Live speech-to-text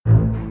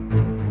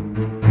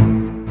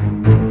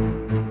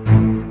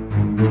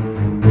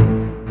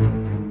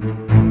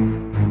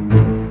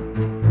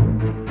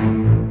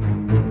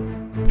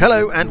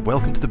Hello and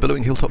welcome to the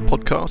Billowing Hilltop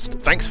podcast.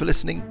 Thanks for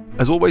listening.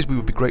 As always, we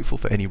would be grateful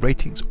for any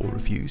ratings or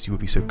reviews you would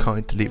be so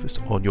kind to leave us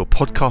on your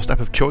podcast app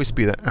of choice,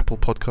 be that Apple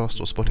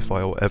Podcast or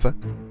Spotify or whatever.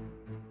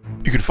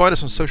 You can find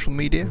us on social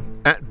media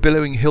at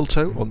Billowing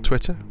Hilltop on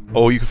Twitter,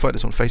 or you can find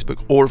us on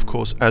Facebook, or of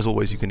course, as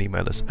always, you can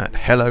email us at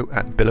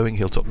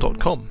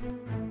hello@billowinghilltop.com.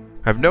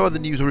 I have no other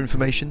news or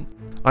information.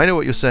 I know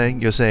what you're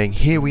saying. You're saying,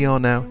 here we are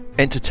now,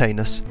 entertain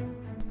us.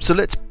 So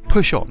let's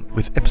push on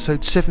with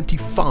episode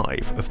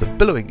 75 of the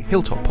Billowing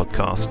Hilltop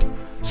podcast,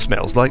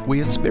 Smells Like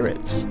We and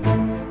Spirits.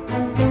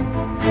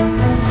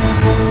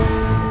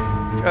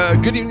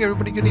 Good evening,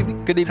 everybody. Good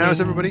evening. Good evening.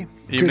 How's everybody?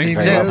 Good evening.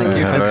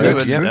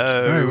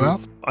 Very well.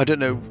 I don't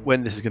know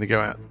when this is going to go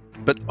out,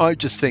 but I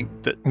just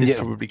think that it's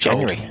probably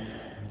cold. January.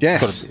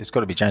 Yes. It's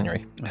got to be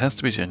January. It has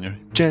to be January.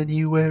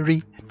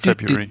 January.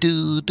 February.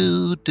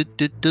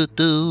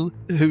 Who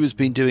has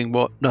been doing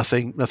what?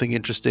 Nothing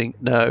interesting.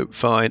 No,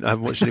 fine. I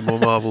haven't watched any more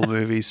Marvel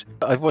movies.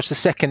 I've watched the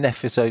second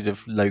episode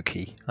of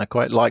Loki. I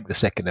quite like the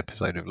second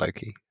episode of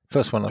Loki.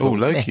 First one I thought,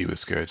 Loki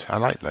was good. I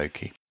like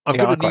Loki. I've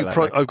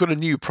got a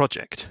new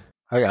project.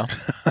 Oh yeah.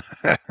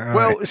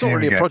 Well, it's not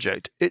really a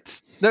project.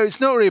 It's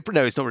not really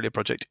a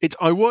project.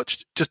 I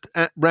watched just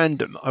at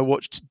random. I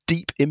watched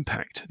Deep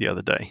Impact the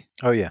other day.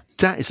 Oh yeah.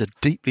 That is a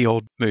deeply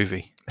odd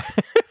movie.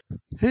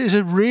 It is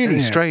a really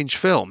strange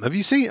film. Have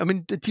you seen? I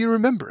mean, do you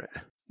remember it?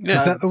 Yeah.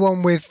 Is that the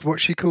one with what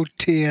she called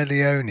Tia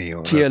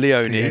Leone? Tia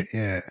Leone.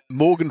 Yeah.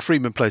 Morgan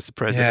Freeman plays the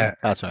president. Yeah,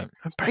 that's right.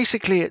 And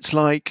basically, it's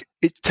like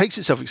it takes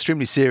itself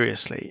extremely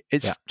seriously.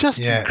 It's just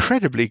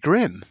incredibly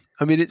grim.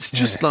 I mean, it's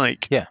just and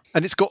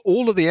it's got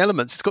all of the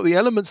elements. It's got the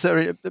elements that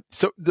are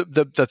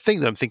the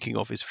thing that I'm thinking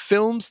of is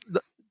films.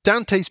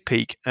 Dante's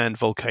Peak and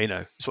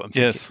Volcano is what I'm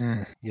thinking.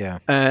 Yes. Yeah.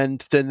 And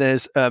then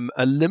there's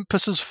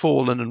Olympus Has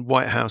Fallen and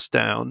White House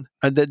Down,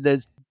 and then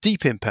there's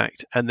Deep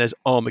Impact and there's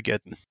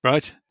Armageddon.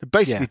 Right?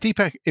 Basically, Deep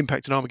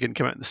Impact and Armageddon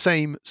came out in the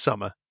same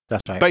summer.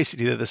 That's right.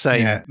 Basically, they're the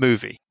same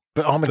movie.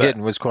 But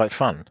Armageddon was quite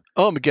fun.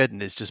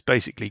 Armageddon is just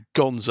basically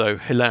gonzo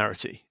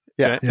hilarity.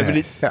 Yeah. I mean,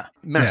 it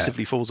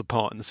massively falls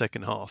apart in the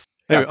second half.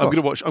 Anyway, I'm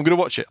going to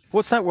watch it.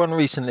 What's that one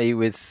recently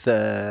with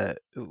Gerard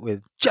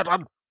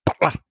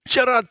Butler?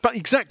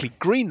 Exactly,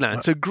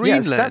 Greenland. So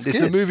Greenland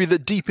is the movie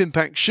that Deep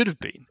Impact should have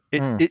been.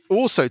 It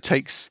also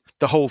takes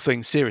the whole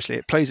thing seriously.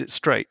 It plays it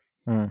straight,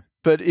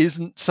 but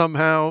isn't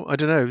somehow, I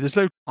don't know, there's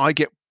no I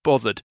get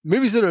bothered.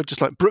 Movies that are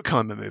just like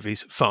Bruckheimer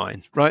movies,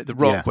 fine, right? The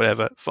Rock,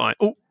 whatever, fine.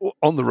 Oh,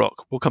 on The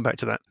Rock, we'll come back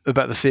to that,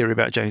 about the theory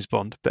about James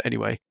Bond. But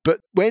anyway,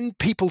 when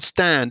people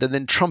stand and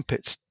then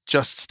trumpets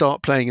just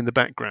start playing in the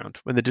background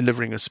when they're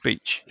delivering a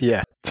speech,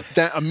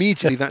 that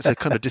immediately that's a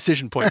kind of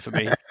decision point for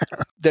me.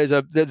 There's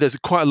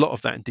quite a lot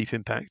of that in Deep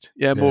Impact.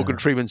 Morgan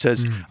Freeman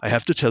says, I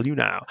have to tell you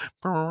now.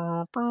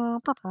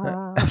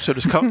 So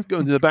just go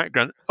into the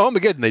background.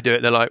 Armageddon, they do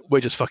it. They're like,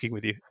 we're just fucking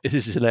with you.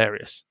 This is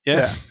hilarious.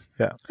 Yeah.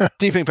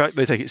 Deep Impact,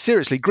 they take it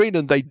seriously.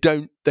 Greenland, they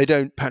don't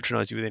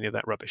patronise you with any of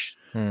that rubbish.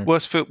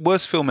 Worst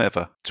film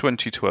ever,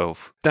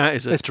 2012. That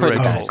is a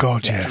dreadful,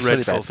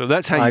 dreadful film.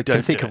 That's how you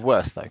don't think of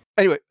worse though.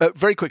 Anyway,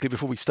 very quickly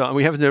before we start, and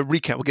we have a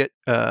recap. We'll get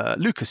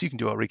Lucas. You can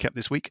do our recap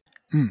this week.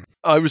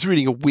 I was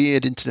reading a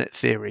weird internet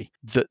theory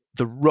that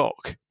The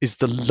Rock is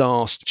the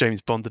last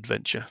James Bond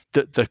adventure.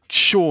 That the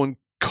Sean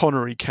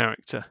Connery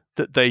character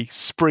that they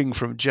spring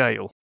from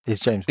jail is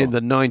James Bond. In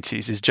the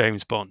 90s is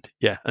James Bond.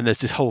 Yeah. And there's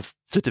this whole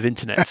sort of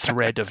internet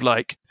thread of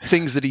like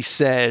things that he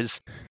says,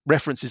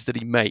 references that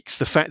he makes.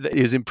 The fact that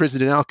he was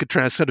imprisoned in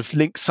Alcatraz sort of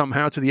links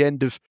somehow to the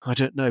end of, I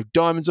don't know,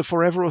 Diamonds Are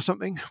Forever or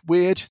something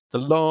weird. The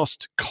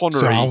last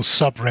Connery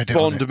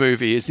Bond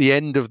movie is the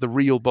end of the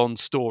real Bond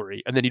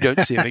story. And then you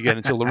don't see him again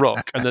until The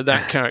Rock. And then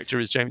that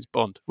character is James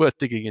Bond. Worth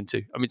digging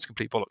into. I mean, it's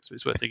complete bollocks, but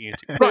it's worth digging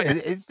into.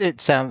 Right.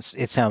 It sounds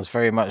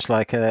very much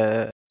like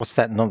what's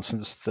that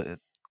nonsense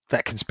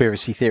that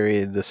conspiracy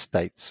theory in the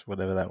States,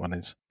 whatever that one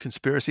is.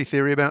 Conspiracy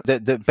theory about?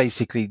 That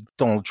basically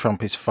Donald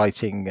Trump is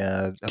fighting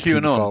a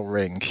QAnon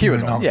ring.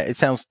 QAnon. Yeah, it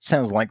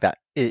sounds like that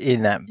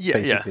in that,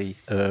 basically.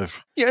 A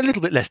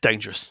little bit less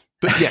dangerous,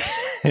 but yes.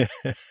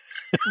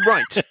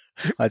 Right.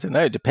 I don't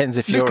know. It depends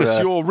if Lucas,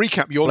 your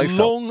recap, your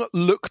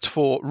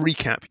long-looked-for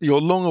recap, your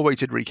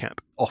long-awaited recap.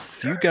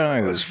 Off you go.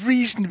 It was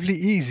reasonably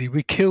easy.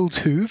 We killed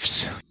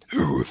Hooves.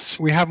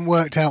 We haven't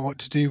worked out what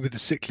to do with the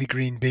sickly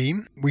green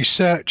beam. We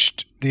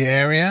searched the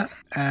area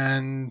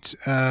and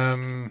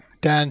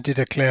Dan did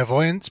a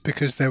clairvoyance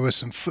because there were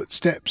some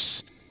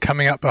footsteps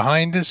coming up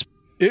behind us.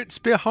 It's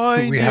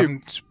behind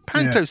you.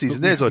 Panto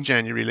season. There's our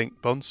January link,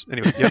 Bonds.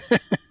 Anyway,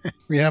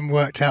 we haven't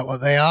worked out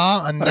what they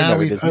are, and now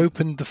we've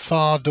opened the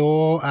far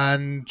door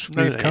and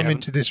we've come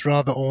into this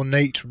rather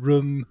ornate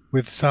room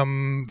with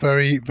some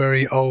very,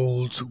 very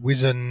old,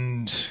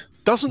 wizened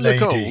Doesn't lady.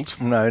 look old.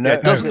 No.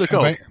 It doesn't look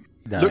old.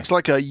 No. Looks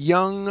like a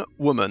young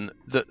woman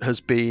that has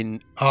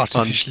been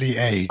artificially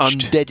aged.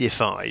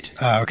 Undeadified.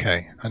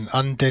 Okay. An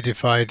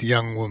undeadified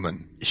young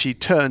woman. She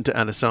turned to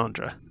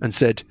Alessandra and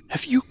said,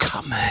 have you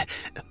come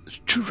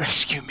to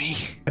rescue me?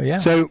 Oh, yeah.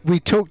 So we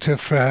talked to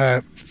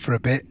her for a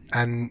bit,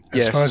 and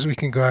as far as we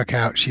can work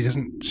out, she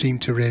doesn't seem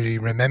to really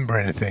remember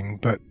anything,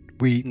 but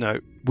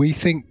We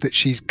think that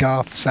she's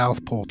Garth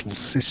Southportal's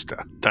sister.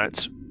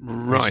 That's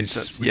right.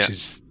 Which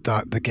is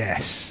the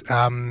guess.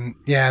 And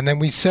then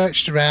we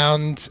searched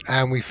around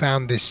and we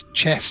found this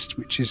chest,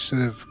 which is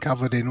sort of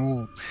covered in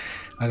all,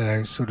 I don't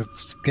know, sort of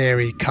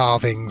scary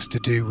carvings to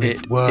do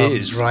with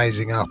worms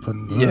rising up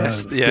and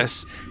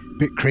yes.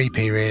 Bit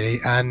creepy, really.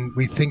 And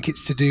we think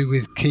it's to do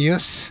with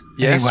Kios.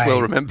 Yes, anyway,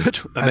 well remembered,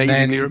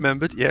 amazingly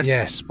remembered. Yes.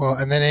 Yes. Well,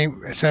 and then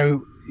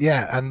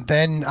and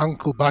then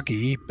Uncle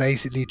Buggie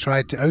basically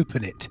tried to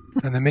open it,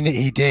 and the minute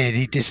he did,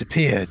 he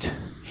disappeared.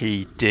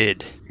 He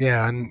did.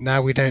 Yeah, and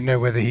now we don't know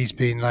whether he's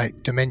been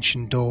like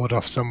dimension doored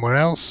off somewhere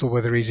else, or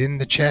whether he's in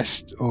the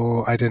chest,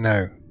 or I don't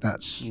know.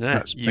 That's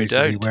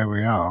basically where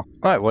we are.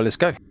 Right, well, let's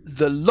go.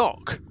 The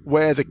lock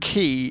where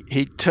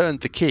he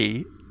turned the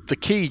key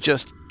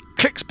just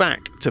clicks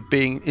back to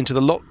being into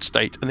the locked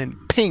state and then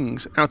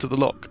pings out of the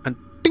lock and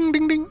ding,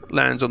 ding, ding,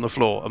 lands on the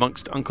floor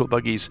amongst Uncle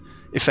Buggie's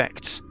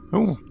effects.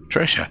 Oh,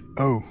 treasure.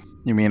 Oh.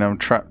 You mean I'm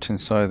trapped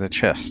inside the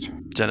chest?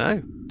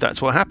 Dunno.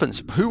 That's what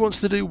happens. Who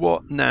wants to do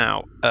what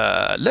now?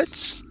 Let's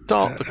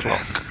start the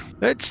clock.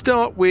 Let's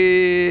start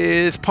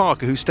with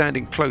Parker, who's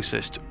standing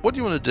closest. What do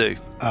you want to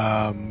do?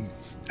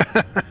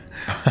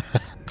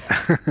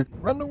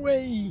 Run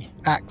away.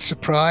 Act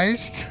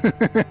surprised,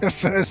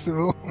 first of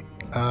all.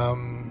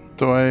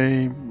 Do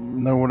I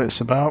know what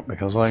it's about?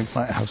 Because I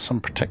might have some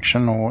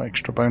protection or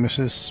extra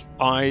bonuses.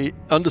 I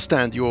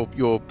understand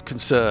your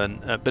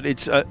concern, but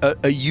it's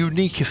a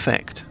unique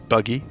effect,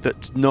 Buggy,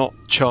 that's not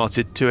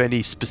charted to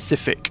any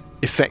specific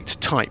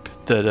effect type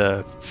that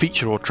a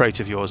feature or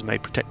trait of yours may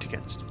protect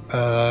against.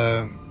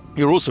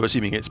 You're also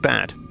assuming it's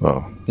bad.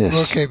 Well,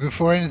 yes. Okay,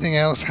 before anything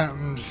else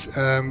happens,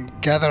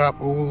 gather up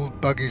all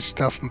Buggy's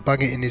stuff and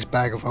bug it in his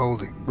bag of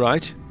holding.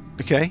 Right.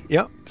 Okay,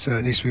 yeah. So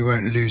at least we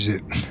won't lose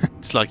it.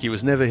 It's like he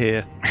was never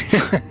here.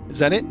 Is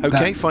that it?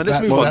 Okay, fine,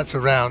 let's move on. That's a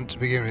round to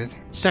begin with.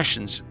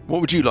 Sessions,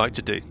 what would you like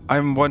to do?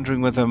 I'm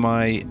wondering whether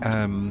my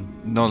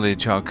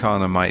knowledge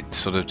arcana might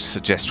sort of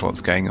suggest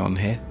what's going on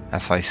here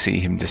as I see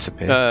him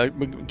disappear.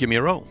 Give me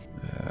a roll.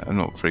 I'm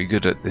not very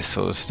good at this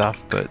sort of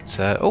stuff, but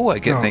I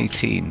get an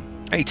 18.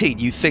 18,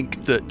 you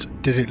think that...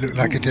 Did it look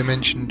like a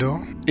dimension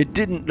door? It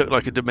didn't look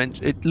like a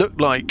dimension... It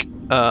looked like...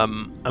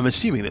 I'm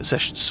assuming that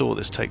Sessions saw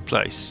this take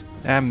place.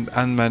 And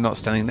we're not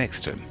standing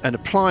next to him. And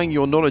applying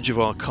your knowledge of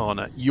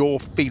Arcana, your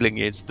feeling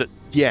is that,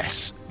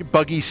 yes,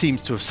 Buggy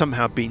seems to have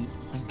somehow been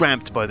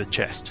grabbed by the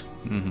chest.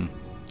 Mm-hmm.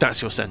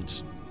 That's your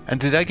sense. And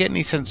did I get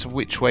any sense of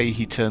which way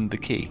he turned the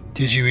key?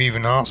 Did you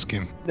even ask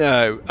him?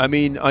 No, I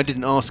mean, I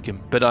didn't ask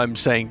him, but I'm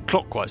saying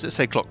clockwise. Let's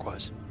say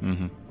clockwise.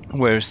 Mm-hmm.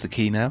 Where is the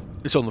key now?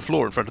 It's on the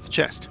floor in front of the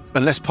chest.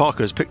 Unless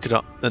Parker has picked it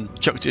up and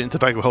chucked it into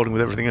the bag of holding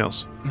with everything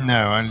else.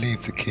 No, I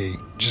leave the key.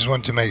 Just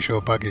want to make sure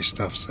Buggy's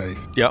stuff's safe.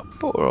 Yep.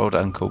 Poor old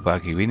Uncle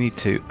Buggie. We need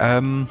to...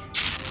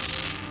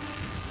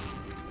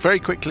 Very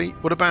quickly,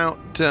 what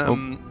about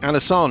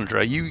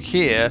Alessandra? You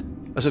hear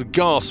a sort of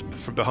gasp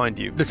from behind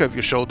you. Look over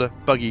your shoulder.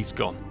 Buggy's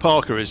gone.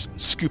 Parker is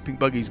scooping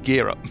Buggy's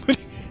gear up.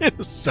 In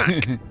a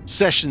sack.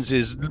 Sessions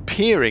is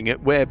peering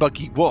at where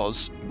Buggy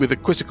was with a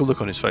quizzical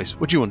look on his face.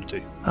 What do you want to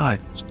do? I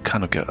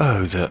kind of go,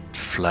 the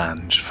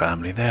Flange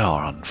family, they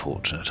are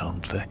unfortunate,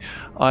 aren't they?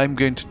 I'm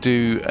going to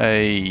do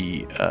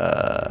a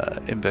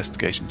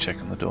investigation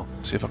check on the door.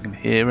 See if I can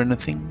hear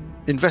anything.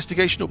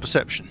 Investigation or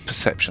perception?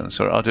 Perception,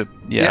 sorry. I'll do...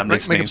 Yeah, I'm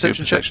listening. Make a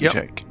perception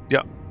check.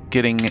 Yep.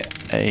 Getting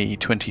a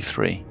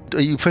 23. Are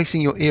you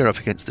facing your ear up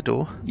against the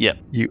door? Yep.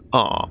 You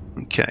are.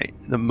 Okay.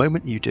 The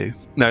moment you do...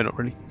 No, not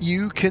really.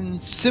 You can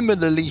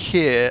similarly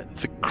hear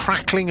the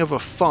crackling of a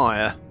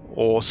fire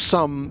or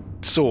some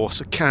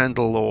source, a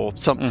candle or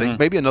something,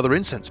 maybe another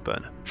incense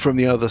burner, from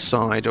the other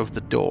side of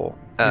the door.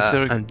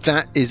 And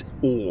that is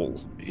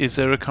all. Is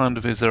there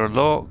a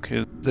lock?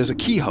 There's a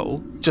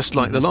keyhole, just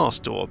like the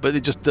last door, but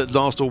the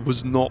last door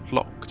was not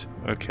locked.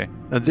 Okay.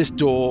 And this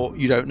door,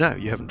 you don't know.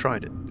 You haven't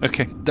tried it.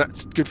 Okay.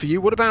 That's good for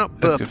you. What about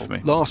That's Burple? good for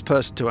me. Last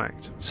person to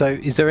act. So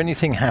is there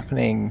anything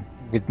happening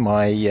with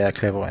my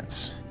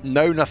clairvoyance?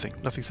 No, nothing.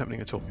 Nothing's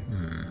happening at all.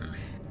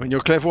 I mean, your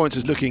clairvoyance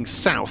is looking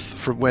south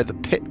from where the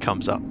pit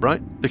comes up,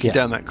 right? Looking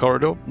down that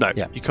corridor? No,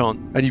 you can't.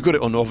 And you've got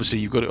it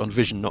on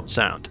vision, not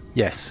sound.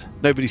 Yes.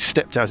 Nobody's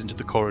stepped out into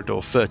the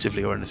corridor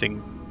furtively or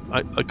anything.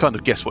 I kind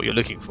of guess what you're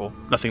looking for.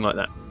 Nothing like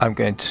that. I'm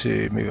going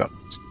to move up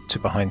to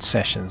behind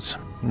Sessions,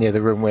 near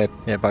the room where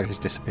Buggy's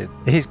disappeared.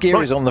 His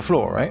gear is on the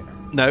floor, right?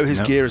 No,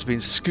 his gear has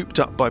been scooped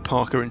up by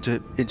Parker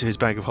into his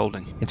bag of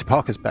holding. Into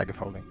Parker's bag of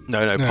holding?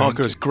 No,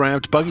 Parker has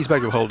grabbed Buggy's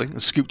bag of holding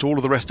and scooped all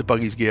of the rest of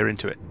Buggy's gear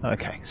into it.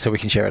 Okay, so we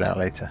can share it out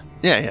later.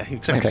 Yeah,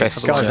 exactly.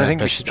 Okay, guys,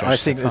 I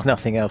think there's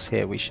nothing else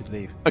here. We should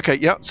leave. Okay,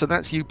 yeah, so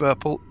that's you,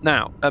 Burple.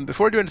 Now,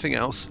 before I do anything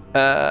else,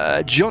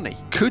 Johnny,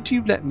 could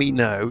you let me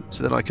know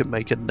so that I can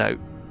make a note?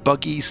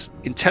 Buggy's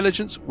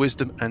intelligence,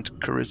 wisdom, and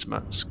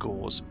charisma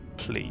scores,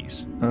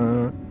 please.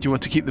 Do you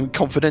want to keep them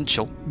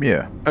confidential?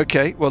 Yeah.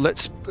 Okay, well,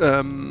 let's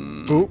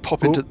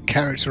pop into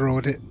character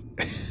audit.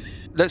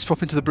 Let's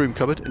pop into the broom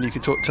cupboard, and you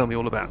can tell me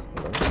all about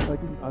it.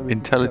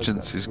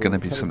 Intelligence is going to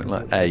be something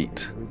like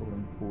 8.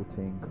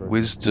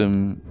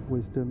 Wisdom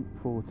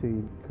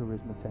 14,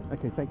 charisma 10.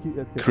 Okay, thank you.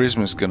 That's good.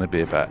 Charisma's going to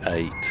be about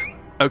 8.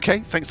 Okay,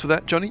 thanks for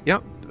that, Johnny.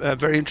 Yep,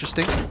 very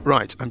interesting.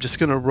 Right, I'm just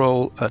going to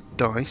roll a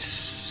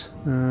dice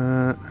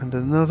and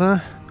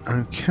another.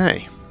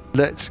 Okay,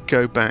 let's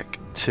go back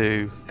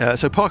to...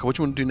 so, Parker, what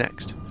do you want to do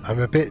next? I'm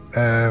a bit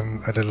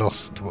at a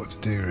loss to what to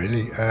do,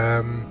 really.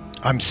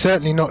 I'm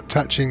certainly not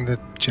touching the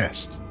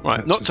chest.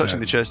 Right, not touching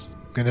the chest.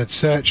 I'm going to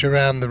search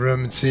around the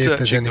room and see if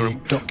there's any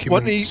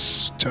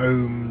documents,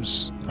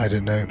 tomes. I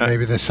don't know.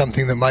 Maybe there's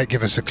something that might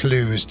give us a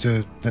clue as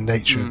to the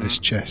nature of this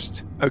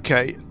chest.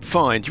 Okay,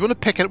 fine. Do you want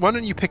to pick it? Why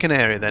don't you pick an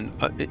area then?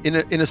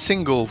 In a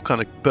single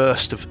kind of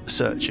burst of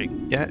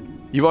searching. Yeah,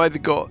 you've either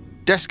got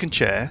desk and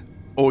chair,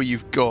 or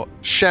you've got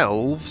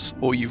shelves,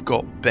 or you've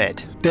got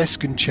bed.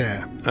 Desk and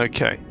chair.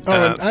 Okay.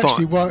 Oh, and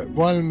actually,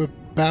 while I'm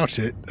about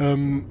it,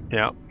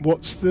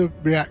 what's the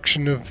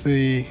reaction of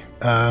the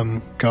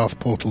Garth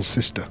Portal's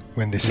sister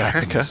when this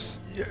happens?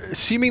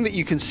 Assuming that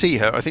you can see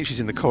her, I think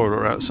she's in the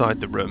corridor outside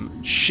the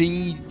room.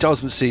 She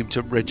doesn't seem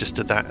to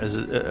register that as,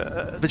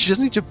 but she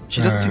doesn't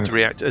seem to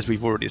react, as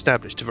we've already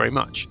established, to very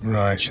much.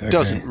 Right. She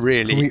doesn't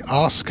really. Can we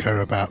ask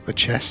her about the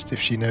chest if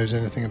she knows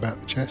anything about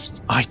the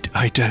chest? I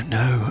don't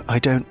know. I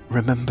don't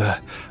remember.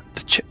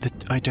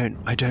 I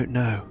don't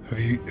know.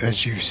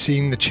 Has you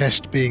seen the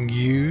chest being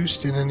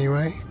used in any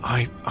way?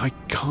 I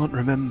can't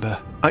remember.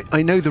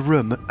 I know the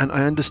room and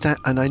I understand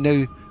and I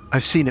know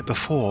I've seen it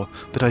before,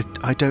 but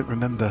I don't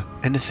remember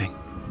anything.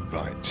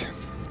 Right.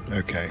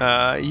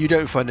 Okay. You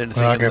don't find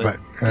anything. I'll go back.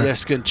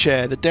 Desk and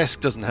chair. The desk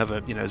doesn't have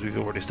a, as we've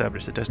already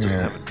established, the desk doesn't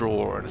have a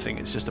drawer or anything.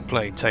 It's just a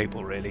plain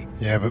table, really.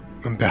 Yeah,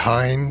 but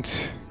behind.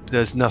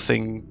 There's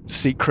nothing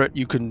secret.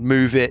 You can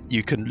move it.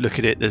 You can look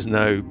at it. There's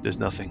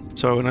nothing.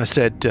 So when I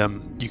said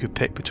you could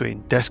pick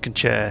between desk and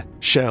chair,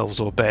 shelves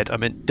or bed, I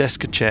meant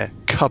desk and chair,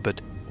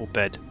 cupboard or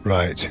bed.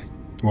 Right.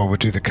 Well, we'll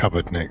do the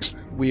cupboard next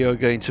then. We are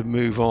going to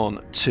move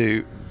on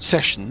to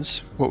sessions.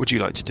 What would you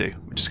like to do?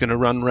 We're just going to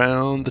run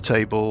round the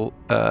table.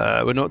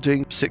 We're not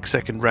doing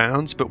 6-second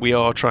rounds, but we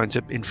are trying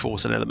to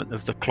enforce an element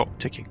of the clock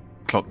ticking.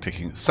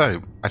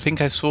 So, I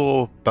think I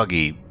saw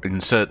Buggy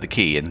insert the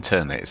key and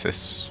turn it. Is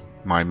this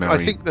my memory?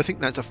 I think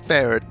that's a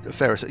fair.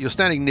 You're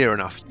standing near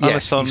enough.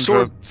 Yes,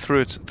 Alessandra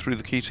threw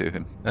the key to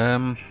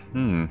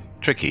him.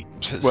 Tricky.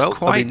 So it's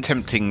quite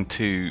tempting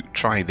to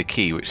try the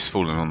key, which has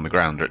fallen on the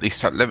ground, or at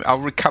least I'll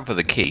recover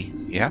the key.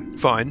 Yeah.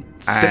 Fine.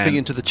 Stepping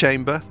into the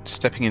chamber.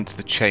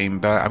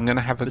 I'm going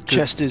to have the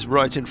chest is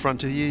right in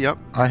front of you. Yep.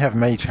 I have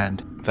mage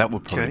hand. That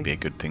would probably be a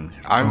good thing.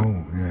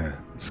 Yeah,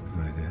 that's a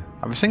good idea.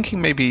 I was thinking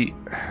maybe.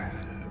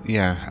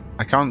 Yeah,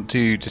 I can't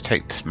do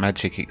detect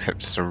magic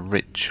except as a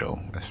ritual,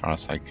 as far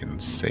as I can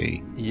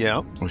see. Yeah.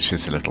 Which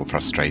is a little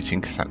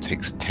frustrating, because that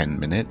takes 10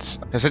 minutes.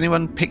 Has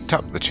anyone picked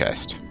up the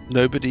chest?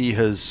 Nobody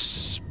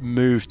has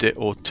moved it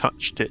or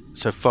touched it,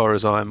 so far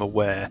as I'm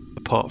aware,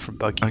 apart from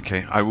Buggy.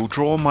 Okay, I will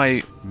draw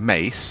my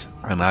mace,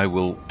 and I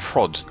will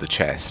prod the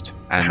chest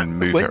and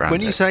move it around.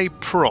 When you say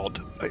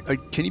prod,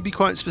 can you be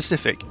quite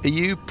specific? Are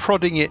you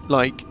prodding it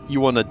like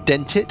you want to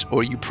dent it, or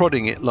are you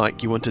prodding it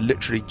like you want to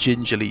literally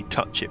gingerly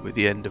touch it with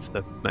the end of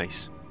the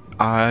mace?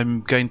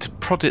 I'm going to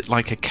prod it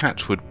like a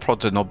cat would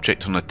prod an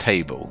object on a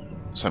table.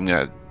 So I'm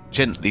going to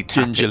gently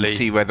tap it and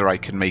see whether I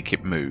can make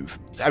it move.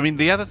 I mean,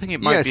 the other thing it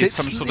might be is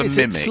some sort of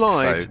mimic. It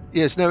slides. So.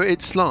 Yes, no,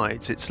 it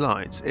slides.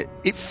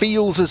 It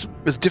feels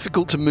as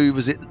difficult to move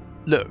as it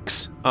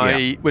looks.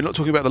 We're not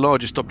talking about the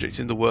largest objects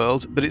in the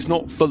world, but it's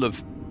not full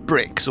of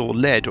bricks or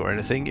lead or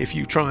anything. If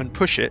you try and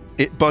push it,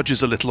 it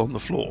budges a little on the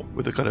floor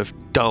with a kind of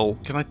dull...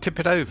 Can I tip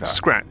it over?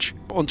 Scratch.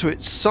 Onto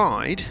its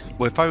side.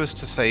 Well, if I was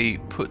to say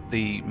put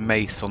the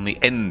mace on the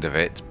end of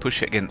it,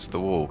 push it against the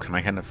wall, can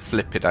I kind of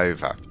flip it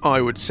over? I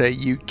would say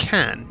you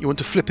can. You want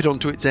to flip it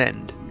onto its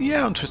end.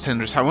 Yeah, onto its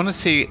end. I want to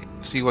see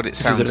what it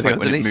sounds like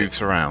when it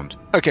moves around.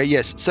 Okay,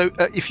 yes. So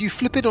if you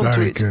flip it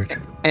onto its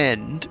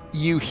end,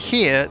 you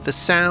hear the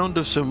sound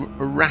of some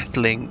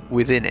rattling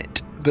within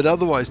it. But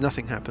otherwise,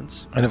 nothing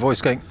happens. And a voice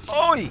going,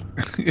 "Oi!"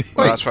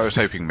 Well, that's what I was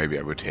hoping maybe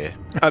I would hear.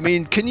 I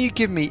mean, can you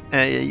give me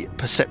a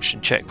perception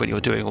check when you're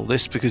doing all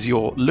this? Because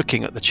you're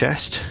looking at the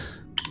chest.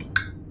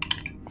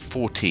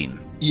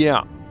 14.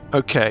 Yeah.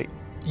 Okay.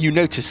 You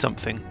notice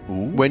something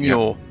when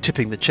you're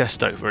tipping the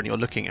chest over and you're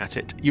looking at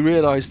it. You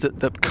realise that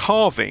the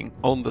carving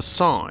on the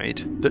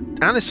side that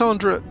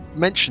Alessandra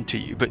mentioned to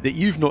you, but that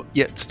you've not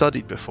yet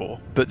studied before,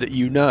 but that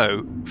you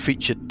know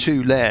featured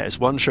 2 layers,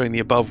 one showing the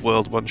above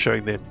world, one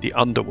showing the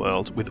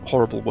underworld, with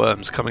horrible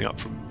worms coming up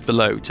from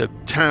below to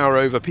tower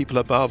over people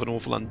above and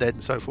awful undead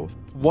and so forth.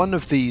 One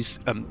of these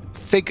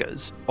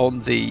figures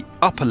on the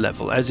upper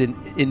level, as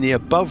in the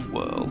above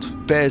world,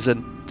 bears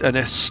an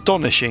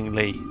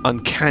astonishingly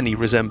uncanny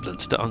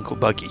resemblance to Uncle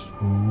Buggie.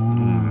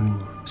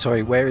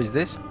 Sorry, where is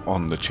this?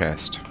 On the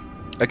chest.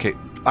 Okay,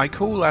 I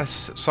call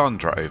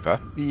Sandra over.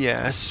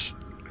 Yes.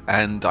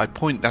 And I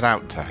point that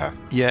out to her.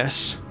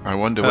 Yes. I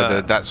wonder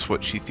whether that's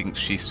what she thinks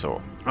she saw.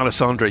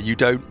 Alessandra, you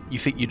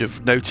think you'd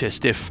have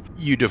noticed if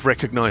you'd have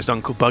recognised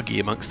Uncle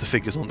Buggie amongst the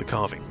figures on the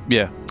carving.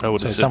 Yeah, I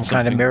would have said some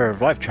kind of something. mirror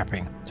of life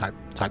trapping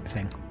type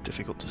thing.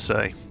 difficult to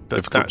say. But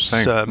Difficult to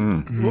say.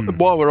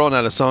 While we're on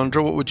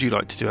Alessandra, what would you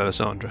like to do,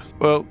 Alessandra?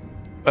 Well,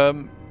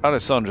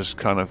 Alessandra's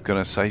kind of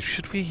going to say,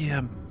 should we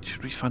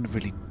find a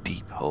really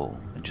deep hole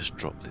and just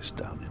drop this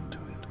down into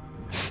it?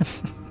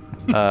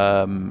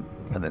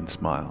 And then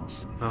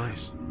smiles.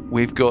 Nice.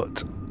 We've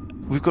got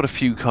a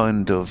few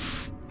kind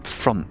of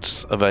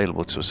fronts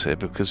available to us here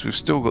because we've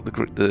still got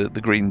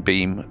the green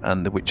beam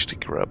and the witch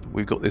stick rub.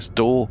 We've got this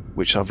door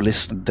which I've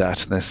listened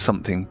at, and there's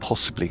something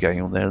possibly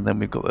going on there, and then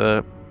we've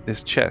got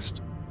this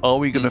chest. Are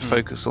we going to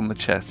focus on the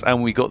chest?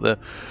 And we got the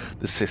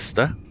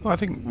sister. Well, I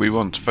think we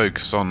want to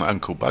focus on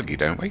Uncle Buggie,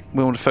 don't we?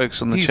 We want to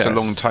focus on the chest. He's a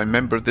long-time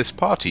member of this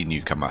party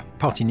newcomer.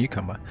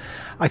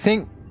 I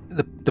think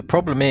the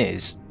problem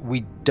is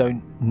we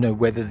don't know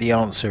whether the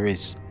answer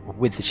is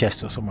with the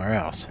chest or somewhere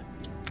else.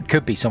 It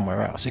could be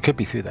somewhere else. It could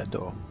be through that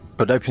door.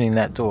 But opening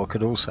that door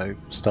could also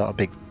start a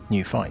big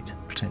new fight,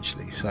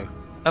 potentially. So,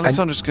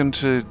 Alessandra's going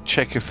to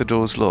check if the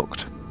door's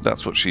locked.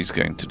 That's what she's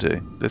going to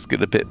do. Let's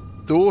get a bit...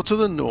 Door to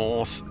the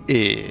north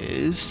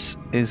is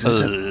Is it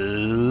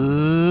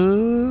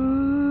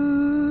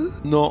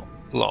not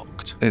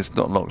locked. It's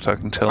not locked, I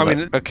can tell.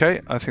 Okay,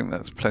 I think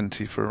that's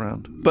plenty for a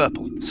round.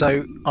 Purple.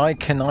 So I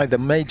can either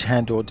mage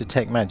hand or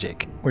detect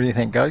magic. What do you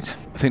think, guys?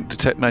 I think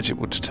detect magic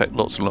will detect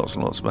lots and lots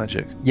and lots of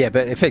magic. Yeah,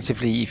 but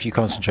effectively, if you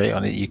concentrate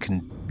on it, you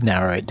can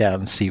narrow it down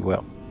and see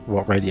what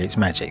radiates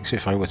magic. So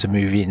if I were to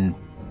move in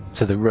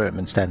to the room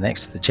and stand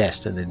next to the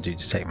chest and then do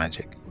detect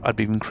magic. I'd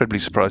be incredibly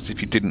surprised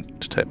if you didn't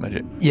detect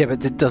magic. Yeah,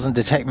 but doesn't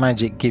detect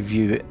magic give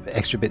you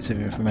extra bits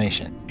of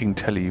information? It can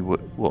tell you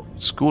what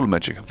school of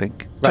magic, I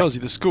think. Right. Tells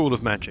you the school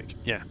of magic,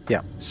 yeah.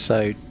 Yeah,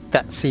 so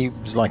that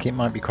seems like it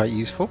might be quite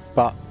useful,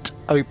 but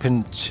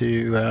open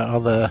to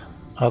other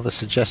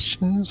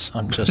suggestions.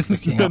 I'm just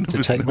looking up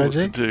detect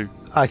magic.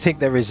 I think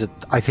there is a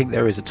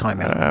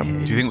timeout.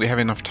 Do you think we have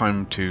enough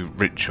time to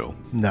ritual?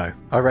 No,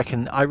 I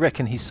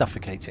reckon he's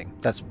suffocating.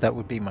 That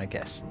would be my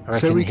guess. I reckon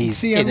So we can he's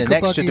see in Uncle an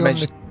extra Buggie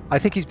dimension. I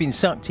think he's been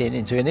sucked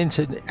into an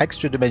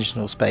extra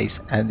dimensional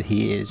space, and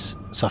he is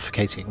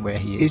suffocating where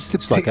he is. Is the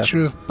It's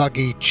picture of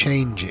Buggy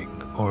changing,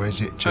 or is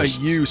it just...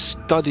 Are you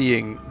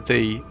studying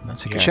the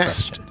That's a good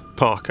chest, question.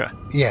 Parker?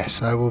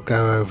 Yes, I will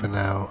go over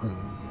now and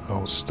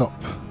I'll stop.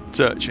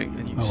 Searching,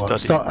 and you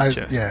study the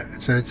chest. Yeah,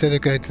 so instead of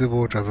going to the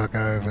wardrobe, I'll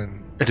go over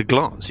and... At a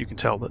glance, you can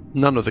tell that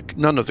none of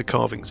the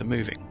carvings are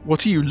moving.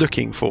 What are you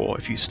looking for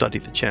if you study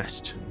the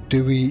chest?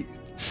 Do we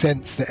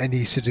sense that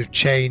any sort of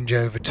change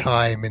over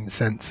time in the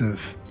sense of...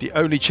 The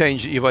only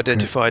change that you've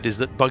identified is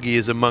that Buggy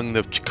is among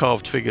the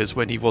carved figures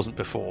when he wasn't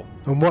before.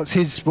 And what's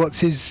his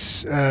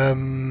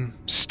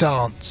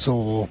stance,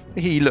 or...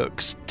 He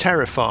looks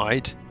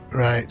terrified.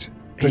 Right.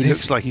 He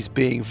looks like he's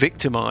being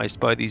victimized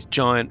by these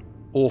giant,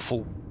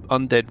 awful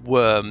undead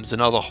worms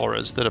and other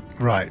horrors that are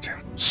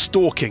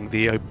stalking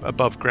the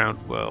above ground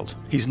world.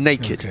 He's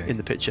naked in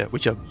the picture,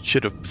 which I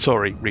should have...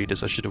 Sorry,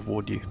 readers, I should have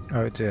warned you.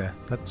 Oh dear,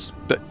 that's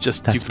bad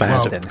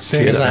then.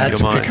 Seeing as I had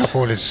to pick up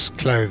all his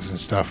clothes and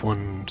stuff,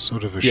 one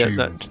sort of assumed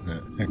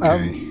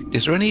that.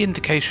 Is there any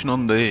indication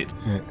on the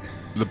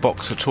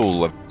box at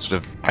all of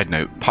sort of, I don't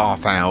know,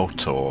 path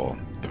out or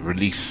the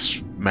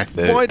release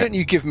method? Why don't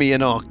you give me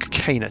an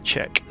Arcana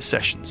check,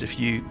 Sessions, if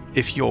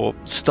you're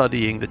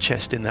studying the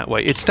chest in that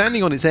way? It's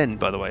standing on its end,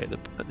 by the way,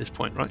 at this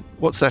point, right?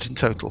 What's that in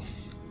total?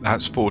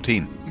 That's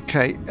 14.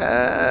 Okay.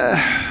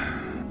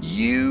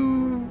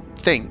 You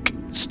think,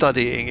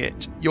 studying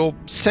it, your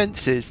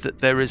sense is that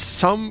there is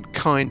some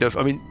kind of...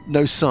 I mean,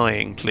 no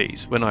sighing,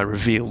 please, when I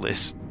reveal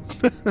this.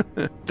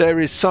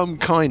 There is some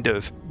kind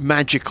of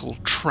magical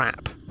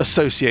trap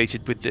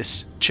associated with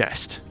this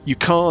chest. You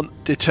can't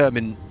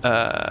determine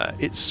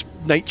its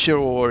nature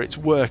or its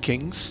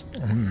workings.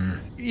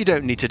 You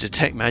don't need to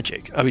detect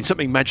magic. I mean,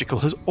 something magical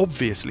has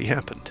obviously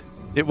happened.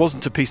 It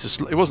wasn't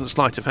it wasn't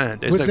sleight of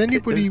hand.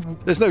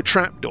 There's no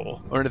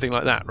trapdoor or anything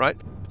like that, right?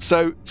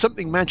 So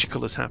something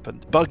magical has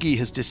happened. Buggy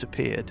has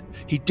disappeared.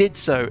 He did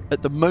so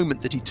at the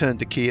moment that he turned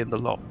the key in the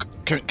lock.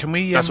 Can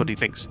we? That's what he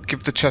thinks.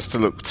 Give the chest a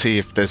look, see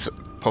if there's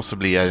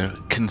possibly a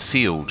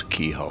concealed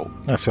keyhole.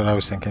 That's what I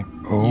was thinking.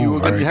 You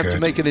have to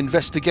make an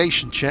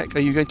investigation check. Are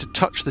you going to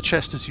touch the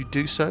chest as you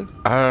do so?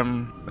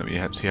 Let me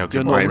see how good.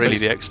 You're not really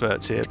the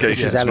experts here.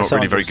 He's not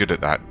really very good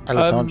at that.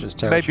 Alessandra's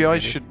territory. Maybe I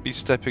should be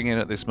stepping in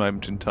at this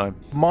moment in time.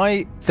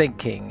 My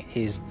thinking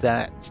is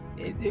that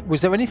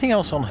was there anything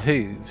else on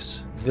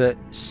hooves that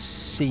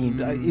seemed,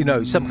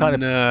 some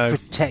kind of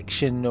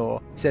protection,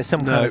 or is there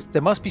some kind of,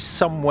 there must be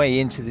some way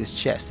into this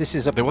chest. This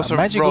is a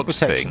magical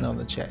protection on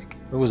the check.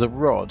 There was a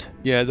rod.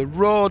 Yeah, the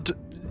rod.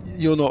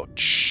 You're not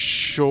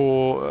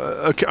sure.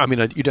 Okay, I mean,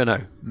 you don't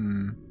know.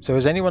 So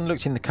has anyone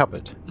looked in the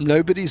cupboard?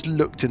 Nobody's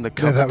looked in the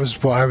cupboard. No, that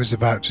was what I was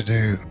about to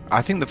do.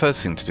 I think the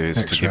first thing to do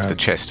is to give the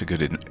chest a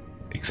good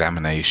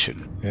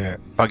examination. Yeah.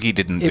 Buggy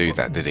didn't do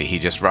that, did he? He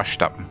just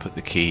rushed up and put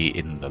the key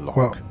in the lock.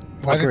 Well,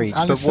 agreed.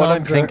 But what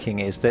I'm thinking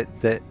is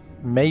that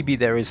maybe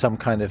there is some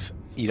kind of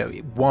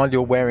while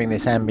you're wearing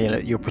this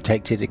amulet, you're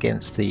protected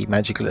against the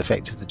magical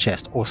effect of the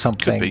chest, or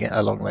something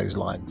along those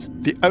lines.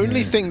 The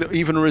only thing that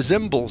even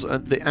resembles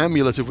the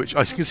amulet, of which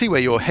I can see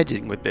where you're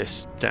heading with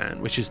this,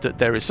 Dan, which is that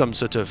there is some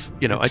sort of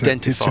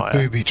identifier. It's a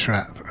booby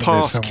trap.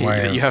 Pass key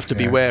that you have to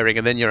be wearing,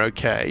 and then you're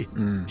okay.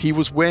 He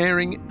was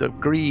wearing the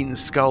green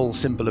skull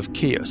symbol of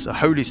Kios, a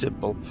holy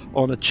symbol,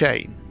 on a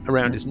chain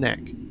around his neck.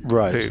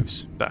 Right.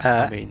 Hooves. But,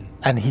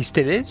 and he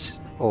still is?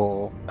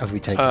 Or have we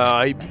taken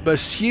I'm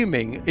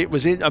assuming it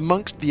was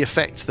amongst the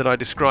effects that I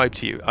described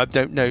to you. I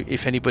don't know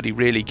if anybody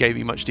really gave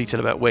me much detail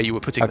about where you were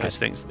putting those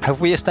things.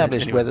 Have we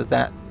established whether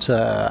that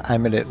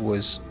amulet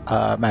was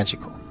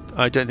magical?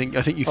 I don't think.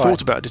 I think you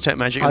thought about detect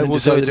magic and I then will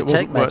decided do it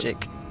wasn't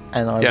magic,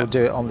 and I will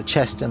do it on the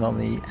chest and on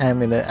the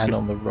amulet and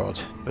on the rod.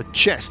 The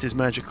chest is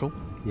magical.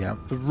 Yeah.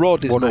 The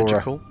rod is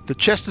magical. Aura? The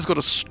chest has got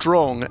a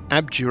strong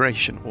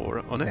abjuration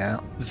aura on it. Yeah.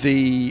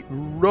 The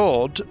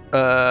rod,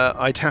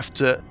 I'd have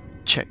to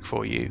check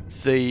for you.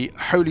 The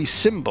holy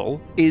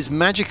symbol is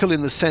magical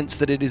in the sense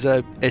that it is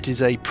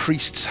a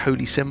priest's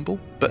holy symbol,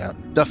 but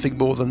nothing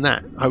more than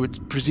that. I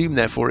would presume,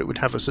 therefore, it would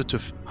have a sort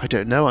of, I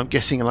don't know, I'm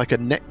guessing like a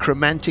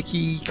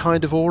necromantic-y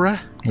kind of aura,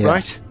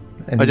 right?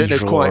 I don't know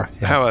quite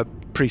how a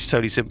priest's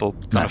holy symbol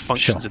kind of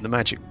functions in the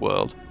magic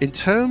world. In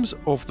terms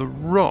of the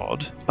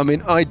rod, I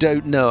mean, I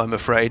don't know, I'm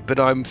afraid, but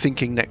I'm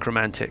thinking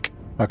necromantic.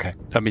 Okay.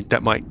 I mean,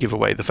 that might give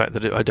away the fact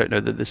that I don't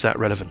know that it's that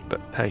relevant, but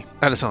hey.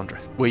 Alessandra,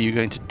 were you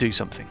going to do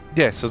something?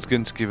 Yes, I was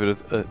going to give it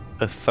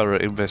a thorough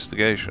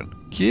investigation.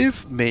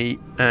 Give me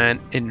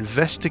an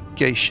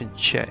investigation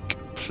check,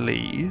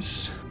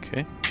 please.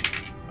 Okay.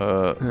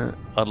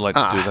 I'd like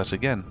to do that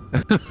again.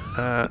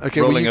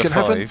 Okay, well,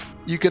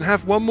 you can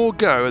have one more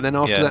go, and then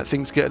after that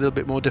things get a little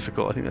bit more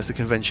difficult. I think that's the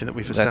convention that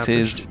we've established. That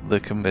is the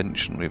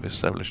convention we've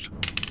established.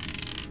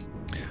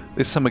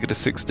 This time I get a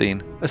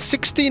 16. A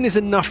 16 is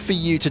enough for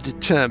you to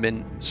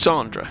determine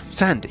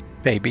Sandy.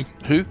 Baby.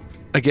 Who?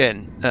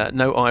 Again,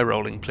 no eye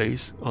rolling,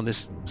 please, on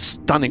this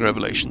stunning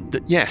revelation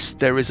that yes,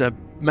 there is a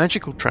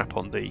magical trap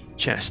on the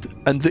chest,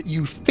 and that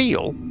you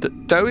feel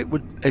that though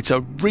it's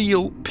a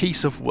real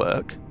piece of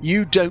work,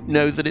 you don't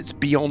know that it's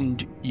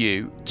beyond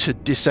you to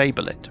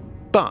disable it.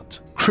 But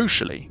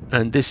crucially,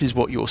 and this is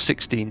what your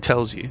 16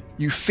 tells you,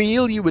 you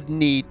feel you would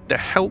need the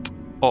help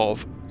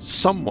of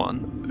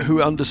someone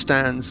who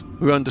understands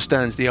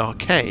the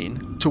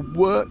arcane to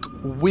work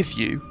with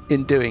you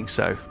in doing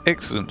so.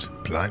 Excellent.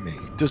 Blimey.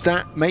 Does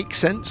that make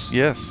sense?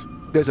 Yes.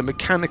 There's a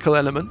mechanical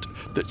element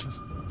that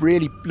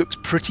really looks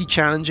pretty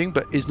challenging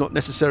but is not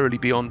necessarily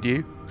beyond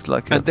you.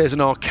 And there's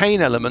an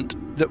arcane element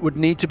that would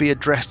need to be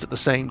addressed at the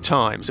same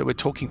time. So we're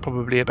talking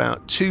probably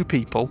about two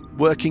people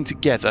working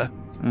together.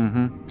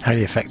 Mm-hmm.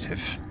 Highly effective.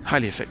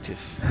 Highly effective.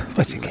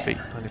 Highly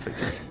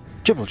effective.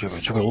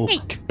 Dribble.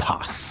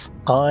 Pass.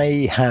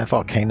 I have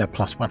Arcana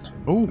 +1.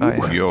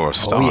 Oh, you're a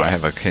star. Yes.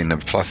 I have Arcana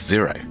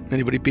 +0.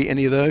 Anybody beat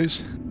any of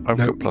those? I've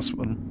got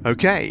 +1.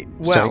 Okay,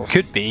 well... So it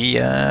could be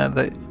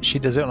that she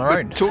does it on her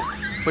own.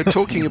 We're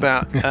talking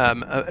about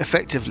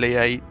effectively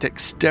a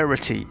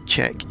dexterity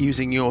check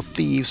using your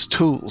thieves'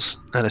 tools,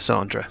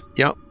 Alessandra.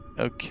 Yep.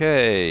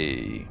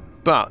 Okay.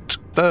 But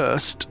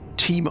first,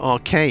 Team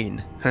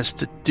Arcane has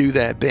to do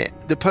their bit.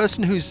 The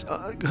person who's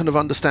kind of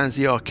understands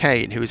the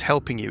arcane, who is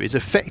helping you, is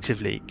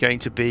effectively going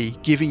to be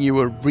giving you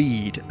a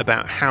read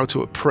about how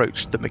to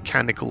approach the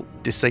mechanical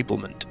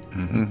disablement.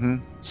 Mm-hmm.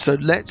 So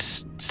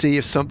let's see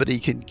if somebody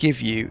can give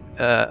you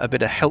a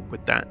bit of help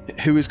with that.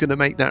 Who is going to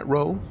make that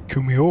roll?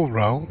 Can we all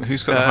roll?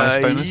 Who's got the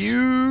highest bonus?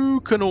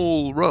 You can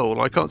all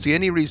roll. I can't see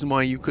any reason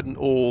why you couldn't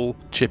all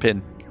chip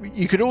in.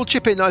 You could all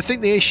chip in. I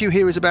think the issue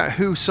here is about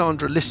who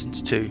Sandra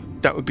listens to.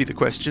 That would be the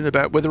question,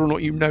 about whether or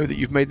not you know that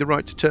you've made the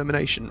right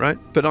determination, right?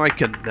 But I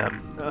can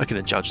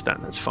adjudge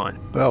that. That's fine.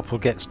 Burple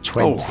gets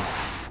 20.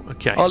 Oh,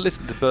 okay. I'll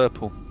listen to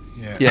Burple.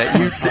 Yeah.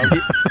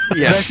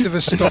 The rest of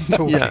us stop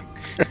talking.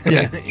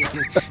 Yeah.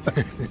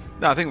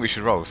 No, I think we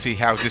should roll. See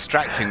how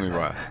distracting we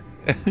were.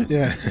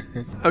 Yeah.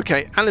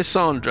 Okay,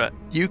 Alessandra,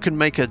 you can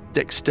make a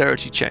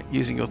dexterity check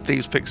using your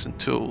thieves' picks and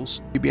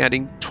tools. You'll be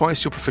adding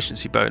twice your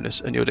proficiency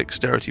bonus and your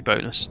dexterity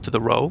bonus to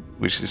the roll,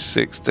 which is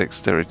 6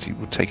 dexterity.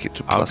 We'll take it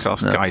to I'll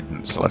cast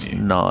guidance plus on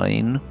you.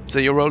 9. So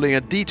you're rolling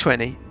a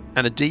d20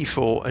 and a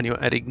d4, and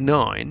you're adding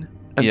 9.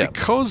 And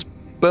because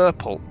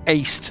Burple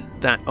aced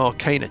that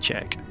Arcana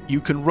check,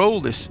 you can roll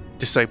this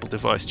disabled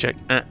device check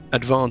at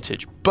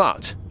advantage.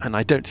 But, and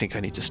I don't think I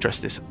need to stress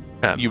this,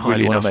 you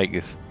really want to make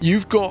this?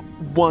 You've got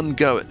one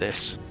go at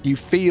this. You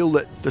feel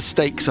that the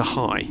stakes are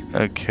high.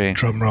 Okay.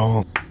 Drum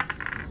roll.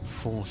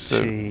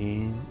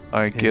 14. So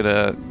I get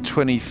a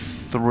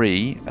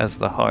 23 as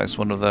the highest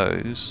one of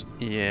those.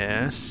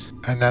 Yes.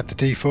 And add the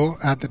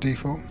D4. Add the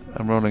D4.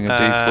 I'm rolling a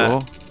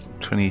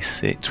D4.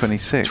 26.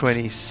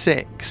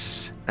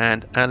 26.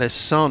 And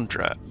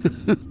Alessandra,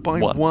 by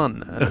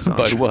one.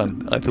 Alessandra. By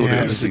one. I thought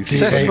it was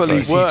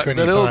successfully worked the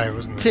little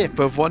wasn't it? tip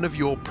of one of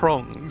your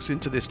prongs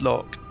into this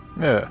lock.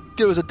 Yeah.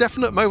 There was a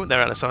definite moment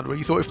there, Alessandra, where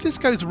you thought, if this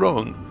goes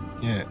wrong,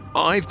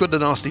 I've got a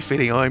nasty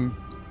feeling I'm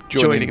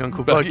joining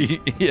Uncle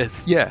Buggie.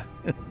 Yes. Yeah.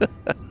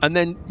 And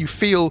then you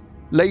feel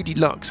Lady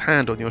Luck's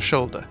hand on your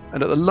shoulder,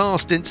 and at the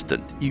last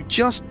instant, you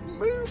just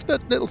move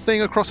that little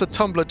thing across a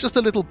tumbler just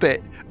a little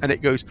bit, and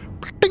it goes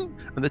ding,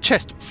 and the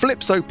chest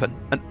flips open,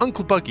 and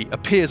Uncle Buggie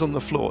appears on the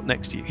floor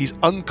next to you. He's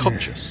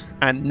unconscious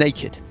and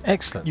naked.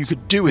 Excellent. You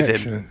could do with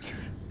him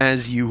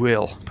as you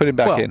will. Put him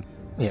back in.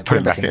 Yeah, put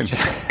him back in.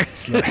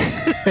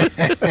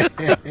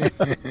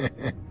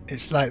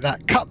 It's like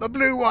that. Cut the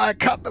blue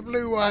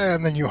wire,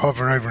 and then you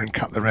hover over and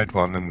cut the red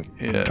one, and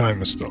the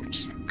timer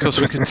stops. Of course,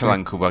 we can tell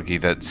Uncle Buggie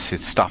that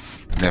his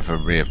stuff never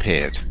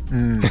reappeared.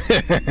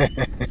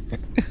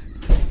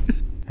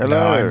 Hello.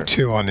 No, I'm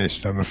too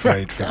honest, I'm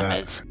afraid, for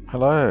that.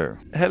 Hello.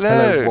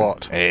 Hello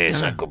what?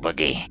 Here's Uncle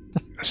Buggie.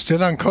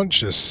 Still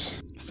unconscious.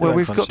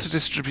 We've got to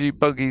distribute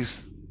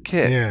Buggie's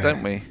kit,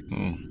 don't we?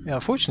 Yeah,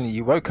 unfortunately,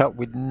 you woke up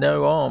with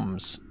no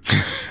arms.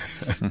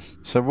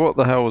 So what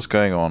the hell was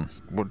going on?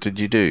 What did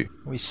you do?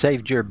 We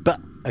saved your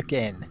butt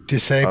again.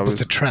 Disabled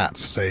the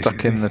traps, basically.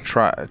 Stuck in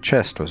the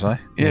chest, was I?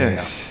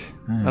 Yeah.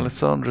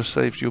 Alessandra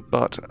saved your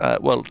butt.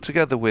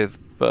 Together with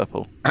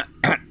Burple.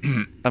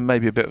 And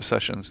maybe a bit of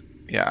Sessions.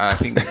 Yeah, I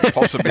think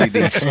possibly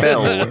the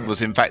spell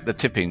was in fact the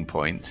tipping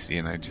point,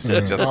 just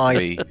to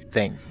be... I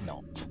think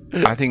not.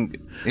 I think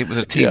it was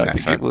a team effort. I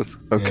think it was.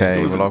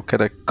 Okay, I'll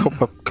get a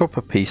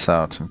copper piece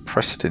out and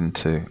press it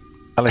into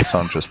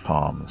Alessandra's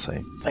palm and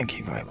say, thank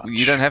you very much.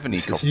 You don't have any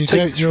copper.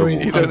 You're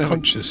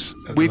unconscious.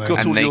 We've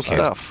got all your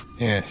stuff.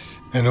 Yes,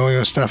 and all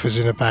your stuff is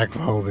in a bag of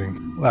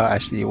holding. Well,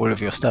 actually, all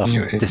of your stuff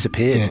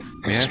disappeared.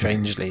 Yeah.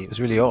 Strangely, it was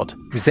really odd.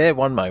 It was there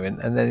one moment,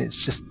 and then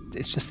it's just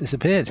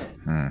disappeared.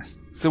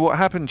 So what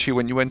happened to you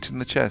when you went in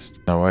the chest?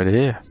 No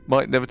idea.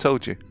 Mike never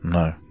told you?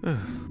 No.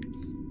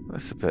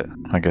 That's a bit...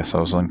 I guess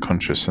I was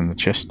unconscious in the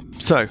chest.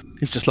 So,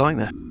 he's just lying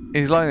there.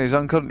 He's lying there, he's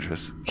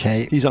unconscious.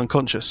 Okay. He's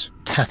unconscious.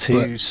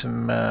 Tattoo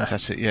some...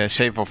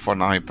 shave off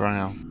one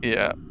eyebrow.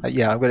 Yeah.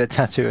 I'm going to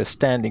tattoo a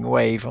standing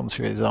wave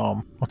onto his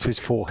arm, onto his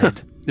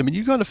forehead. I mean,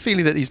 you got a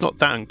feeling that he's not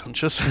that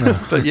unconscious,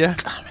 but yeah.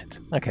 Damn it.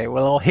 Okay,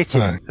 well, I'll hit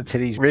him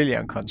until he's really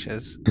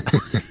unconscious.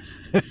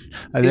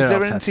 Is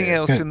there anything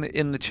else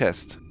in the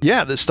chest?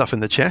 Yeah, there's stuff in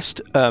the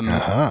chest.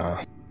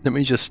 Let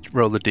me just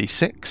roll the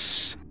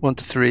d6. 1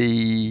 to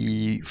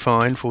 3,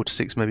 fine. 4 to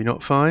 6, maybe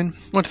not fine.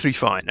 1 to 3,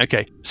 fine.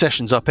 Okay.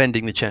 Sessions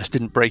upending the chest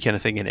didn't break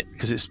anything in it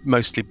because it's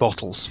mostly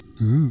bottles.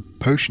 Ooh,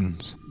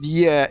 potions.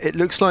 Yeah, it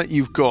looks like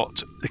you've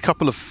got a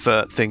couple of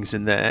things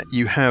in there.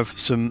 You have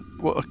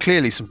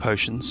clearly some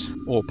potions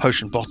or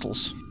potion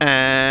bottles.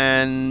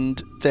 And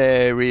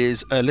there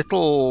is a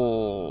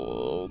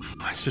little,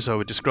 I suppose I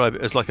would describe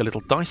it as like a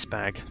little dice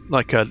bag,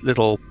 like a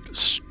little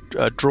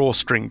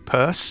drawstring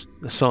purse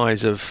the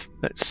size of,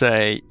 let's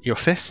say, your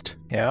fist.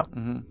 Yeah.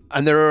 Mm-hmm.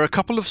 And there are a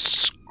couple of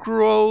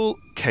scroll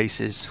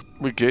cases.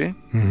 Okay.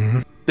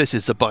 Mm-hmm. This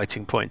is the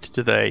biting point.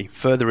 Do they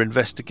further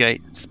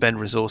investigate, spend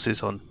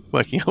resources on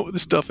working out what the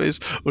stuff is,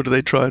 or do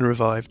they try and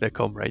revive their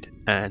comrade?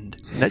 And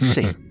let's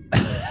see.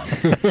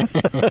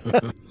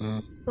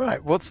 Right,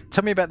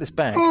 tell me about this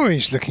bag. Oh,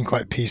 he's looking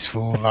quite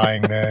peaceful,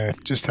 lying there,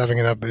 just having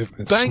a bit of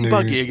a Bang snooze.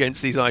 Buggy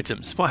against these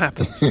items. What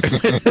happens?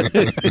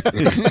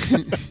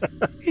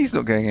 He's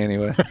not going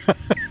anywhere.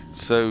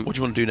 So, what do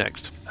you want to do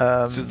next?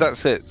 So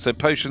that's it. So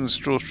potions,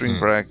 drawstring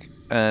brag,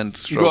 and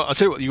I'll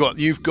tell you what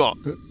you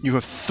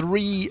have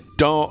 3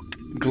 dark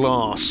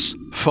glass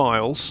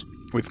files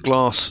with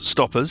glass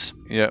stoppers.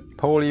 Yeah.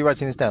 Paul, are you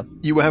writing this down?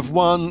 You have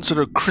one sort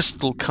of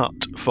crystal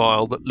cut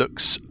file that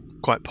looks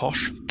quite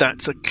posh.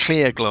 That's a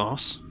clear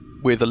glass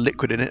with a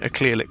liquid in it, a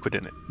clear liquid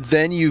in it.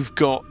 Then you've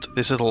got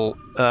this little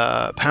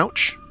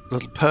pouch,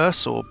 little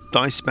purse or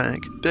dice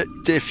bag. But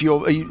if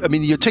you're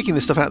taking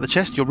this stuff out of the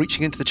chest, you're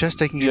reaching into the chest,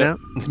 taking it out.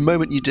 The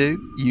moment you do,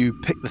 you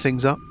pick the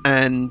things up,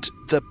 and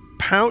the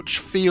pouch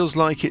feels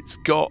like it's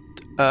got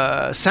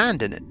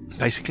sand in it,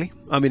 basically.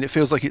 I mean, it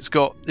feels like it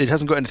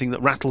hasn't got anything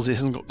that rattles, it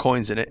hasn't got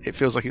coins in it. It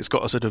feels like it's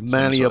got a sort of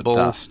malleable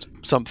dust.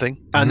 Something.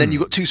 And then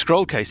you've got 2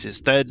 scroll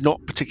cases. They're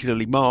not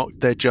particularly marked.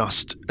 They're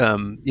just,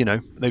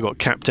 they've got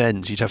capped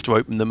ends. You'd have to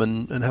open them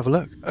and have a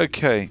look.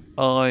 Okay.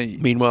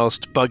 Meanwhile,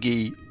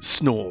 Buggy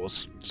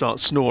starts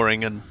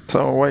snoring and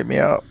Someone wake me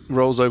up.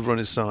 rolls over on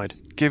his side.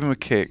 Give him a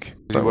kick.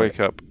 Does he wake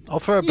up? I'll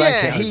throw a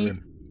blanket over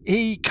him.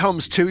 He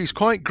comes to. He's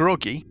quite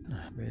groggy.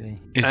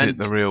 Really? Is it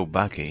the real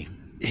Buggy?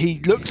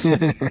 He looks...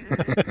 this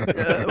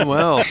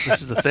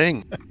is the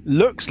thing.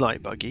 Looks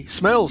like Buggy.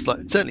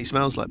 Certainly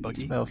smells like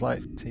Buggy. Smells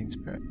like Teen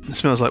Spirit. It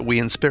smells like wee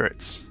and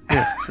spirits.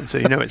 Yeah, so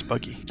you know it's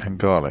Buggy. And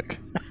garlic.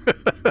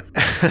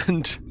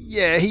 And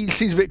yeah, he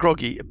seems a bit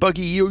groggy.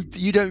 Buggy, you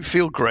don't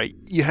feel great.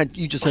 You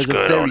just had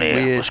a very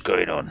weird... What's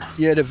going on?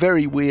 You had a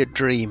very weird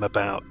dream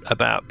about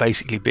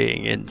basically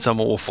being in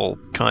some awful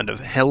kind of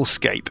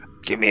hellscape.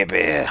 Give me a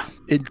beer.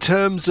 In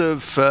terms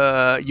of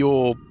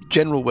your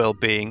general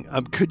well-being,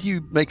 could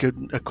you make a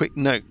quick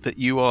note that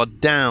you are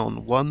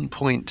down 1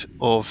 point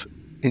of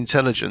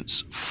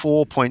intelligence,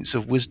 4 points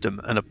of wisdom,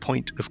 and a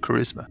point of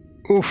charisma?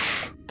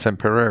 Oof.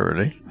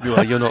 Temporarily.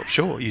 You're not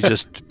sure.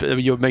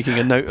 You're making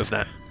a note of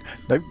that.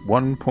 Nope.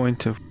 1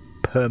 point of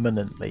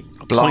permanently.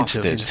 Point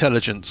of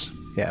intelligence.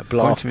 Yeah,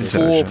 blasted.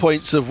 4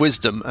 points of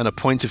wisdom and a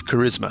point of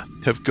charisma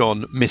have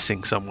gone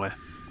missing somewhere.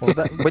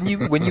 Well, when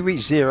you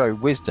reach 0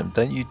 wisdom,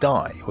 don't you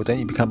die, or don't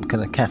you become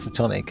kind of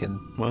catatonic and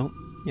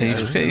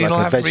he'll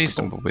have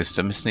reasonable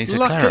wisdom, isn't he?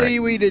 Luckily,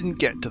 we didn't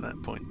get to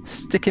that point.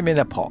 Stick him in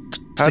a pot.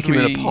 Stick him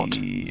in a pot.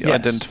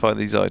 Identify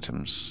these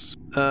items.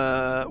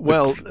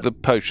 The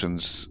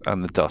potions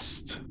and the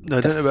dust. No,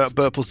 I don't know about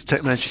Burple's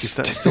detect magic. If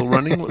that's still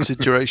running, what's the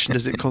duration?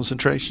 Is it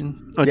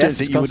concentration? I don't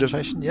think you would have.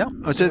 Yeah.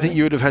 I don't think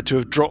you would have had to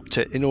have dropped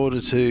it in order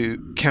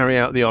to carry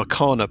out the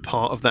Arcana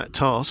part of that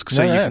task,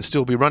 so you can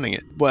still be running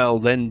it. Well,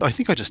 then I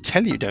think I just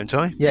tell you, don't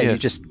I? Yeah, you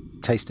just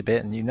taste a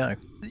bit and you know.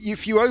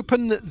 If you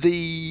open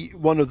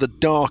one of the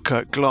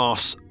darker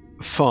glass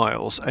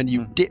files and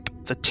you dip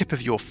the tip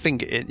of your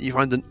finger in, you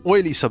find an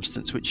oily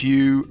substance which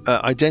you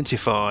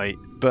identify,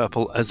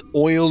 Burple, as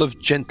oil of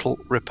gentle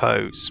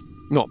repose.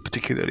 Not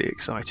particularly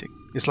exciting.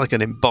 It's like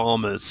an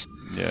embalmer's.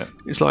 Yeah.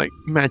 It's like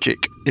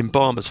magic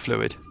embalmer's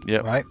fluid. Yeah.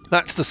 Right.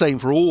 That's the same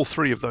for all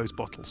 3 of those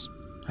bottles.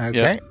 Okay.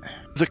 Yep.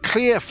 The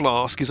clear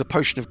flask is a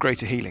potion of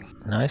greater healing.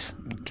 Nice.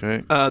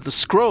 Okay. The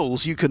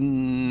scrolls, you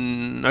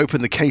can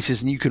open the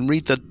cases and you can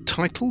read the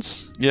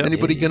titles. Yeah.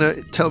 Anybody going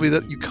to tell me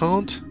that you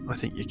can't? I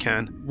think you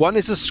can. One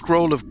is a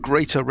scroll of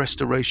greater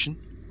restoration.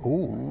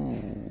 Ooh.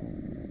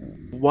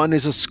 One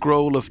is a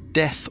scroll of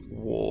death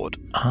ward.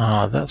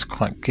 Ah, that's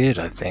quite good,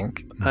 I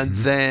think. And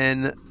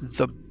then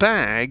the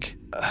bag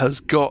has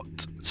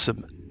got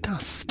some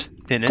dust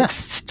in it.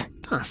 Dust.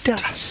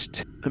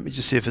 Let me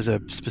just see if there's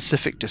a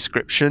specific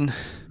description.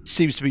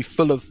 Seems to be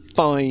full of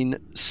fine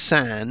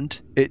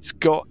sand. It's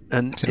got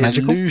an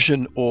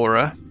illusion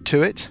aura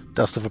to it.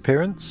 Dust of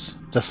appearance?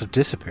 Dust of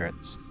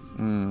disappearance?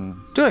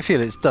 Do I feel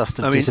it's dust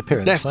of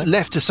disappearance?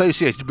 Left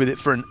associated with it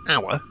for an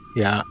hour.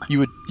 Yeah.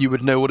 You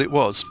would know what it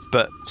was,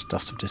 but it's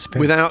dust of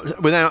disappearance.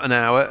 Without an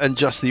hour and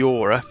just the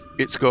aura,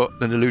 it's got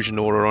an illusion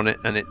aura on it,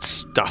 and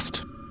it's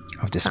dust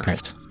of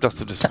disappearance.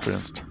 Dust of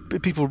disappearance.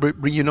 People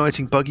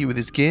reuniting Buggy with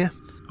his gear.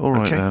 All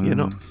right, then. You're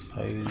not.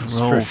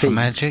 Roll for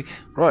magic.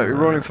 Right, we're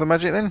rolling for the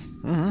magic then.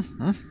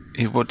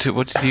 Mm-hmm. What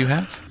did you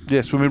have?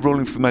 Yes, when we're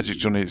rolling for the magic,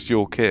 Johnny, it's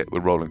your kit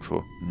we're rolling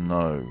for.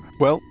 No.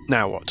 Well,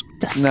 now what?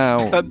 Now,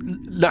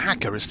 the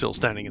hacker is still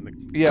standing in the.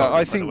 Yeah, garden, I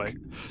by think the way.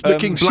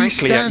 Looking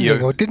blankly at you.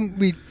 Or didn't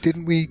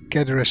we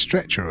get her a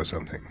stretcher or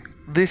something?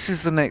 This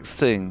is the next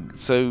thing.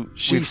 So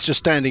she's just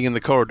standing in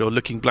the corridor,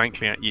 looking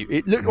blankly at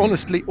you.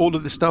 Honestly, all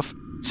of this stuff.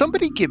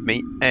 Somebody give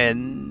me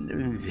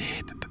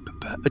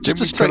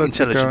just a straight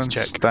intelligence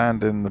check.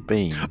 Stand in the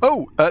beam.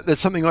 Oh, there's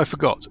something I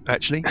forgot.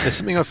 Actually, there's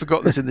something I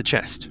forgot that's in the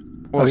chest.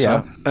 What's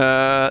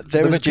that?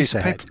 There was a piece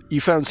of paper.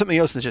 You found something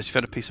else in the chest. You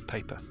found a piece of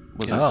paper.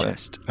 In the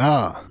chest.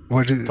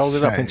 What did it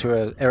folded say? up into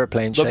an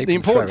aeroplane shape. The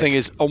important thing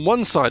is, on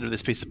one side of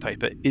this piece of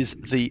paper is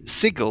the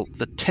sigil,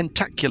 the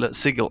tentacular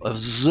sigil of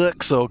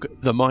Zerksog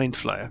the Mind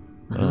Flayer.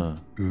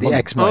 The on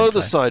X the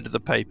other side of the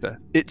paper,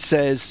 it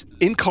says,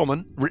 in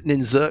common, written in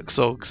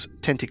Zerksog's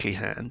tentacly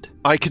hand,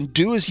 I can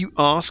do as you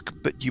ask,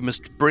 but you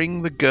must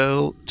bring the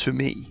girl to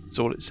me. That's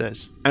all it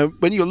says. And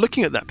when you're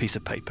looking at that piece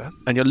of paper,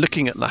 and you're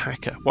looking at the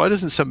hacker, why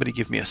doesn't somebody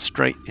give me a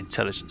straight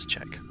intelligence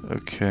check?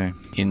 Okay.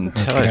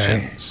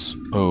 Intelligence.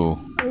 Okay. Oh.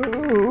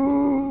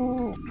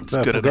 It's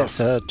good enough.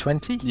 Gets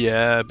 20?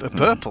 Yeah,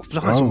 Purple.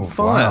 On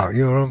fire. Wow,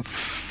 you're on...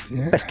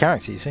 Yeah. Best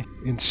character, you see.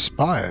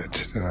 Inspired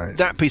tonight.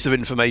 That piece of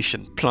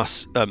information,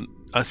 plus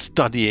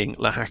studying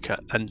Lahaka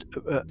and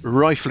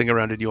rifling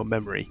around in your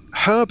memory,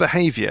 her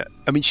behaviour,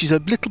 I mean, she's a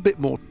little bit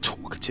more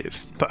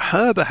talkative, but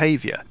her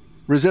behaviour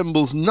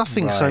resembles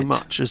nothing so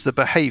much as the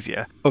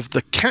behaviour of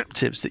the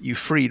captives that you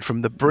freed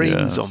from the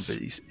brain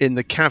zombies in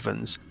the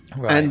caverns.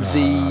 Right. And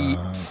the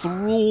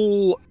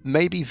thrall,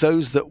 maybe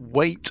those that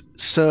wait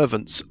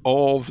servants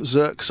of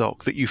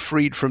Zerksog that you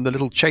freed from the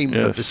little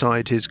chamber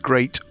beside his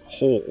great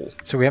hall.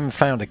 So we haven't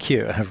found a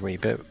cure, have we?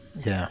 But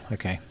yeah,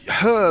 okay.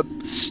 Her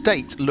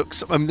state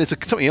looks... I mean, there's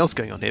something else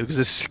going on here, because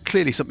there's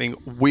clearly something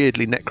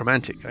weirdly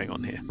necromantic going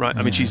on here, right?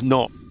 I mean, she's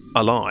not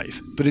alive.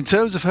 But in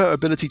terms of her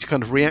ability to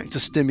kind of react to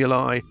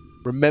stimuli,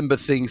 remember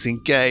things,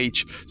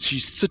 engage,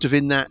 she's sort of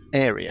in that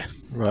area.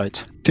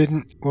 Right.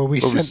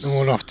 We sent them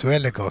all off to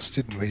Eligos,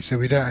 didn't we? So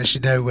we don't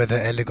actually know whether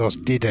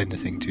Eligos did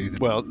anything to them.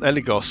 Well,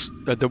 Eligos,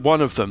 the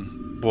one of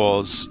them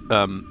was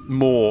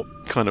more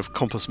kind of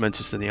compos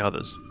mentis than the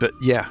others. But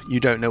yeah, you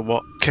don't know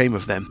what came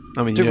of them.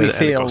 I mean, do you know we that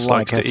feel Eligos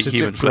like likes to eat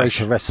human flesh.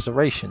 greater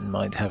restoration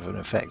might have an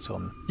effect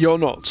on... You're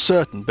not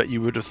certain, but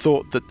you would have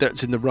thought that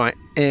that's in the right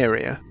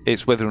area.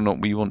 It's whether or not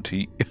we want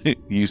to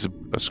use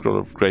a scroll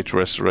of greater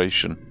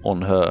restoration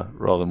on her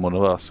rather than one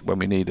of us when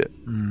we need it.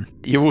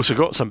 You've also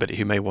got somebody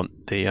who may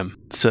want the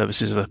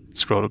services of a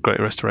scroll of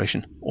greater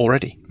restoration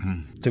already.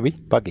 Do we?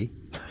 Buggy,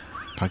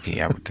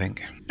 I would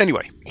think.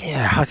 Anyway.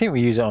 Yeah, I think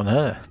we use it on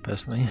her,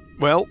 personally.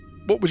 Well,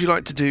 what would you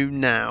like to do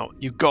now?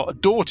 You've got a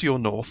door to your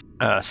north.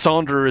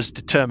 Sandra has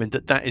determined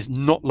that is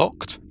not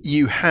locked.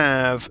 You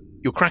have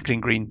your crackling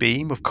green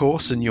beam, of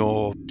course, and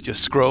your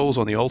scrolls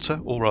on the altar,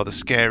 all rather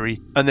scary.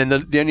 And then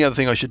the only other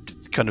thing I should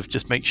kind of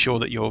just make sure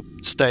that you're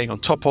staying on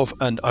top of,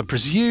 and I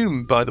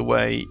presume, by the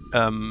way,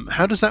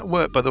 how does that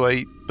work, by the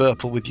way,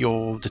 Burple, with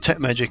your detect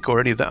magic or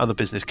any of that other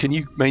business? Can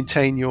you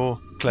maintain your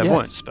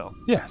clairvoyance spell?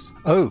 Yes.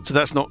 Oh. So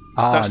that's not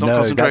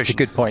concentration. That's a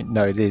good point.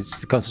 No, it is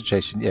the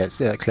concentration. Yes,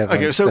 clairvoyance.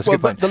 Okay, so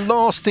the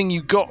last thing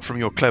you got from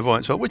your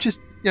clairvoyance spell, which is,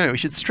 we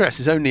should stress,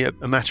 is only a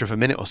matter of a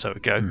minute or so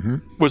ago,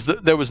 was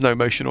that there was no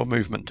motion or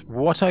movement.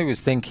 What I was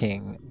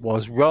thinking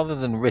was, rather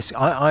than risk,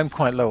 I'm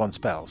quite low on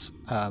spells,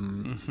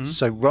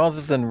 so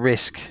rather than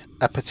risk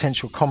a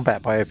potential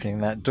combat by opening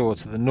that door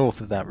to the north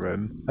of that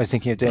room, I was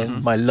thinking of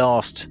doing my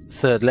last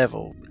third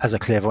level as a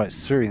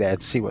clairvoyance through there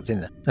to see what's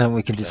in there, and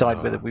we can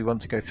decide whether we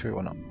want to go through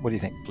or not. What do you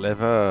think?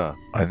 Clever.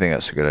 I think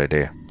that's a good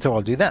idea. So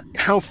I'll do that.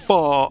 How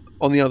far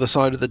on the other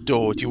side of the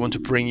door do you want to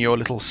bring your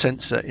little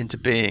sensor into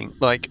being?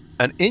 Like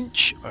an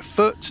inch, a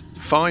foot,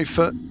 5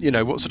 foot?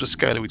 What sort of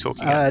scale are we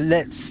talking about?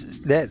 Let's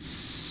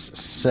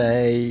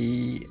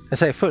say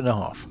a foot and a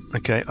half.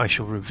 Okay, I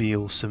shall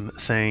reveal some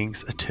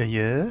things to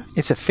you.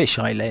 It's a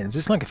fisheye lens.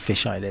 It's like a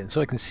fisheye lens,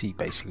 so I can see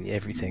basically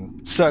everything.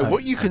 So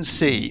what you can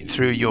see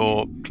through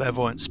your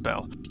clairvoyance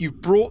spell,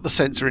 you've brought the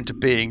sensor into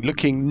being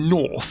looking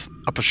north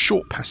up a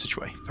short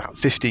passageway, about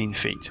 15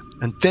 feet.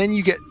 And then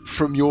you get,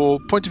 from your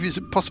point of view, it's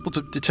impossible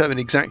to determine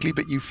exactly,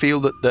 but you feel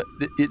that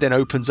it then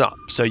opens up.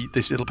 So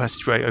this little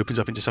passageway opens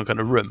up into some kind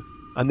of room.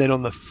 And then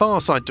on the far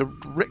side,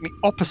 directly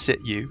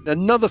opposite you,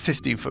 another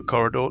 15-foot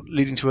corridor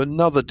leading to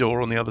another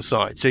door on the other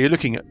side. So you're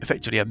looking at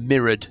effectively a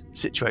mirrored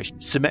situation,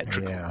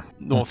 symmetrical,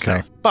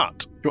 north-south.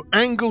 But your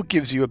angle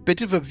gives you a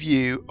bit of a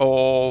view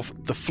of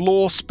the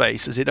floor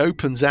space as it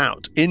opens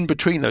out in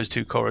between those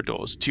two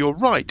corridors. To your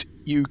right,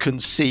 you can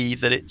see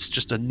that it's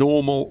just a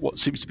normal, what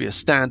seems to be a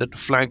standard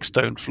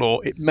flagstone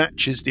floor. It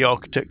matches the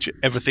architecture,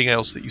 everything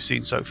else that you've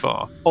seen so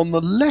far. On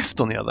the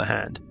left, on the other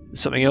hand,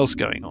 there's something else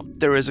going on.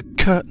 There is a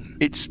curtain.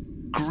 It's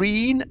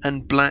green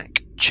and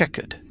black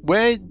checkered,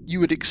 where you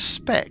would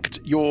expect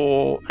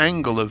your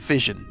angle of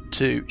vision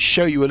to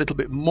show you a little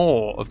bit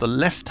more of the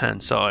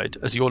left-hand side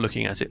as you're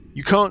looking at it.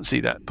 You can't see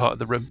that part of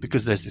the room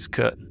because there's this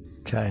curtain.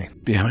 Okay.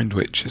 Behind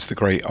which is the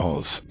Great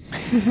Oz.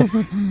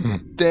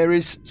 There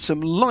is some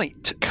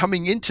light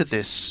coming into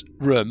this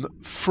room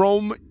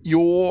from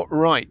your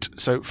right,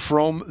 so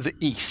from the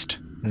east.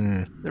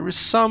 There is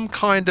some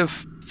kind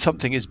of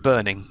something is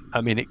burning.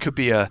 I mean, it could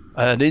be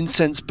an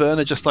incense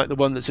burner, just like the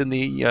one that's in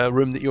the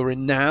room that you're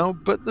in now,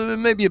 but there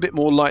may be a bit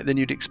more light than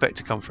you'd expect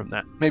to come from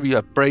that. Maybe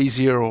a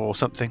brazier or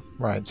something.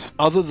 Right.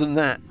 Other than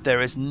that, there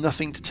is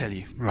nothing to tell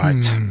you.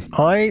 Right.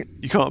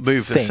 You can't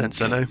move this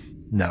sensor, no?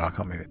 No, I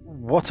can't move it.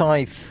 What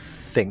I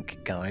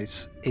think,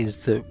 guys, is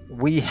that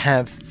we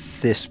have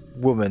this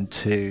woman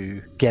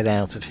to get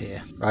out of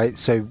here, right?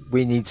 So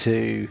we need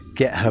to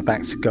get her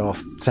back to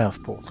Garth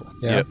South Portal.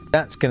 Yeah. Yep.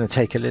 That's going to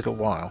take a little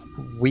while.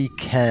 We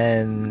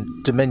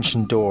can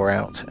dimension door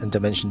out and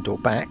dimension door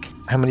back.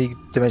 How many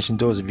dimension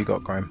doors have you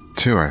got, Graham?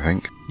 2, I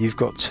think. You've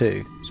got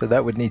 2. So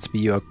that would need to be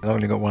you. I've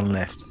only got 1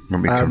 left. Let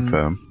me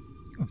confirm.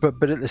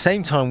 But at the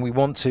same time, we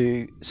want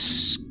to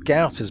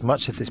scout as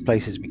much of this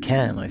place as we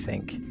can, I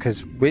think,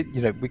 because we're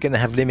going to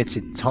have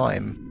limited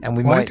time, and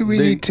we might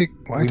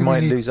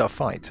lose our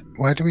fight.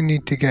 Why do we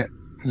need to get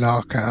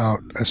Larka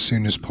out as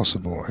soon as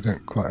possible? I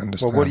don't quite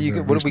understand. Well,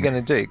 what are we going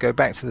to do? Go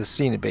back to the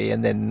Cenobee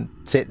and then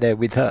sit there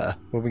with her?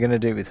 What are we going to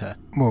do with her?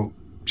 Well,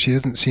 she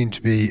doesn't seem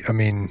to be. I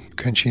mean,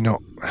 can she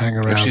not hang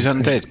around? If she's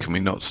undead, can we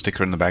not stick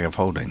her in the bag of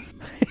holding?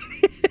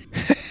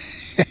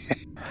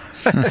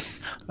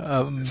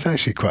 It's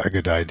actually quite a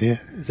good idea.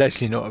 It's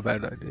actually not a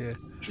bad idea.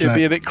 It'd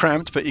be a bit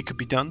cramped, but it could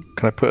be done.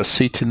 Can I put a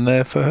seat in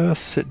there for her?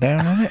 Sit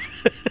down on it?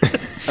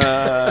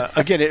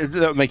 Again,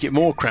 that would make it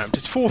more cramped.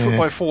 It's 4 foot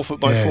by 4 foot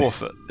by 4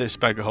 foot, this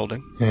bag of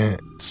holding. Yeah.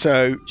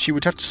 So she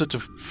would have to sort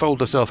of fold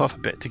herself up a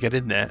bit to get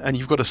in there, and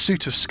you've got a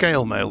suit of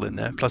scale mail in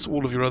there, plus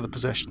all of your other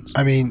possessions.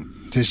 I mean,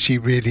 does she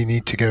really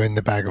need to go in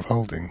the bag of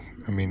holding?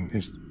 I mean,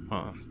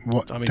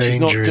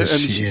 danger is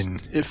she in?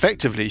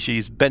 Effectively,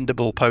 she's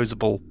bendable,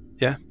 posable.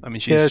 Yeah, I mean,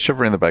 she's... shove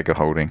her in the bag of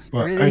holding.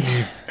 Well, really?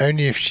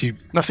 only if she...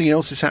 Nothing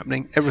else is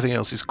happening. Everything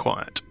else is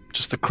quiet.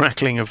 Just the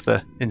crackling of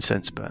the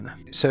incense burner.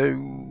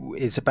 So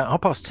it's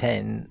about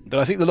 10:30. But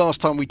I think the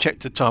last time we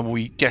checked the time,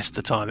 we guessed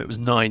the time, it was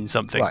 9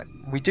 something. Right,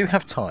 we do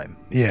have time.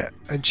 Yeah,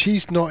 and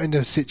she's not in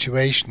a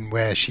situation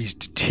where she's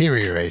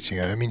deteriorating.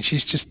 I mean,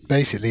 she's just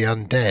basically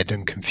undead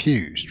and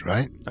confused,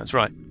 right? That's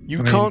right.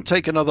 You can't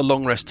take another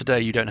long rest today.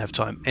 You don't have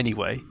time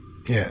anyway.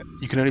 Yeah.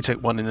 You can only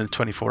take one in a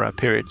 24-hour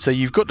period. So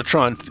you've got to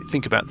try and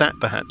think about that,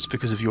 perhaps,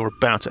 because of your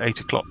about at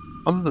 8 o'clock.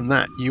 Other than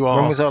that, you are...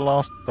 When was our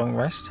last long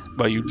rest?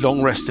 Well, you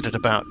long rested at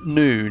about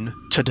noon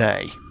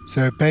today.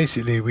 So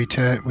basically, we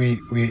turn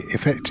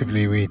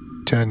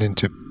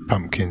into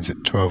pumpkins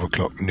at 12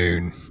 o'clock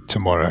noon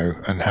tomorrow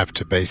and have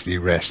to basically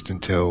rest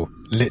until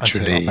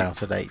literally... Until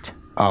about at 8.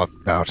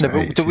 About at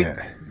 8,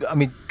 I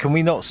mean, can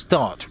we not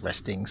start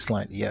resting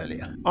slightly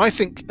earlier? I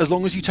think as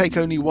long as you take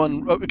only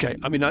one. Oh, okay,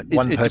 I mean, it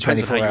per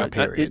depends 24-hour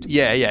period.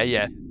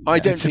 Yeah. I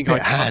don't think it's a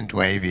bit hand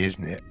wavy,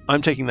 isn't it?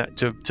 I'm taking that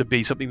to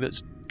be something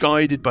that's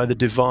guided by the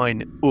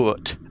divine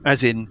Ut,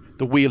 as in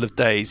the wheel of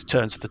days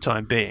turns for the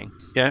time being.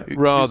 Yeah,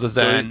 rather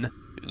than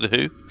the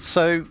who.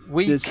 So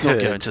let's not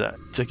go into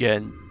that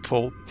again,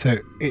 Paul. So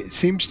it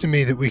seems to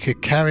me that we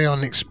could carry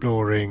on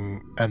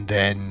exploring and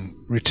then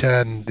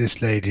return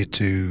this lady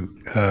to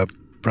her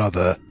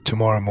brother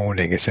tomorrow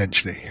morning,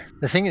 essentially.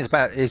 The thing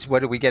is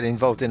whether we get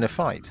involved in a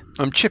fight.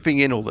 I'm chipping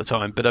in all the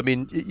time, but I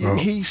mean,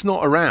 he's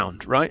not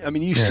around, right? I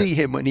mean, you see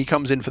him when he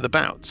comes in for the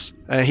bouts.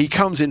 He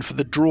comes in for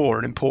the draw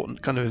and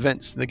important kind of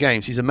events in the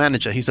games. He's a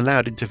manager. He's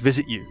allowed in to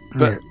visit you,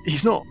 but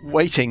he's not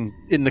waiting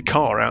in the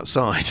car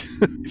outside.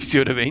 If you see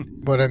what I mean.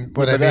 But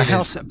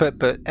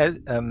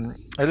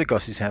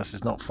Elagos's house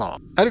is not far.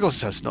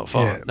 Elagos's house is not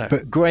far. No.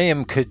 But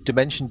Graham could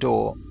dimension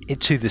door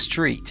into the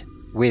street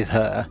with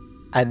her,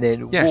 and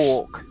then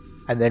walk,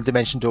 and then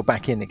dimension door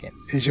back in again.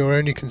 Is your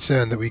only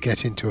concern that we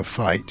get into a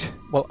fight?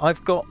 Well,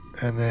 I've got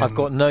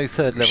no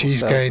third level spells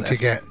she's going left. to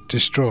get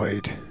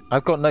destroyed.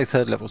 I've got no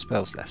third level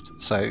spells left.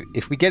 So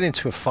if we get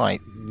into a fight,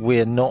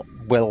 we're not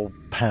well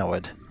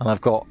powered. And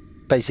I've got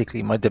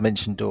basically my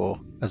dimension door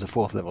as a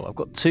 4th level. I've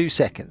got 2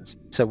 seconds.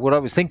 So what I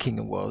was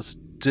thinking was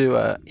do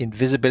a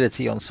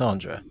invisibility on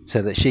Sandra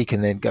so that she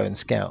can then go and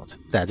scout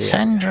that area.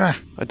 Sandra!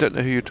 I don't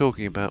know who you're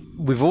talking about.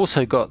 We've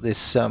also got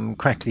this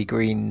crackly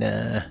green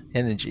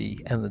energy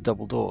and the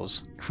double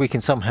doors. If we can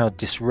somehow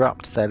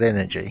disrupt that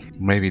energy...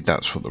 Maybe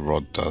that's what the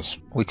rod does.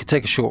 We could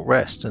take a short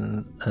rest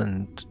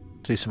and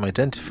do some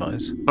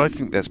identifiers. I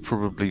think that's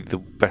probably the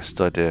best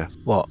idea.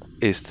 What?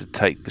 Is to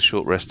take the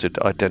short rest to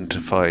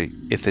identify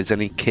if there's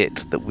any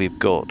kit that we've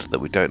got that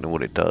we don't know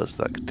what it does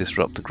that could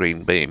disrupt the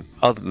green beam.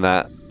 Other than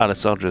that,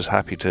 Alessandra's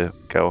happy to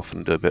go off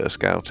and do a bit of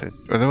scouting.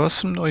 Well, there was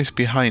some noise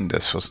behind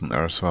us, wasn't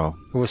there, as well?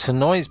 There was some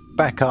noise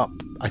back up,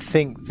 I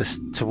think,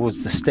 towards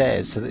the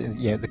stairs, so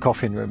the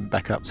coffin room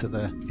back up to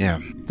the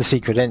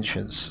secret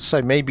entrance.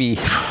 So maybe...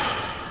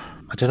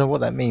 I don't know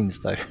what that means,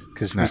 though,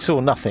 because we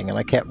saw nothing, and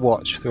I kept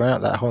watch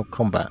throughout that whole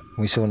combat, and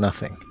we saw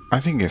nothing. I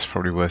think it's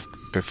probably worth,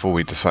 before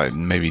we decide,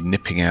 maybe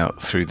nipping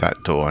out through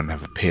that door and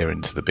have a peer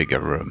into the bigger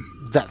room.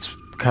 That's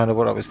kind of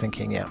what I was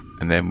thinking, yeah.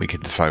 And then we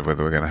could decide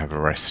whether we're going to have a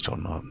rest or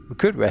not. We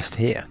could rest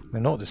here. We're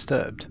not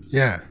disturbed.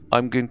 Yeah.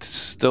 I'm going to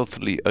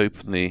stealthily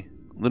open the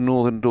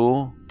northern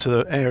door. To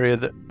the area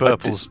that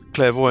Burple's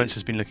clairvoyance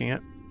has been looking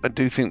at. I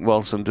do think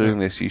whilst I'm doing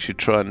this, you should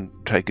try and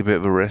take a bit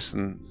of a rest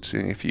and see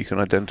if you can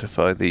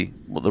identify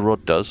what the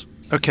rod does.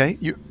 Okay,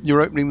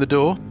 you're opening the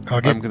door.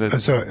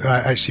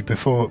 Actually,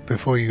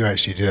 before you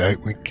actually do it,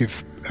 we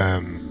give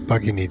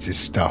Buggy needs his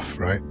stuff,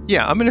 right?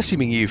 Yeah, I'm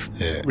assuming you've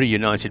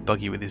reunited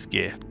Buggy with his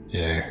gear.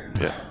 Yeah.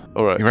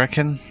 All right. You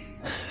reckon?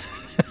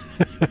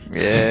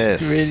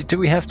 Yes. Do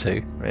we have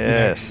to?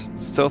 Yes.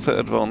 Stealth at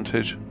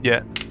advantage.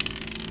 Yeah.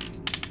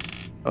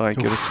 I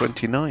get a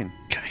 29.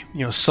 Okay.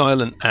 You're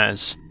silent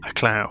as a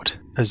cloud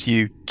as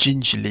you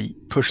gingerly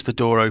push the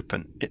door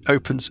open. It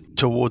opens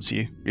towards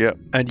you. Yep.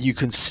 And you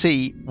can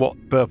see what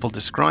Burple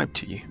described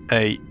to you.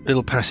 A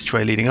little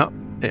passageway leading up.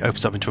 It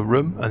opens up into a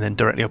room, and then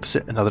directly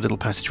opposite, another little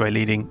passageway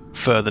leading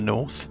further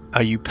north.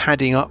 Are you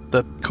padding up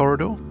the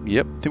corridor?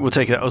 Yep. I think we'll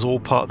take that as all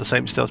part of the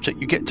same stealth check.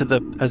 You get to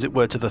the, as it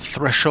were, to the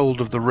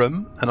threshold of the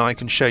room, and I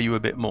can show you a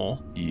bit more.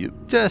 Yep.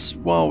 Just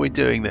while we're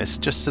doing this,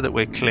 just so that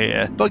we're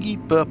clear. Buggy,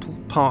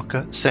 Burple,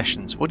 Parker,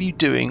 Sessions, what are you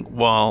doing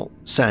while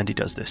Sandy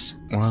does this?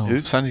 Well,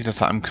 if Sandy does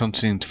that, I'm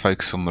continuing to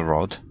focus on the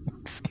rod.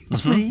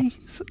 Excuse me?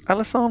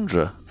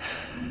 Alessandra.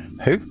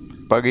 Who?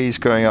 Buggy's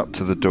going up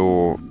to the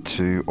door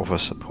to offer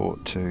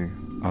support to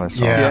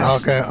Alessandra. Yeah,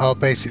 yes. I'll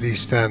basically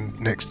stand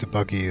next to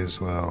Buggy as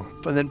well.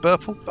 And then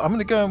Burple? I'm going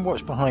to go and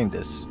watch behind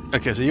us.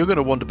 Okay, so you're going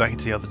to wander back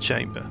into the other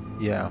chamber.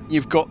 Yeah.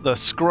 You've got the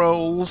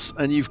scrolls,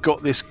 and you've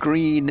got this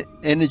green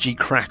energy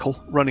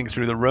crackle running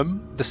through the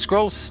room. The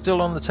scrolls are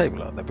still on the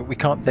table, aren't they? But we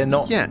can't, they're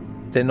not. Yeah.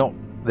 They're not,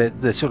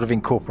 they're sort of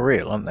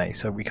incorporeal, aren't they?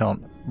 So we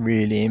can't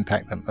really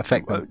affect them.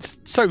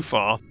 So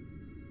far.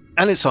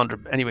 Alessandra,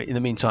 anyway, in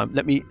the meantime,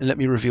 let me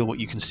reveal what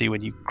you can see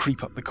when you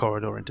creep up the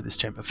corridor into this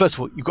chamber. First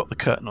of all, you've got the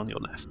curtain on your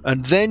left.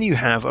 And then you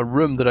have a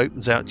room that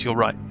opens out to your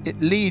right. It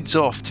leads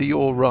off to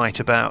your right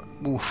about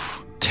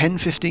 10,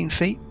 15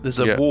 feet. There's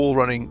a wall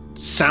running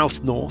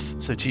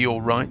south-north, so to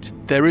your right.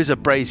 There is a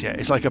brazier.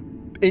 It's like a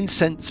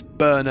incense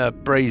burner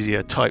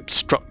brazier type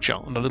structure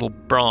on a little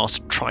brass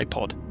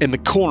tripod in the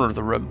corner of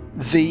the room.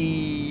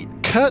 The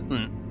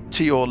curtain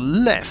to your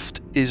left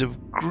is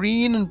of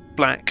green and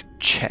black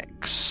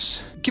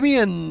checks. Give me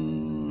a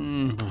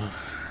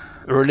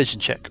religion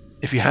check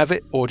if you have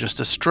it, or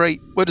just a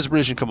straight... Where does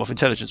religion come off?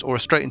 Intelligence, or a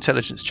straight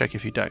intelligence check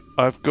if you don't?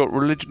 I've got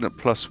religion at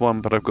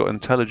 +1, but I've got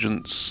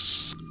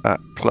intelligence at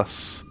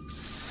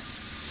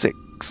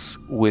 +6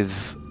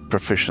 with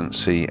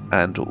proficiency,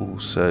 and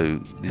also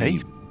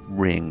the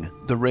ring.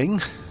 The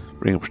ring?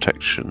 Ring of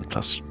protection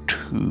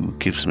 +2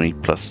 gives me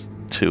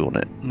 +2 on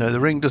it. No, the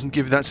ring doesn't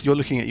give... You're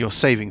looking at your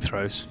saving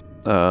throws.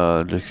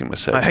 Looking at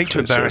myself. I hate to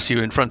embarrass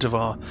you in front of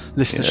our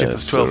listenership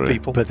of 12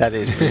 people. But that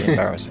is really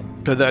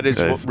embarrassing. But that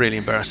is really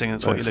embarrassing.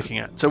 That's what you're looking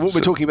at. So what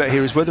we're talking about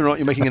here is whether or not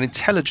you're making an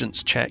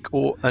intelligence check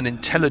or an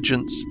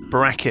intelligence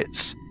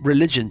brackets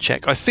religion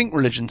check. I think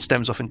religion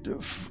comes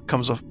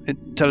off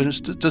intelligence.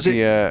 Does it?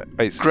 Yeah.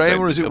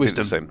 Graham, or is it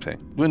wisdom? The same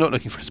thing. We're not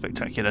looking for a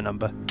spectacular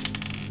number.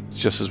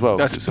 Just as well.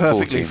 That's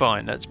perfectly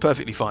fine. That's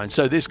perfectly fine.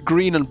 So this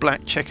green and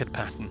black checkered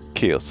pattern.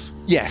 Chaos.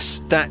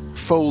 Yes, that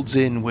folds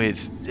in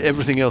with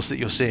everything else that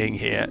you're seeing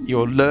here.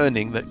 You're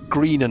learning that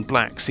green and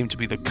black seem to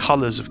be the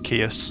colours of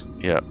chaos.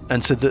 Yeah.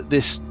 And so that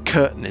this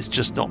curtain is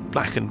just not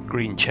black and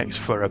green checks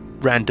for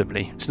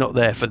randomly. It's not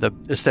there for the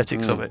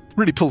aesthetics of it.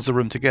 Really pulls the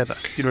room together.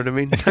 Do you know what I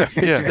mean?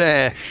 It's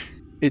there.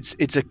 It's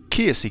a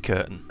chaosy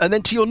curtain. And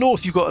then to your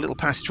north, you've got a little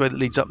passageway that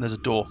leads up and there's a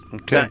door.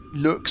 Okay. That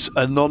looks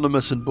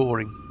anonymous and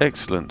boring.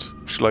 Excellent.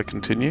 Shall I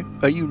continue?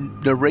 Are you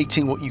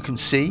narrating what you can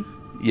see?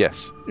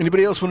 Yes.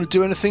 Anybody else want to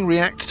do anything?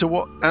 React to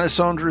what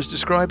Alessandra is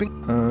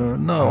describing?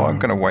 No, I'm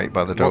going to wait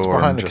by the door. What's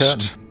behind and the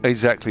just... curtain?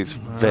 Exactly. It's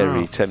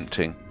very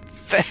tempting.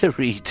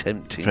 Very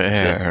tempting.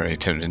 Very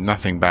tempting.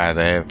 Nothing bad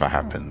ever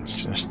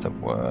happens. Just a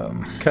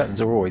worm.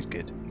 Curtains are always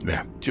good.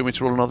 Yeah. Do you want me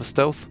to roll another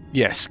stealth?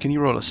 Yes. Can you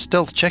roll a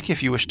stealth check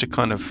if you wish to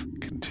kind of...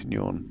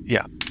 Continue on.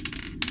 Yeah.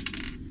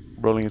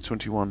 Rolling a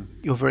 21.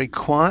 You're very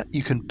quiet.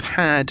 You can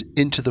pad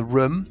into the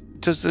room.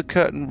 Does the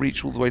curtain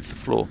reach all the way to the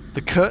floor?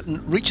 The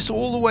curtain reaches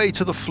all the way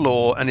to the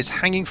floor and is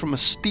hanging from a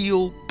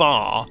steel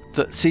bar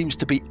that seems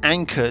to be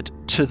anchored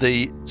to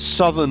the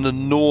southern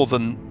and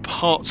northern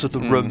parts of the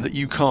room that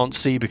you can't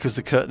see because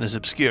the curtain is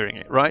obscuring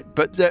it, right?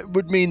 But that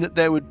would mean that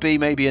there would be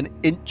maybe an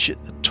inch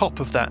at the top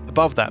of that,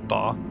 above that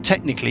bar.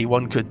 Technically,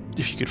 one could,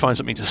 if you could find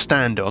something to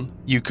stand on,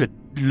 you could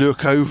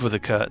look over the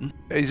curtain.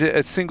 Is it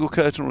a single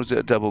curtain or is it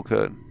a double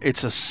curtain?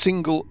 It's a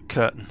single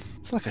curtain.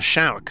 It's like a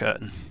shower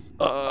curtain.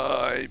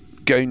 I'm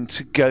going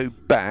to go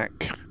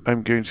back.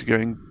 I'm going to go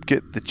and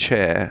get the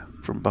chair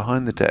from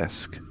behind the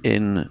desk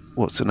in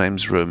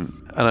what's-her-name's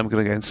room, and I'm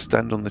going to go and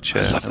stand on the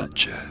chair. I love that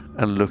chair.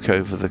 And look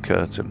over the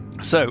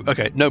curtain. So,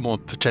 okay, no more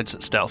pretense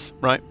at stealth,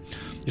 right?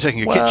 You're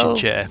taking a kitchen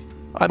chair.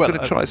 I'm going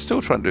to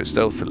still try and do it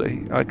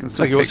stealthily. I can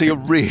still. Okay, so you're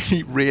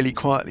really, really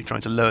quietly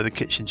trying to lower the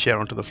kitchen chair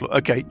onto the floor.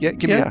 Okay, yeah,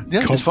 give me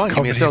it's fine.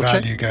 Give me a stealth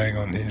check. Going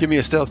on here. Give me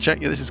a stealth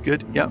check. Yeah, this is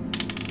good. Yeah,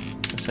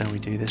 that's how we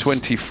do this.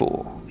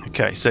 24.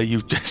 Okay, so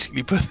you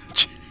basically put the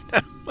chair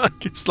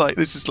down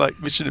this is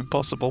like Mission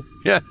Impossible.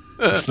 Yeah,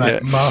 it's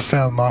like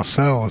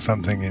Marcel or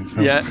something in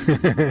some. Yeah.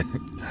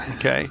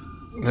 Okay.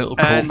 Little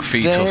cork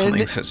feet or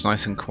something, so it's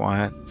nice and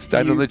quiet.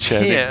 Stand on the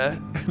chair.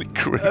 And it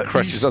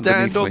crashes you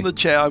stand on me. the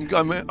chair. I'm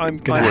hand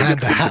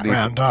the hat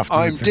round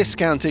afterwards. I'm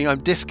discounting.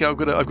 I've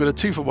got a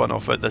 2-for-1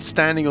 offer. The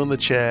standing on the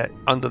chair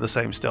under the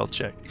same stealth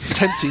check.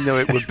 Tempting though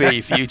it would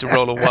be for you to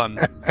roll a 1.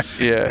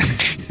 Yeah.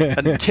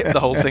 And tip the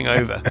whole thing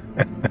over.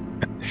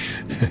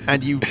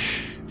 And you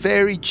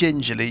very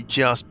gingerly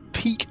just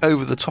peek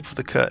over the top of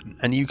the curtain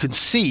and you can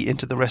see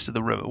into the rest of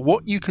the room.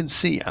 What you can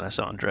see,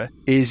 Alessandra,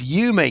 is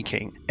you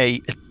making a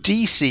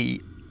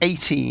DC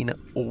 18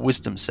 or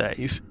wisdom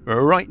save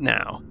right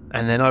now,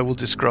 and then I will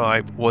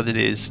describe what it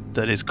is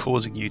that is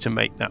causing you to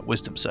make that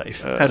wisdom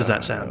save. How does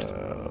that sound?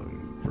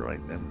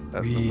 Right then.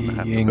 That's not going to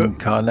happen.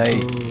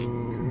 Incarnate.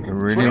 You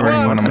really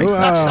want to make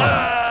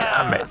that.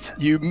 Damn it.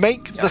 You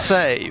make the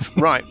save.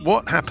 Right,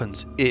 what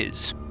happens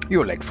is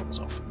your leg falls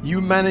off.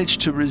 You manage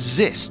to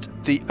resist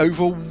the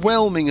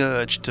overwhelming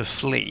urge to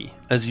flee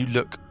as you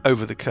look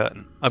over the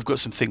curtain. I've got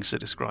some things to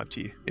describe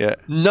to you. Yeah.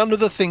 None of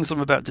the things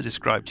I'm about to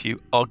describe to you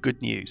are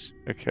good news.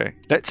 Okay.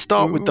 Let's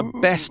start with the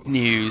best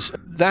news.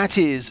 That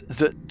is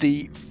that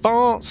the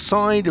far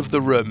side of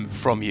the room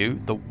from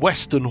you, the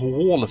western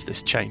wall of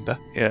this chamber,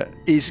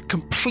 is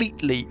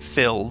completely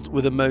filled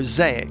with a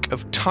mosaic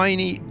of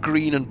tiny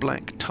green and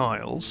black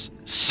tiles,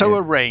 so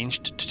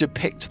arranged to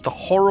depict the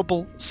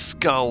horrible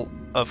skull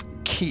of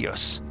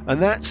Kios. And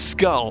that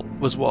skull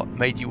was what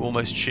made you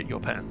almost shit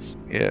your pants.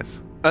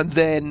 Yes. And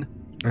then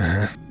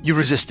you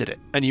resisted it,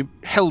 and you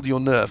held your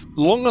nerve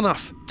long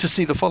enough to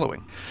see the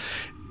following.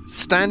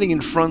 Standing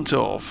in front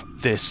of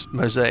this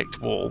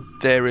mosaicked wall,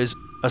 there is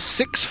a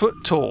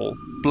 6-foot-tall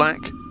black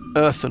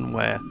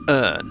earthenware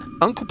urn.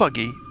 Uncle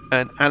Buggie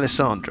and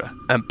Alessandra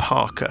and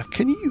Parker,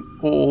 can you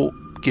all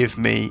give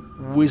me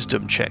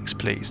wisdom checks,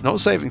 please? Not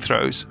saving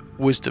throws,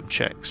 wisdom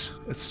checks.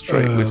 It's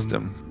straight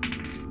wisdom.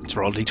 Let's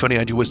roll D20,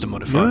 add your wisdom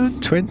modifier.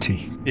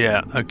 20.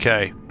 Yeah,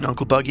 okay.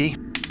 Uncle Buggie?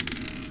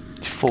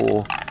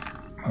 4.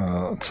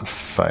 That's a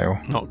fail.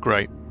 Not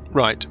great.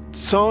 Right.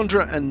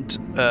 Sandra and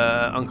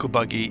Uncle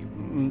Buggie,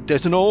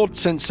 there's an odd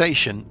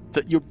sensation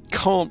that you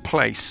can't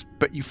place,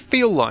 but you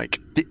feel like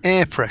the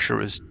air pressure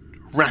has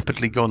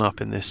rapidly gone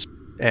up in this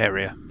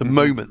area the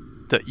moment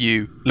that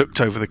you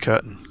looked over the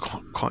curtain,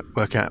 can't quite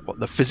work out what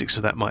the physics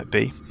of that might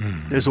be.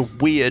 There's a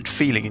weird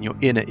feeling in your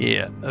inner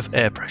ear of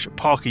air pressure.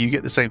 Parker, you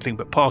get the same thing,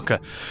 but Parker,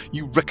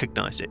 you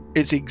recognize it.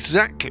 It's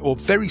exactly or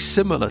very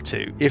similar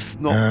to, if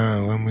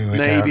not when we were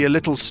maybe down. a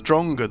little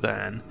stronger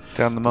than,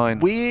 Down the mine.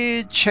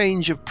 weird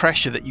change of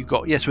pressure that you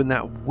got, yes, when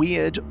that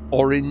weird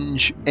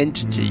orange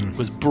entity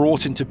was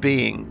brought into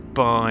being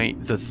by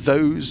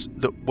those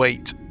that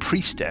wait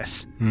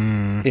priestess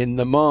in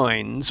the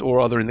mines, or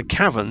rather in the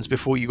caverns,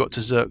 before you got to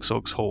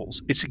Zerxog's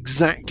halls. It's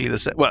exactly the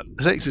same. Well,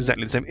 I say it's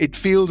exactly the same. It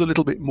feels a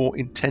little bit more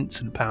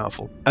intense and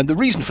powerful. And the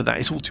reason for that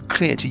is all too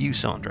clear to you,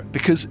 Sandra,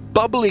 because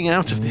bubbling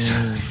out of this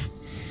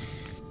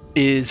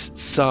is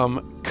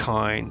some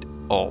kind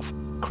of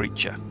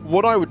creature.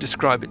 What I would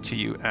describe it to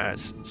you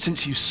as,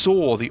 since you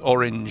saw the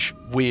orange,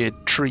 weird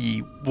tree,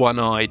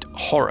 one-eyed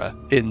horror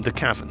in the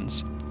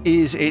caverns,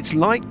 is it's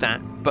like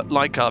that, but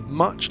like a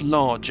much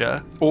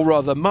larger, or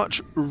rather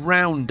much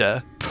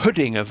rounder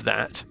pudding of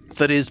that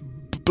is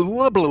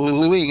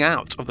blubbering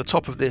out of the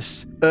top of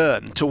this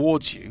urn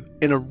towards you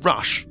in a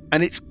rush,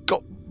 and it's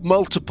got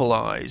multiple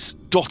eyes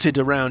dotted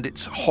around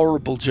its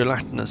horrible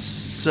gelatinous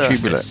surface.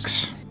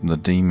 Cubilex, the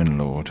demon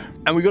lord.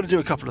 And we've got to do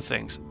a couple of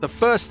things. The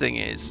first thing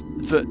is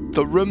that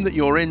the room that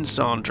you're in,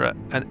 Sandra,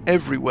 and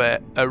everywhere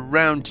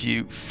around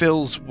you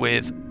fills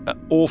with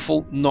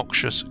awful,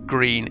 noxious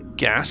green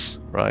gas.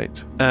 Right.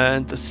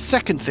 And the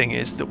second thing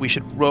is that we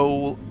should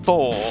roll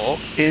for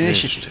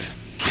initiative.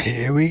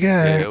 Here we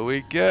go. Here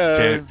we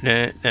go.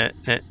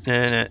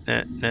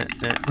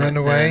 Run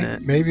away.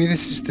 Maybe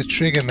this is the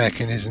trigger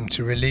mechanism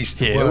to release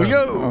the Here worm. we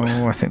go.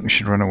 Oh, I think we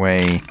should run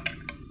away.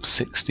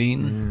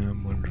 16.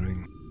 I'm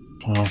wondering.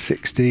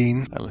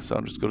 16.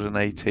 Alessandra's got an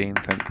 18,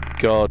 thank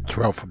God.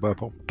 12 for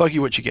purple. Buggy,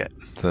 what you get?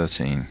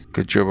 13.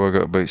 Good job I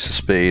got boots of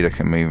speed. I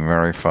can move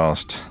very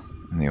fast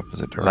in the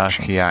opposite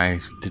direction. Lucky I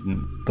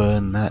didn't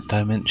burn that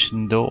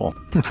dimension door.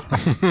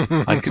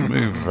 I can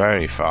move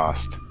very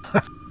fast.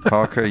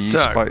 Parker, you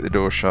So- spike the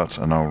door shut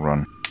and I'll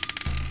run.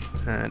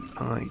 And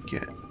I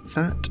get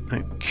that.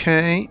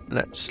 Okay,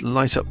 let's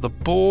light up the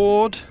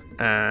board.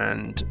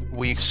 And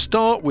we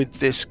start with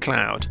this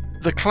cloud.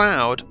 The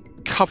cloud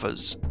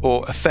covers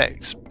or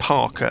affects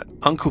Parker,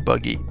 Uncle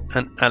Buggy,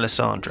 and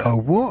Alessandra. Oh,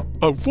 what?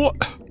 Oh, what?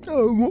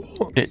 Oh,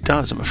 what? It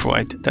does, I'm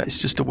afraid. That's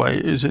just the way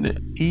it is, isn't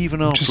it?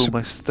 Even after Just- all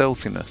my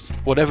stealthiness.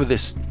 Whatever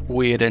this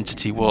weird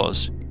entity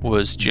was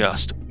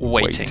just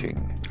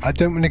waiting. I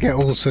don't want to get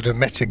all sort of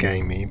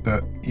metagamey,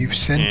 but you've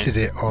centered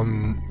it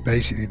on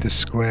basically the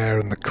square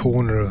and the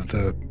corner of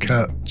the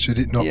curtain. Should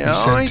it not be I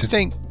centered?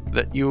 think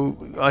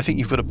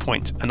you've got a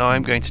point, and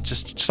I'm going to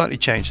just slightly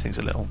change things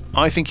a little.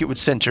 I think it would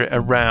center it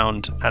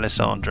around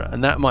Alessandra,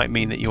 and that might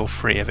mean that you're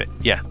free of it.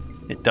 Yeah,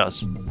 it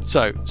does.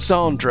 So,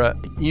 Sandra,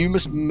 you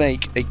must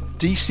make a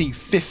DC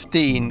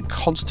 15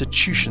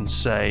 Constitution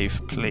save,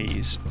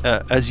 please,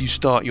 as you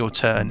start your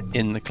turn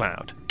in the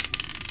cloud.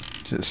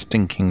 It's a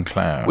stinking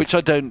cloud. Which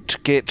I don't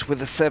get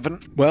with a 7,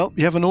 Well,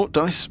 you have an Ort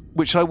dice.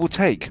 which I will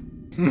take.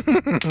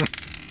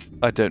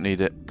 I don't need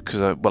it,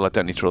 because I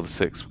don't need to roll the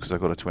 6, because I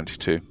got a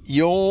 22.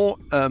 You're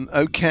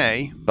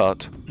okay.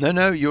 But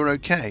No, you're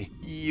okay.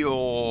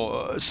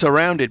 You're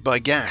surrounded by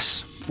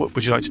gas. What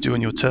would you like to do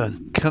on your turn?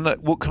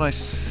 what can I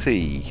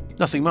see?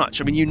 Nothing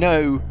much. I mean, you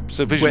know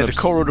So vision where of- the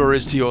corridor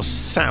is to your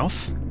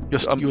south. You're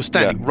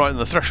standing right on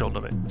the threshold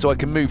of it. So I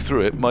can move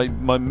through it. My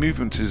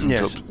movement isn't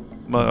Yes. up.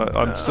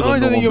 I'm still I on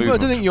don't normal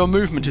movement. think your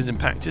movement is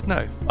impacted.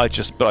 No. I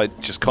just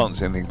can't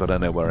see anything, but I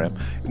know where I am.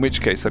 In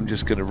which case, I'm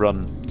just going to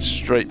run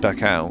straight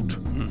back out,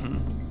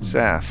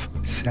 Zaf,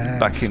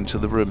 back into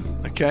the room,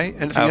 Okay.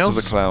 Anything out else?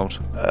 of the cloud.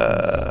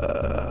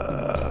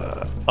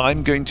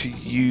 I'm going to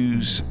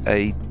use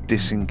a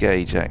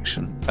disengage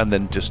action and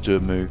then just do a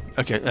move.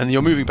 Okay, and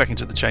you're moving back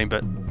into the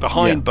chamber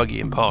behind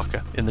Buggy and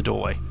Parker in the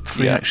doorway.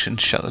 Free action,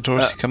 shut the door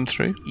as you come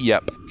through.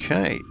 Yep.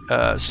 Okay.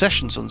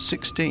 Sessions on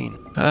 16.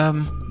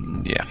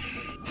 Yeah.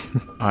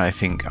 I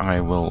think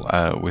I will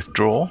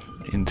withdraw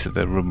into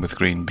the room with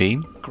green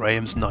beam.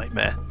 Graham's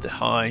nightmare. The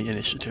high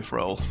initiative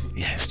roll.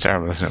 Yeah, it's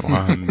terrible, isn't it?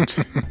 1,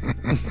 2.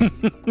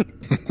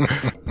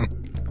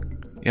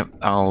 Yep,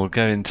 I'll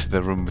go into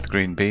the room with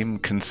green beam,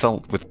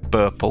 consult with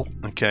Burple.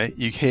 Okay,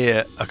 you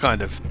hear a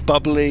kind of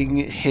bubbling,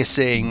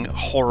 hissing,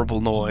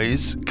 horrible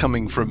noise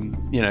coming from,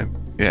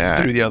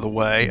 through the other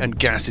way, and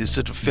gas is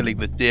sort of filling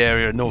the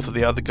area north of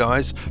the other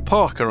guys.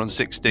 Parker on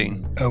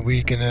 16. Are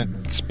we going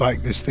to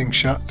spike this thing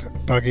shut,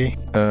 Buggy?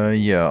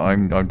 Yeah,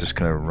 I'm just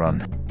going to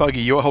run.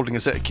 Buggy, you're holding a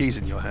set of keys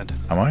in your hand.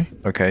 Am I?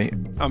 Okay.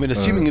 I mean,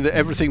 assuming that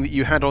everything that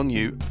you had on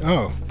you...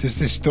 Oh, does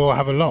this door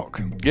have a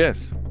lock?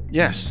 Yes.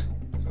 Yes.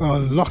 Oh,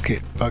 lock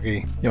it,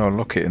 Buggy. Yeah, I'll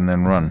lock it and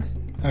then run.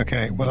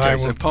 Okay, well, Okay, I will.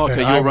 so Parker,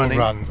 then you're I will running.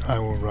 run. I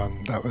will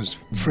run. That was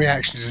free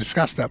action to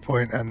discuss that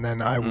point, and then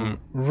I will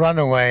run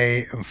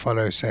away and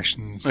follow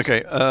Sessions.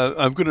 Okay,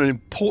 I've got an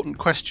important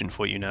question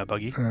for you now,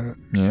 Buggy.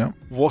 Yeah.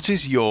 What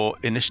is your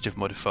initiative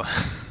modifier?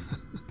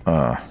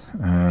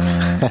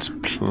 It's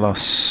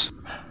 +2.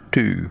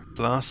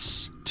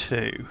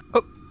 +2.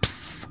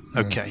 Oops.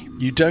 Okay,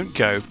 you don't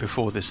go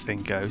before this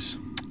thing goes.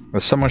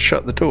 Has someone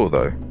shut the door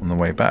though on the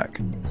way back?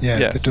 Yeah,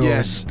 Yes. the door.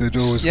 Yes. The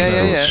door's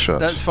Yeah. shut.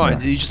 That's fine.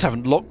 Yeah. You just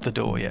haven't locked the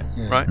door yet,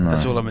 Yeah. right? No.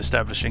 That's all I'm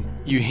establishing.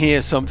 You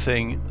hear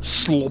something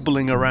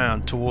slobbling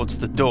around towards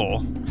the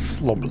door.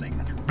 Slobbling.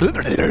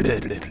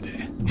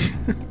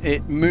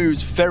 It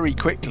moves very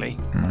quickly.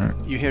 Right.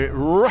 You hear it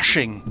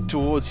rushing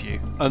towards you,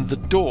 and the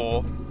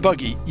door,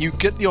 Buggy, you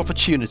get the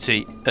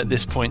opportunity at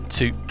this point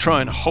to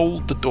try and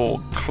hold the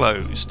door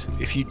closed.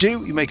 If you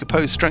do, you make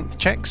opposed strength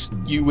checks,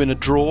 you win a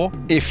draw.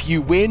 If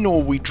you win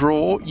or we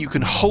draw, you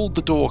can hold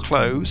the door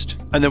closed,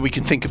 and then we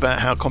can think about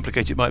how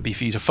complicated it might be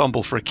for you to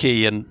fumble for a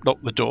key and lock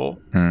the door.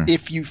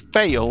 If you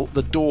fail,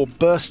 the door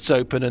bursts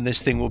open and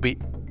this thing will be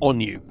on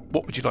you.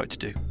 What would you like to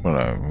do? Well,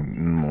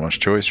 not much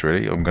choice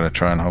really. I'm going to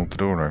try and hold the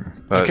door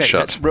open. Okay, Shut,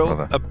 let's roll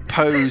rather.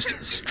 opposed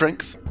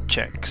strength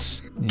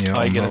checks. Yeah,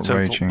 I I'm get a not total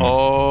raging.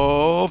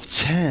 of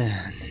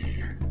 10.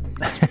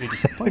 That's pretty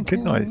disappointing. Good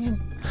noise.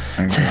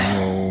 I'm going to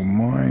roll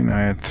mine. I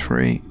had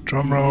 3.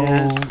 Drum roll.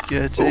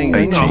 Getting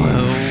 18. on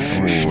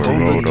Ooh, the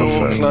rolled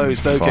door off a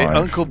closed. Okay, 5.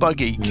 Uncle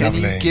Buggy, can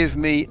you Lovely. give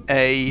me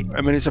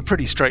it's a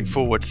pretty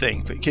straightforward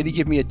thing, but can you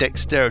give me a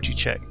dexterity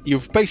check?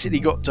 You've basically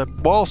got to,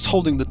 whilst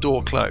holding the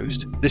door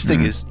closed, this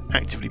thing is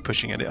actively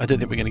pushing at it. I don't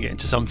think we're going to get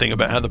into something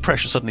about how the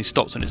pressure suddenly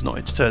stops and it's not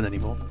its turn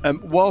anymore.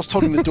 Whilst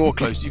holding the door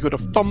closed, you've got to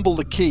fumble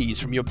the keys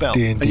from your belt.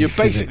 D&D And you're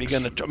basically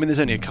physics. going to, there's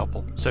only a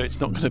couple, so it's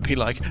not going to be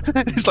like,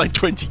 there's like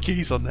 20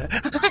 keys on there.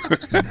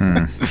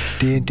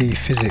 D&D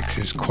physics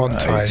is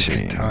quantized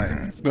in 18.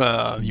 time.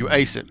 You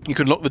ace it. You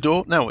can lock the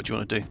door. Now what do you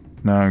want to do?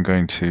 Now I'm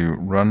going to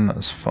run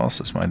as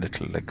fast as my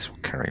little legs will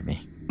carry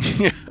me.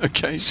 Yeah,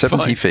 okay.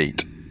 70 fine.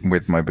 feet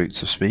with my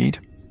boots of speed.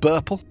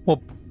 Burple?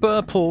 Well,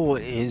 Burple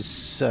is...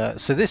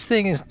 so this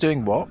thing is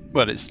doing what?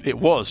 Well, it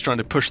was trying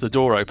to push the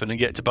door open and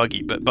get to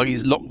Buggy, but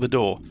Buggy's locked the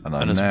door And and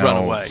I'm has now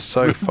run away.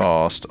 so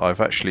fast,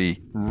 I've actually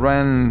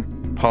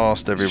ran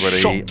past everybody,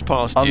 Shot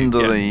past you,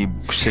 under yeah.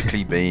 the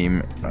sickly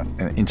beam,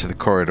 into the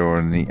corridor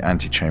and the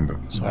antechamber.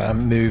 So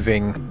I'm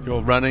moving...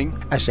 You're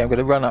running. Actually, I'm going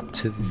to run up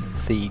to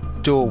the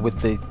door with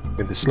the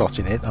slot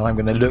in it, and I'm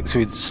going to look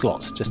through the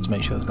slots just to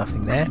make sure there's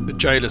nothing there. The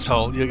jailer's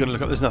hole. You're going to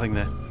look up. There's nothing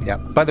there. Yeah.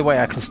 By the way,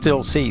 I can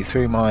still see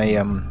through my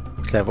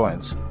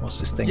clairvoyance. What's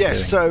this thing Yes.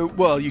 doing? So,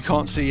 well, you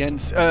can't see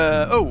anything.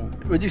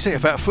 Would you say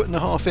about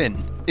 1.5 feet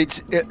in?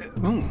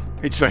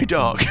 It's very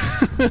dark.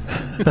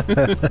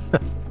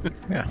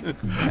 Yeah.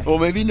 Or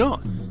maybe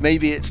not.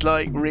 Maybe it's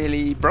like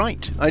really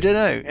bright. I don't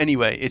know.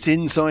 Anyway, it's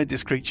inside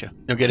this creature.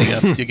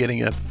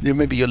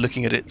 Maybe you're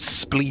looking at its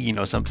spleen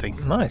or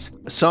something. Nice.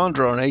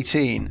 Sandra on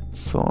 18.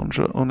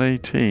 Sandra on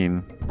 18.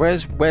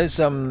 Where's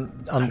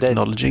undead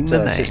Acknowledging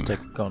the name. sister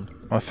gone?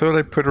 I thought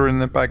they put her in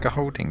the bag of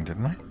holding,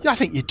 didn't I? Yeah, I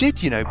think you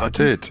did, I Buggy.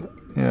 did.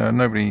 Yeah,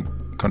 nobody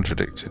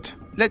contradicted.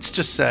 Let's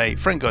just say,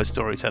 friend guy's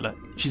storyteller,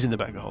 she's in the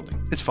bag of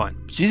holding. It's fine.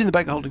 She's in the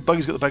bag of holding.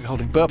 Buggy's got the bag of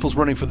holding. Burple's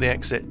running for the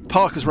exit.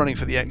 Parker's running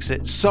for the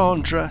exit.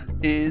 Sandra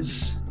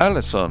is...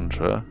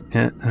 Alessandra,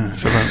 Yeah,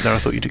 for a moment there I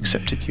thought you'd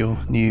accepted your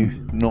new...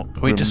 not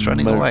We're just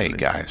running away, remotely.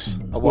 guys.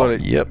 Well,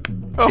 yep.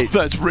 Oh,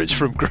 that's rich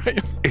from Graham.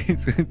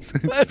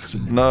 That's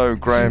No,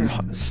 Graham,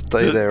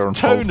 stay the there and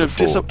tone hold the of fort.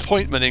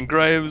 disappointment in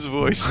Graham's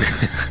voice.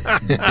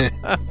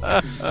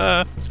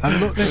 I'm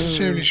not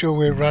necessarily sure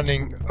we're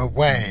running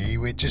away.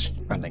 We're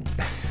just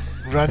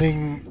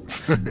Running.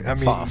 I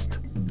mean, Fast.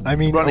 I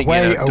mean, Running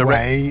away, in a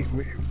away.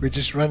 We're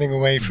just running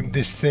away from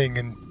this thing,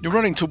 and You're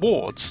running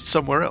towards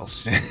somewhere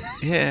else.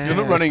 Yeah. You're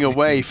not running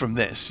away from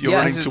this. You're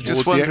running just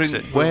towards the wondering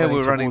exit. where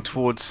we're running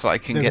towards so I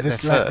can no, get but there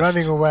it's like first.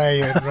 running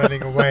away and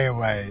running away.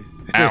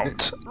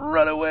 Out.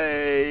 Run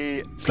away.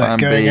 It's like Plan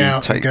going B,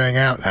 out take- and going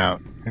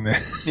out. You know?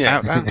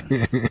 Yeah.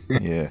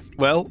 Yeah.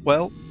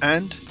 Well,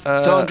 and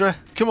Sandra,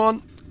 come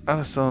on.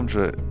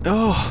 Alessandra,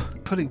 Oh,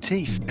 pulling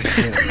teeth.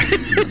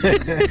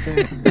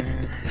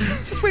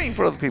 just waiting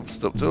for other people to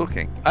stop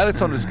talking.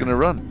 Alessandra's going to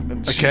run.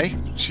 And Okay.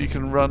 She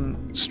can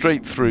run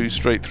straight through.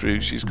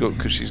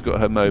 Because she's got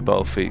her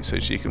mobile feet, so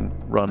she can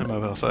run A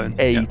mobile phone.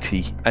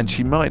 80. And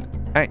she might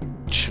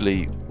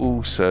actually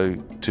also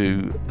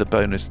do the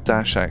bonus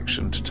dash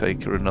action to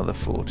take her another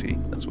 40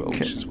 as well,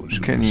 which is what she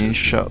Can you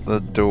shut the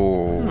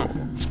door? Oh,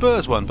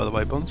 Spurs won, by the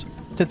way, Bonds.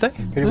 Did they?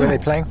 Who were they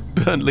playing?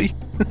 Burnley.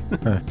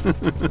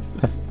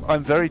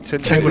 I'm very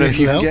tempted. Take whatever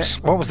little you can helps.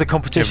 What was the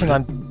competition?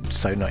 I'm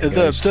so not The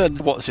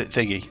engaged. what's it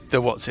thingy.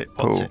 The what's it?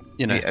 Cool.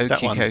 You know, the that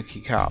Okie one.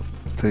 Dokie Cup.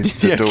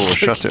 The Yeah, door,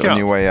 shut it cup. on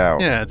your way out.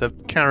 Yeah, the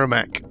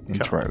Karamak.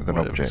 Interact with an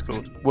whatever it's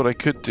object. called. What I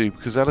could do,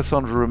 because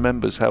Alessandra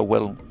remembers how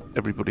well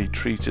everybody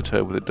treated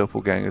her with the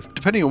doppelgangers.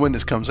 Depending on when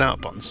this comes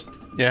out, Bonds.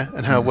 Yeah,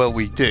 and how well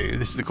we do.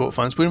 This is the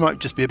quarterfinals. We might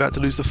just be about to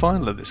lose the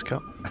final of this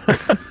cup.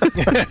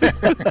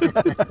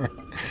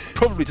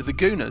 Probably to the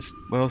Gooners.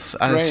 Well,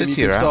 Graham, you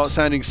can start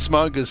sounding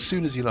smug as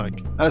soon as you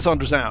like.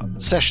 Alessandra's out.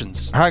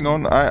 Sessions. Hang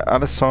on,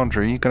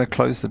 Alessandra, are you going to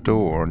close the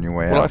door on your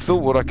way out? Well, I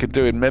thought what I could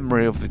do in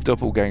memory of the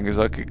doppelgangers,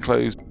 I could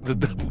close the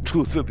double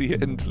doors at the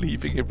end,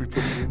 leaving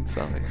everybody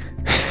inside.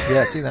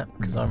 Yeah, do that,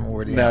 because I'm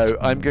already No, out.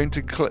 I'm going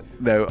to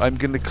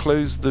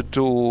close the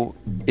door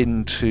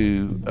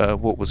into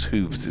what was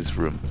Hooves'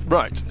 room.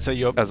 Right, so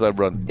you're as I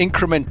run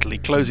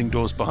incrementally closing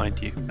doors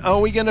behind you. Are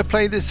we going to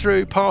play this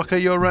through? Parker,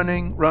 you're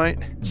running, right?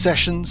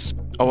 Sessions.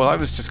 Oh, well, I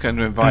was just going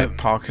to invite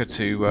Parker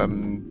to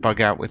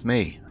bug out with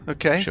me.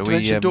 Okay,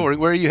 dimension dooring.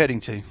 Where are you heading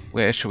to?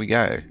 Where shall we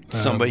go?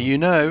 Somewhere you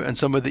know, and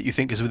somewhere that you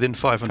think is within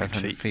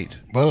 500 feet.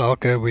 Well, I'll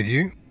go with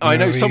you. I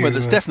know somewhere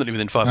that's definitely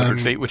within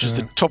 500 feet, which is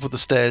the top of the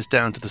stairs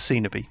down to the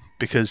scenery,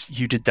 because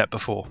you did that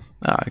before.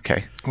 Ah,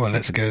 okay. Well,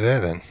 let's go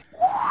there then.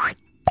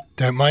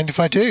 Don't mind if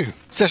I do.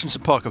 Sessions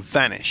and Parker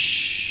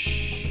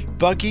vanish.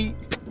 Buggy,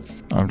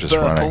 I'm just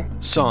Burple,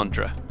 running.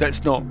 Sandra.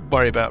 Let's not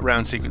worry about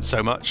round sequence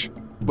so much.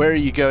 Where are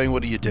you going?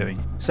 What are you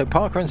doing? So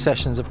Parker and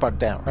Sessions have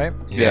bugged out, right?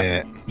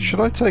 Yeah.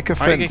 Should I take I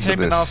offence to came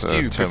this and asked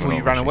you before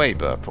you ran terminology? away,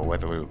 Burp, or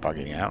whether we were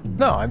bugging out.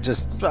 No, I'm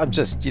just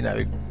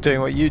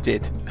doing what you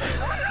did.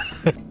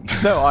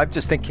 No, I'm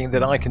just thinking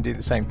that I can do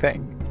the same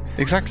thing.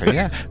 Exactly,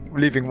 yeah.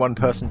 Leaving one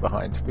person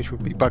behind, which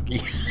would be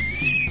Buggy.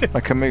 I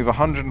can move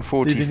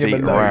 140 Leaving him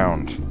feet alone.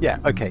 around. Yeah,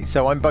 okay,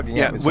 so I'm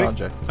bugging out with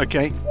Sandra.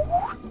 Okay.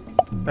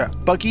 Yeah.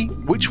 Buggy,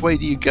 which way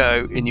do you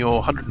go in your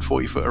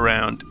 140 foot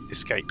around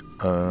escape?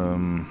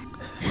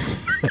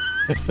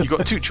 You've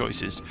got two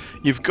choices.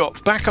 You've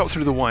got back up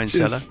through the wine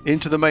cellar,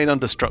 into the main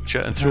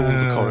understructure and through all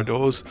the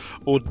corridors,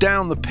 or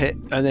down the pit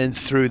and then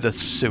through the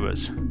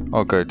sewers.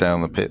 I'll go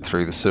down the pit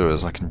through the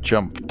sewers. I can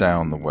jump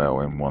down the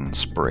well in one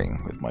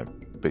spring with my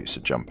boots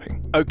of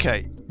jumping.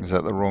 Okay. Is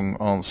that the wrong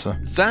answer?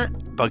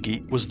 That,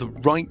 Buggy, was the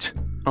right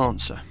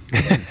answer.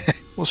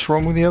 What's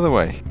wrong with the other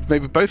way?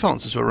 Maybe both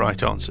answers were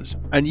right answers.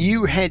 And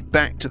you head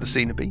back to the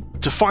scenery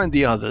to find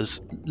the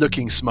others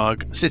looking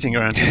smug, sitting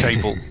around a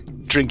table,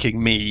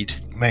 drinking mead.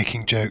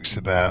 Making jokes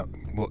about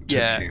what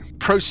took you.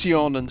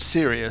 Procyon and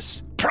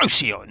Sirius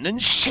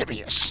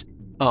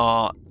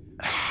are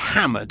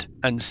hammered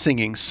and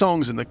singing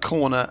songs in the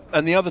corner,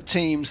 and the other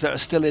teams that are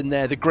still in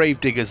there, the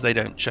gravediggers, they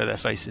don't show their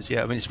faces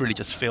yet. I mean, it's really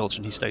just Filch,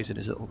 and he stays in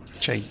his little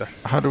chamber.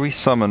 How do we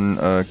summon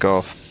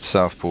Garth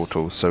South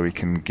Portal so he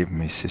can give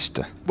me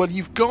sister? Well,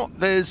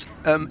 there's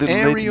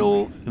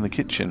Ariel in the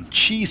kitchen.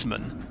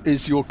 Cheeseman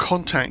is your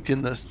contact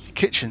in the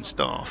kitchen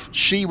staff.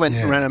 She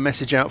ran a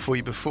message out for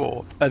you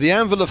before. The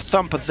Anvil of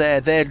Thump are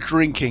there. They're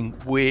drinking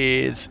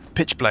with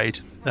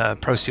Pitchblade,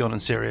 Procyon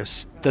and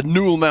Sirius. The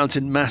Newell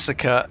Mountain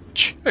Massacre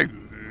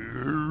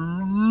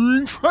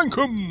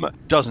Frankum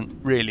doesn't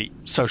really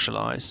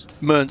socialise.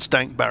 Mern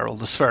Stankbarrel,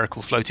 the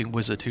spherical floating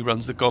wizard who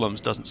runs the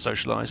golems, doesn't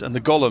socialise. And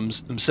the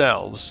golems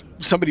themselves,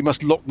 somebody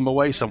must lock them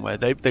away somewhere.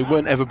 They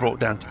weren't ever brought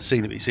down to the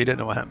scenery, so you don't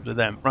know what happened to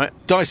them, right?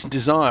 Dice and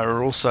Desire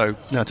are also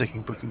now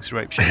taking bookings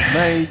through Apeshit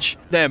Mage.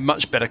 They're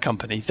much better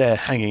company. They're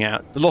hanging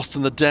out. The Lost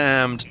and the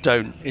Damned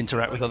don't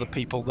interact with other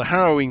people. The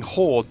Harrowing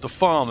Horde, the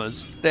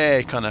farmers,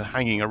 they're kind of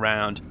hanging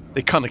around.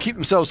 They kind of keep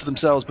themselves to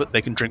themselves, but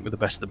they can drink with the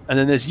best of them. And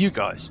then there's you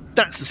guys.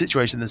 That's the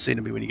situation in the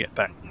scenery when you get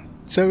back.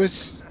 So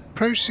it's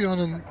Procyon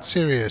and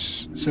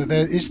Sirius. So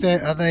is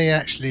there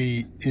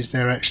actually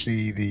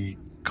the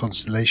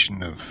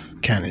constellation of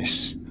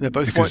Canis? They're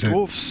both white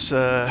dwarfs,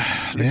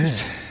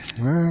 Lucas.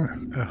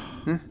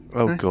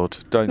 Oh God!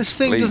 Don't. This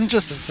thing please. doesn't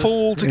just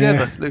fall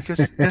together,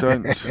 Lucas.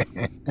 Don't.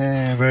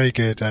 Very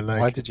good. I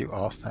like. Why did you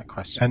ask that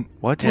question? And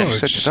why did you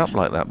set it up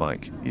like that,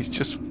 Mike? You're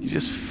just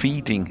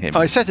feeding him.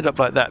 I set it up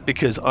like that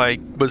because I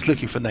was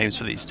looking for names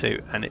for these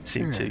two, and it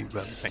seemed to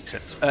make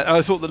sense.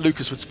 I thought that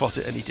Lucas would spot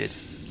it, and he did.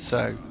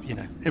 So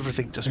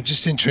everything just. It's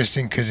just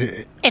interesting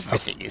because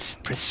everything is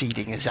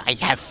proceeding as I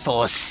have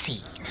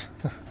foreseen.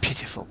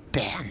 Pitiful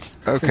band.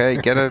 Okay,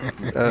 get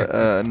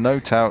a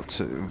note out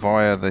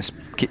via this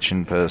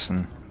kitchen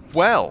person.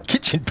 Well,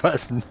 kitchen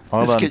person.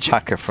 I'll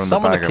unpack her from the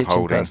bag of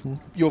holding. Person.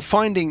 You're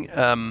finding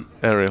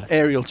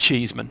Ariel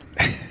Cheeseman.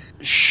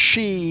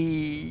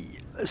 She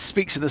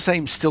speaks in the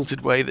same stilted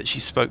way that she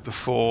spoke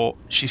before.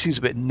 She seems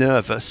a bit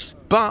nervous,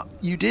 but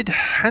you did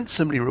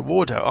handsomely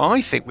reward her,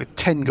 I think, with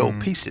 10 gold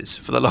pieces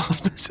for the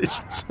last message.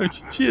 So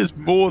she is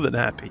more than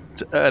happy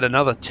to earn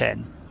another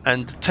 10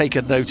 and take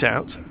a note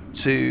out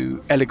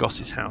to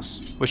Eligos's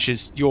house, which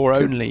is your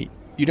only.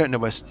 You don't know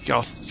where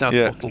Garth South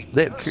Portal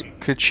lives.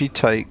 Could she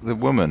take the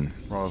woman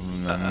rather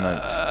than the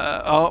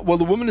note? Well,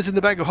 the woman is in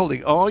the bag of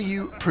holding. Are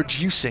you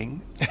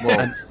producing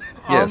an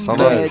yes,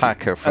 I'll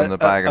unpack her from the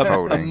bag of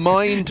holding. A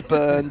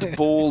mind-burned,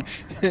 bald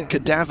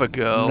cadaver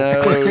girl.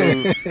 No.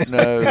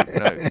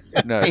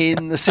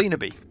 In the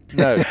scenery.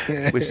 No,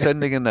 we're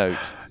sending a note.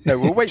 No,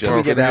 we'll wait till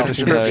we get out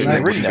to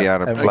the arena. Be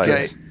out of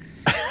place. Okay.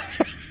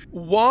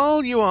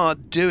 While you are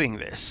doing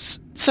this,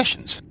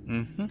 Sessions,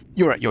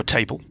 you're at your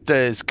table.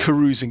 There's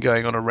carousing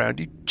going on around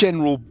you.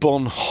 General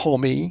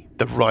bonhomie.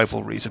 The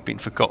rivalries have been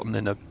forgotten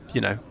in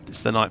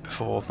it's the night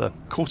before the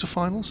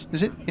quarterfinals,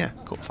 is it? Yeah,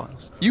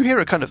 quarterfinals. You hear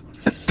a kind of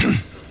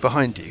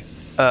behind you,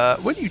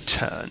 when you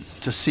turn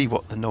to see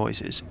what the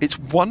noise is, it's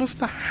one of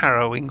the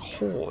Harrowing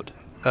Horde.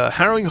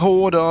 Harrowing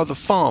Horde are the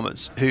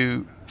farmers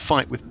who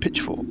fight with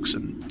pitchforks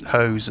and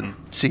hoes and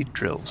seed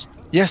drills.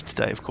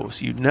 Yesterday, of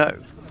course, you know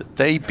that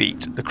they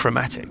beat the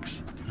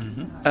Chromatics.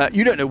 Mm-hmm.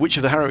 You don't know which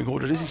of the Harrowing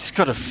Horde it is. He's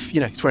got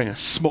he's wearing a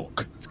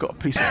smock. He's got a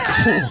piece of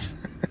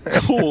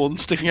corn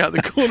sticking out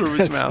the corner of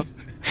his mouth.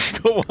 He's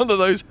got one of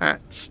those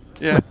hats.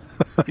 Yeah.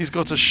 He's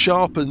got a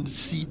sharpened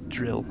seed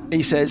drill.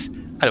 He says,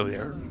 "Hello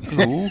there."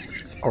 Hello.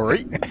 All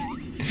right.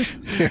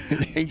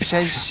 He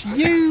says, Are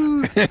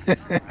you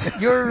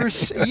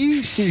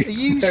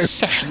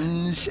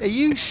Sessions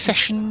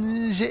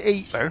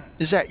Eater?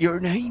 Is that your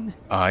name?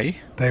 Aye.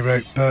 They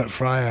wrote Bert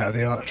Fry out of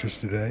the Archers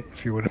today,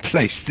 if you want to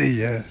place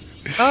the...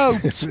 Oh,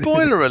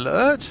 spoiler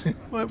alert!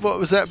 What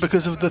was that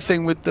because of the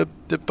thing with the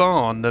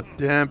barn?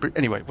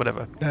 Anyway,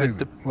 whatever. No.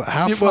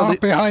 How far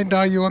behind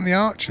are you on the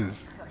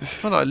Archers?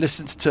 Well, I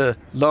listened to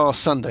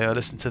last Sunday. I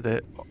listened to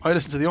the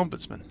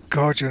Ombudsman.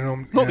 God, you're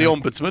not the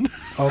Ombudsman.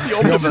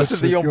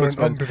 The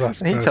Ombudsman.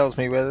 And he tells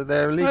me whether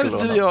they're illegal or not. I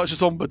listen to the Archer's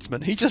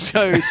Ombudsman. He just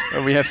goes,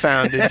 and we have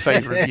found in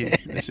favour of you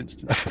in this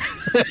instance.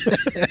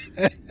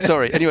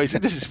 Sorry. Anyway, so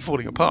this is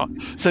falling apart.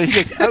 So he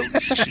goes, "Oh,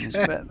 Sessions,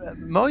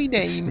 my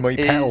name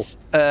is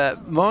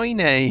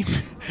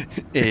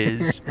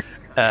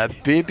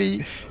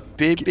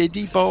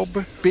Biddy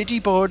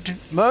Bod.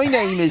 My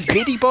name is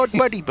Biddy Bod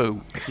Buddy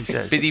Boo," he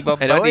says. Biddy Bod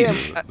Buddy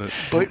Boo.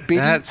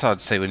 That's hard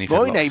to say when you've had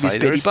a lot of cider. My name is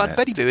Biddy Bod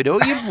Buddy Boo, and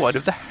I am one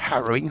of the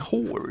Harrowing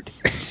Horde.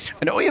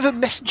 And I have a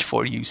message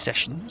for you,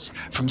 Sessions,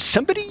 from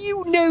somebody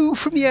you know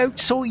from the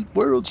outside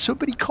world,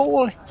 somebody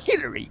called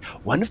Hillary,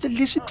 one of the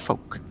lizard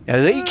folk.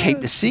 Now, they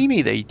came to see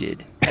me, they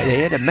did.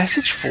 They had a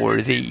message for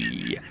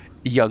the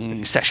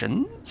young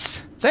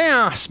Sessions. They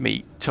asked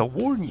me to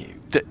warn you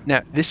that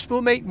now this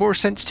will make more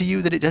sense to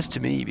you than it does to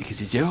me because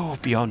it's all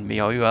beyond me.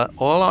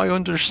 All I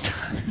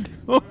understand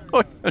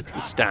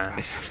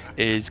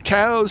is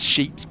cows,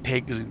 sheep,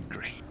 pigs, and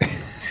grain.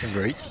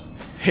 Right.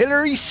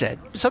 Hillary said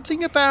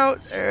something about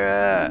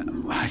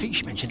I think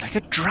she mentioned like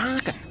a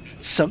dragon,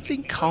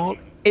 something called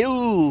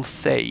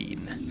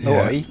Ilthane.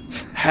 Yeah.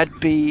 had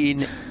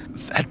been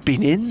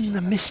in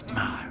the Mist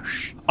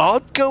Marsh.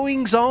 Odd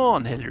goings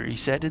on, Hillary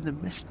said, in the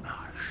Mist Marsh.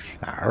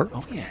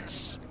 Oh,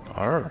 yes.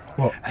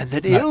 What? And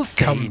that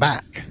come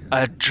back.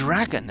 a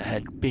dragon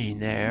had been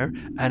there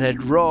and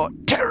had wrought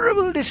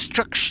terrible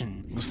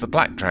destruction. It was the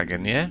black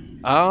dragon, yeah?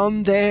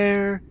 On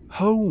their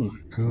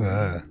home. Ooh,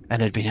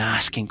 and had been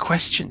asking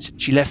questions.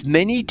 She left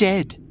many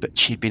dead, but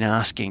she'd been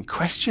asking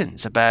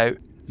questions about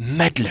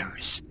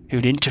meddlers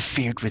who'd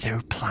interfered with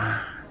her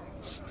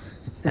plans.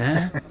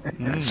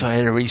 That's what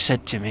Hillary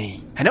said to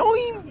me. And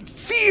I'm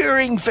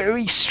veering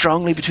very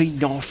strongly between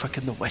Norfolk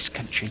and the West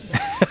Country.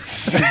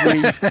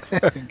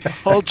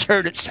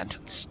 Alternate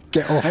sentence.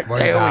 Get off my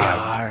There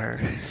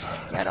land. we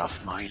are. Get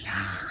off my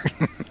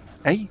land.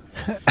 Hey?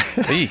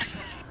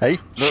 Hey?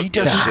 She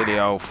doesn't... Silly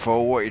old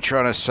fool, what are you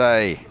trying to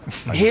say?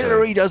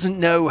 Hillary doesn't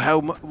know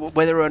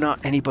whether or not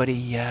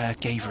anybody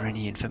gave her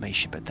any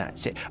information, but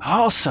that's it.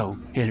 Also,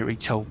 Hillary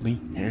told me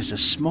there's a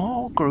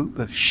small group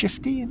of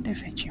shifty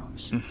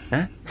individuals.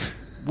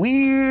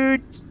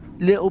 Weird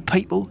little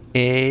people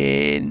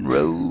in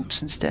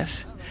robes and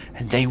stuff.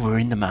 And they were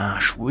in the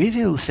marsh with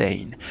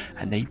Ilthane,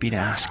 and they'd been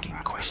asking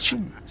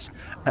questions.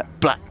 At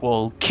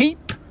Blackwall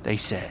Keep, they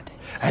said.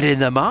 And in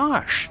the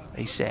marsh,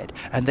 they said.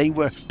 And they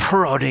were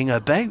prodding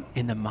about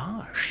in the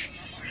marsh.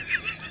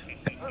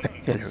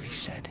 Hillary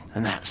said.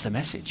 And that's the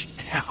message.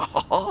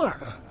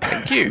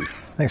 Thank you.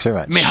 Thanks very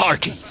much. Me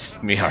hearties.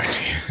 Me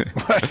hearty.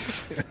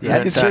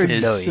 Yeah, Is that there-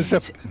 is is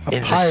a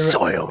in the pirate-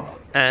 soil.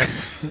 And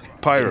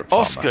Pirate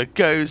Oscar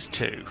goes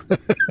to...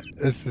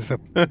 Is this a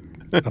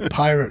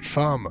pirate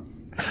farmer?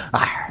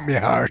 Me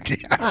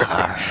hearty.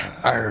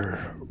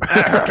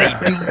 They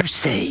do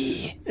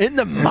say, in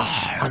the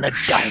marsh. on a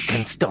dark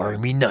and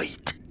stormy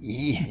night,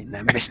 In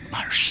the Mist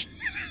Marsh.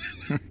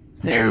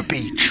 There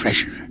be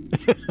treasure.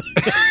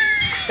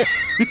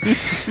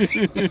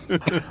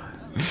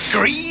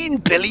 Green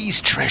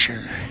Billy's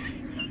treasure.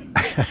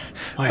 I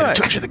had a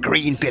touch of the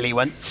Green Billy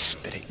once,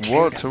 but it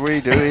What are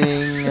we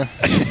doing?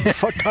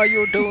 What are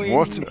you doing?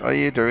 What are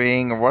you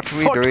doing? What are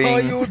we What doing? are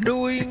you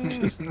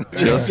doing?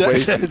 Just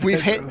wait. We've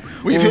hit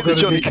the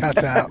Johnny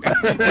cut out.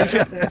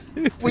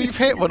 We've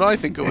hit what I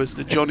think of as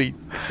the Johnny.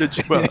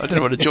 Well, I don't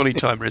know what a Johnny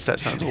timer is. That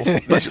sounds awful.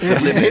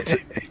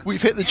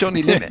 We've hit the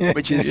Johnny limit,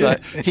 which is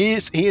like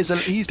he's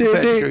prepared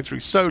to go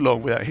through so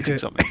long without hitting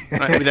something,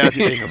 right? Without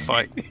it being a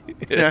fight.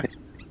 Yeah.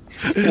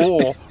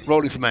 Or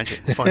rolling for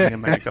magic, finding a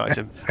magic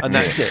item, and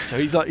that's it. So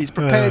he's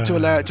prepared to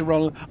allow it to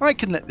run. I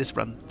can let this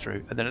run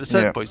through, and then at a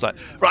certain point, he's like,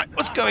 "Right,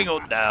 what's going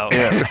on now?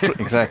 Yeah,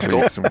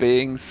 exactly. Stop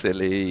being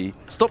silly.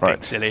 Stop being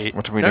Right. silly.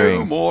 What are we no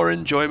doing? more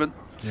enjoyment."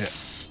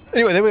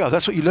 Anyway, there we are.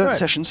 That's what you learned,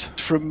 Sessions,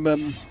 from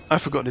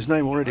I've forgotten his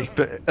name already,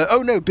 but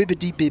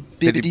bibbidi bib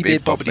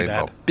bobbidi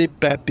bab bib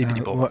bab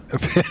bibbidi bob.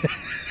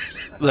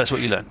 Well, that's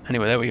what you learn.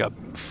 Anyway, there we go.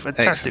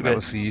 Fantastic. Excellent. That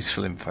was the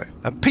useful info.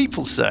 And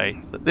people say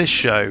that this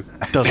show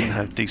doesn't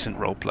have decent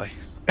roleplay.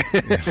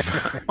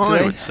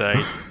 I would say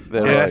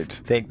they're I right.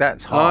 think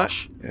that's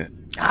harsh.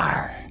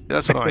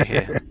 That's what I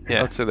hear.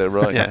 Yeah. I'd say they're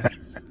right. Yeah.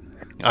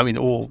 I mean,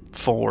 all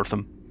 4 of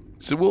them.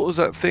 So what was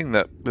that thing,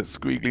 that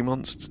squiggly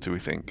monster, do we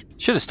think?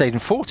 Should have stayed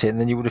and fought it, and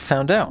then you would have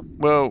found out.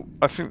 Well,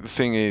 I think the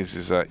thing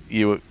is that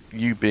you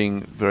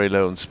being very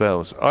low on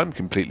spells, I'm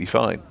completely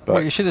fine. But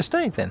Well, you should have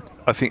stayed then.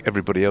 I think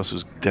everybody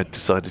else had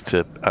decided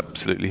to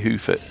absolutely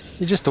hoof it.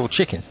 You're just all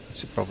chicken.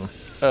 That's the problem.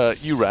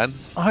 You ran.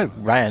 I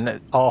ran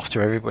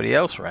after everybody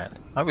else ran.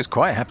 I was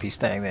quite happy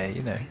staying there,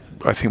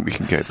 I think we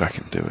can go back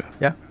and do it.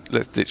 Yeah.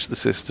 Let's ditch the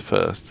sister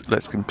first.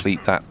 Let's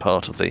complete that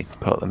part of the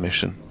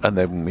mission, and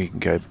then we can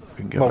go.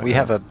 Well, we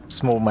have a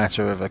small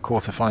matter of a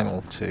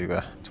quarter-final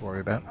to worry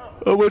about.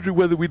 I'm wondering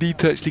whether we need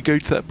to actually go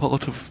to that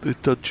part of the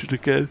dungeon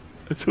again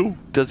at all.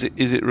 Is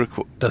it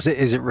required? Does it?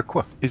 Is it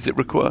required? Is it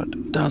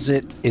required? Does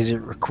it? Is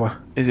it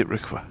required? Is it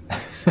required?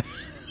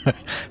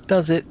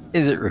 Does it?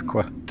 Is it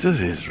required?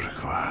 Does it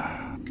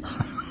require?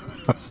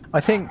 I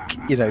think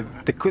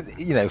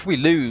if we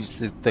lose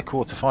the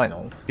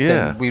quarter-final,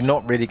 then we're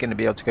not really going to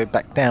be able to go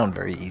back down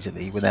very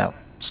easily without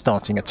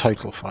starting a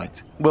total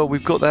fight. Well,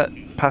 we've got that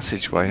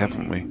passageway,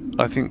 haven't we?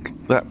 I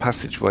think that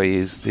passageway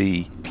is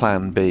the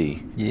plan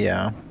B.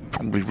 Yeah.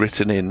 Probably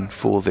written in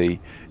for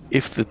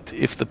if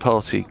the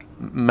party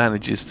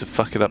manages to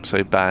fuck it up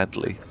so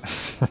badly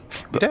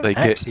we don't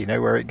actually know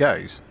where it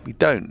goes. We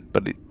don't,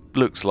 but it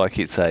looks like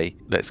it's a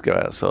let's go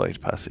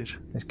outside passage.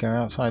 Let's go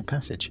outside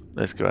passage.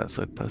 Let's go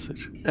outside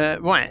passage.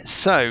 Right,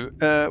 so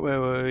where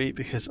were we?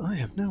 Because I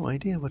have no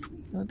idea what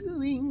we are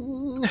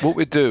doing. What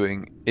we're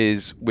doing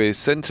is we've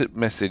sent a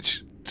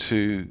message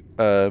to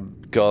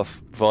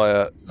Garth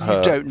via her.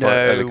 You don't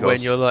know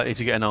when you're likely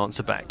to get an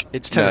answer back.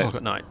 It's 10 o'clock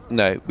at night.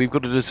 No, we've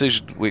got a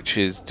decision, which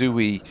is, do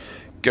we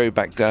go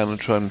back down and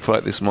try and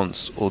fight this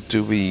monster, or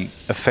do we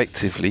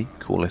effectively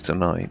call it a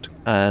night?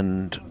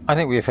 And I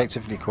think we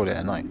effectively call it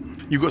a night.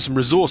 You've got some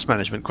resource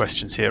management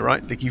questions here,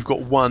 right? Like, you've got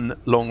one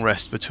long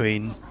rest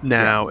between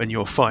now and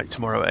your fight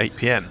tomorrow at 8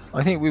 p.m.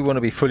 I think we want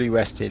to be fully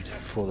rested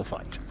for the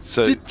fight.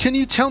 So can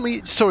you tell me,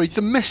 the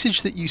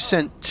message that you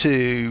sent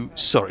to,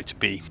 sorry to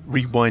be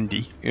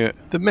rewindy,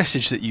 the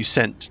message that you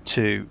sent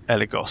to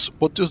Eligos,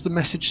 what does the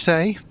message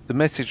say? The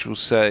message will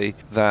say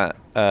that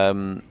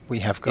we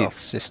have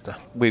Garth's sister.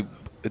 We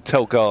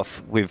tell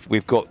Garth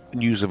we've got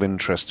news of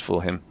interest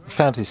for him. We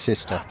found his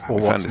sister, or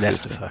what's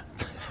left of her.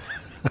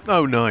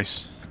 Oh,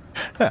 nice.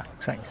 Yeah,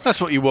 exactly.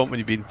 That's what you want when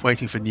you've been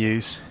waiting for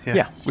news.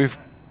 Yeah.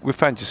 We've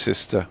found your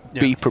sister.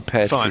 Yeah. Be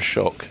prepared for a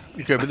shock.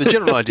 Okay, but the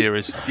general idea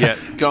is,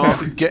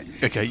 Garth,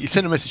 you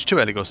send a message to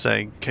Eligos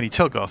saying, can you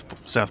tell Garth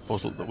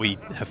Southportal that we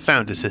have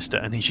found his sister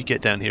and he should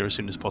get down here as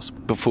soon as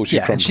possible? Before she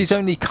and she's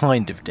only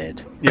kind of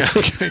dead. Yeah,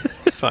 okay,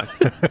 fine.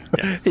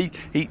 Yeah.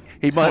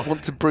 He might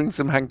want to bring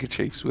some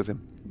handkerchiefs with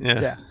him.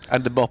 Yeah.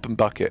 And a mop and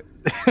bucket.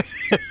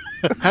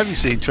 Have you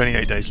seen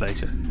 28 Days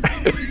Later?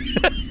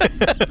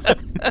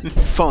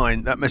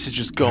 Fine, that message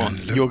is gone.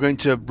 You're going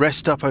to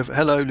rest up over...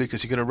 Hello,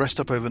 Lucas, you're going to rest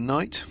up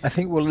overnight? I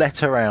think we'll let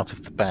her out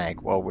of the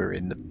bag while we're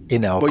in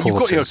our quarters. Well, you've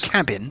got your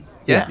cabin.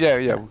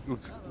 Yeah. We'll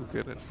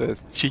get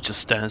upstairs. She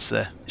just stands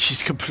there.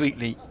 She's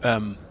completely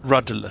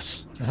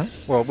rudderless.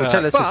 Well, we'll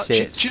tell her to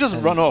sit. She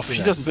doesn't run off.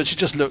 She doesn't. But she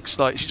just looks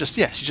like she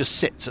just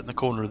sits at the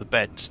corner of the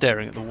bed,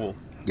 staring at the wall.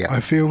 Yeah.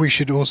 I feel we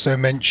should also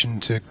mention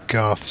to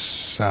Garth's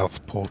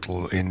South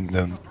Portal in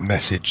the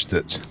message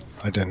that,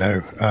 I don't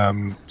know,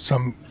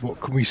 what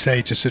can we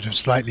say to sort of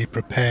slightly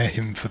prepare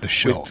him for the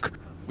shock?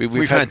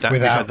 We've had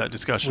that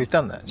discussion. We've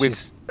done that.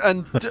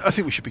 And I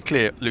think we should be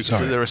clear, Lucas,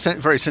 that there are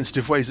very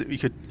sensitive ways that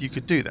you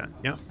could do that.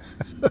 Yeah.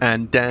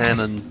 And Dan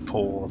and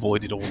Paul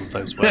avoided all of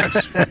those ways.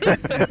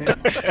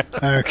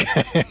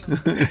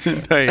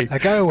 Okay. I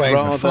go away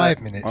for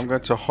 5 minutes. I'm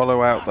going to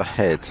hollow out the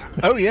head.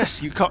 Oh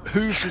yes, you cut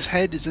Hooves'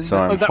 head is in so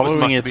there. I'm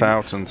hollowing it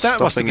out and that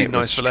must have stuffing been it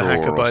nice with for the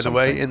hacker, by the something.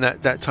 way, in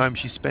that time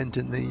she spent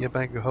in the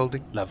bag of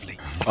holding. Lovely.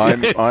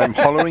 I'm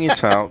hollowing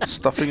it out,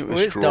 stuffing it with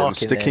Well, straw, and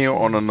sticking it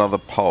on another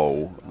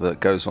pole that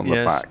goes on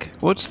the back.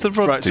 What's the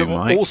rod do,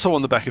 Mike? Also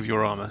on the back of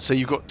your armour. So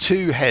you've got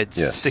 2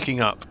 heads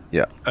sticking up.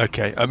 Yeah.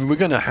 Okay. I mean, we're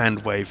going to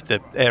hand wave the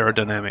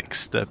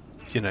aerodynamics.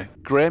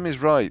 Graham is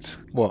right.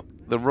 What?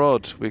 The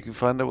rod. We can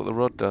find out what the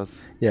rod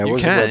does. Yeah, you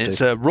what can. Does the rod it's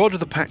do? a Rod of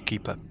the Pack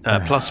Keeper,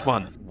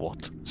 +1.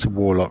 What? It's a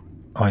warlock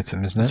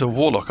item, isn't it? It's a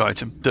warlock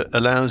item that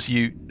allows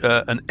you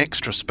an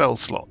extra spell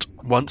slot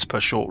once per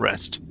short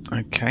rest.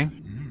 Okay.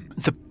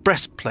 The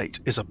breastplate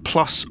is a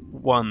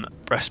 +1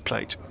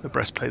 breastplate, the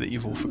breastplate that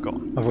you've all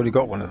forgotten. I've already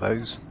got one of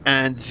those.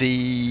 And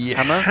the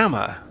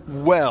hammer,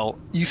 well,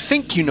 you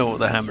think you know what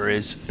the hammer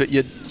is, but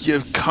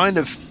you're kind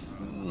of...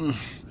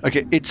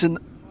 Okay, it's a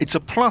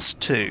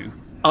 +2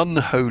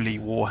 unholy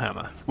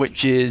warhammer,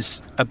 which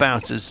is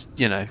about as,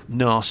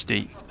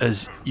 nasty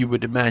as you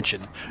would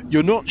imagine.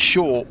 You're not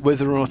sure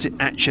whether or not it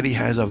actually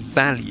has a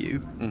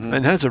value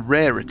and has a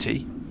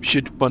rarity,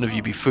 should one of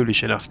you be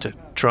foolish enough to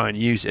try and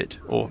use it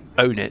or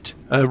own it,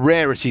 a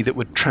rarity that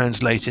would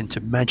translate into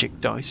magic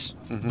dice.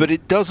 But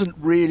it doesn't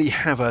really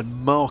have a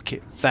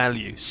market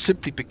value,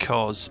 simply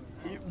because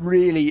it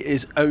really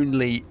is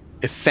only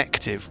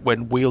effective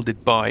when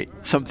wielded by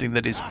something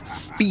that is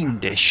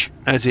fiendish,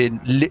 as in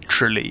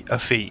literally a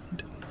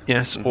fiend,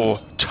 yes, or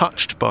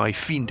touched by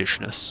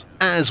fiendishness,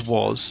 as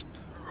was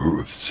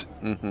hooves,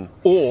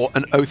 or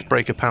an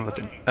Oathbreaker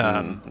paladin.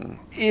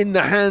 In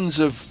the hands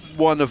of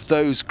one of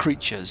those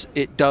creatures,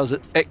 it does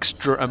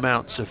extra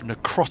amounts of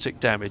necrotic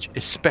damage,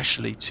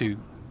 especially to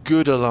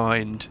good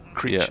aligned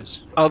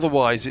creatures. Yeah.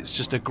 Otherwise, it's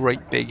just a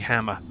great big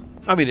hammer.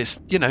 I mean, it's,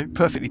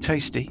 perfectly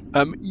tasty.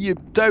 You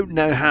don't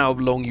know how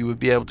long you would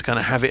be able to kind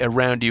of have it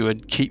around you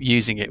and keep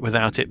using it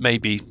without it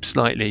maybe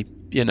slightly,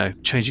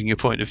 changing your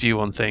point of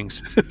view on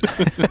things.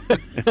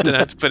 I don't know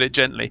how to put it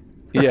gently.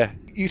 Yeah.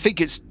 You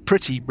think it's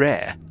pretty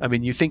rare. I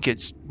mean, you think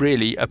it's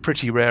really a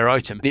pretty rare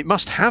item. It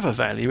must have a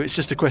value. It's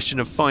just a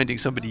question of finding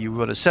somebody you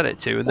want to sell it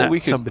to,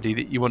 and somebody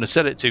that you want to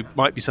sell it to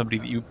might be somebody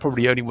that you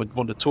probably only would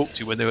want to talk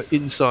to when they were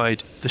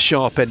inside the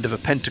sharp end of a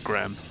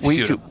pentagram.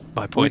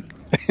 My point.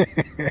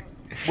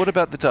 What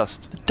about the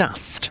dust? The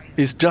dust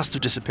is dust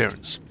of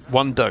disappearance.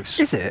 1 dose.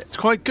 Is it? It's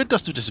quite good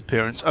dust of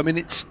disappearance. I mean,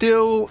 you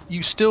still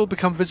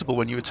become visible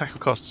when you attack or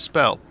cast a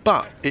spell,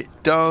 but it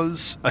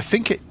does, I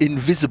think it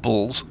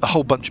invisibles a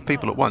whole bunch of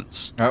people at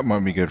once. That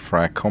might be good for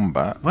our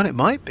combat. Well, it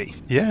might be,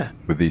 yeah.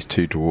 With these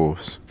 2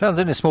 dwarves. Found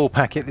in a small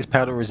packet, this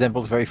powder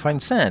resembles very fine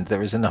sand.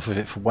 There is enough of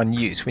it for 1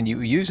 use. When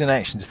you use an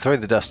action to throw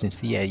the dust into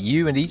the air,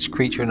 you and each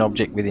creature and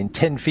object within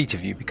 10 feet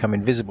of you become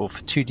invisible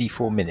for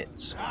 2d4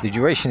 minutes. The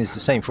duration is the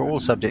same for all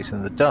subjects,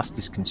 and the dust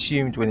is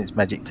consumed when its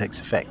magic takes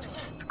effect.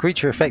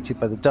 Creature affected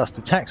by the dust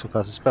attacks or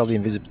casts a spell, the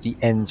invisibility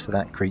ends for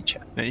that creature.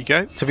 There you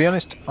go. To be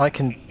honest, I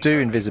can do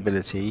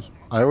invisibility.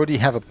 I already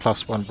have a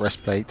 +1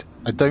 breastplate.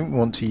 I don't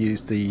want to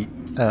use the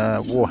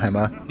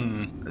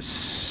Warhammer.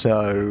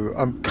 So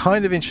I'm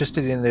kind of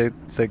interested in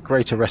the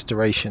Greater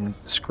Restoration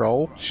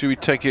scroll. Should we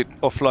take it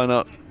offline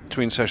up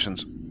between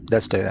sessions?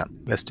 Let's do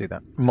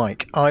that.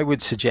 Mike, I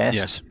would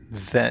suggest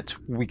that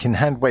we can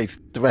handwave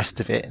the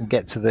rest of it and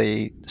get to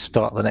the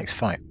start of the next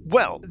fight.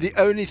 Well, the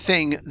only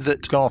thing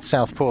that Garth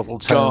South Portal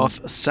does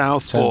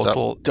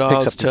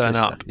turn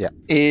up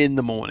in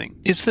the morning.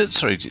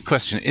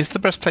 Question, is the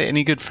breastplate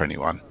any good for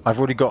anyone? I've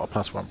already got a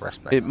 +1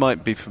 breastplate. It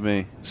might be for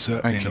me.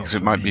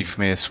 It might be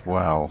for me as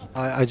well.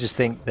 I just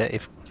think that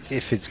if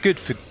it's good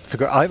for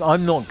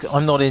I'm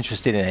not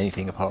interested in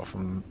anything apart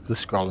from the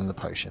scroll and the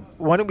potion.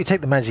 Why don't we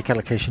take the magic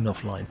allocation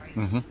offline?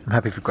 I'm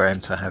happy for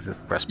Graham to have the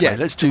breastplate. Yeah,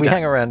 let's do that. We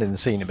hang around in the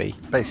scenery,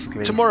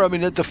 basically. Tomorrow, I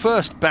mean, the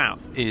first bout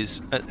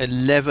is at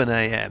 11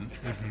 a.m.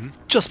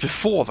 Just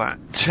before that,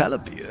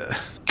 Talabir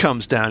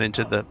comes down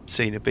into the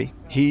scenery.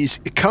 He's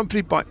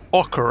accompanied by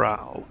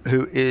Okaral,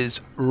 who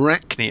is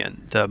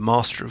Rachnian, the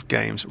master of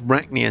games,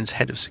 Rachnian's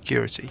head of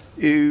security,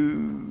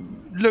 who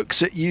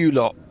looks at you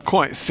lot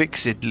quite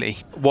fixedly,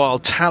 while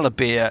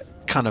Talabir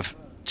kind of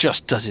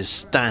just does his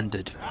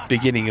standard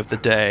beginning of the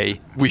day.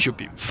 We should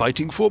be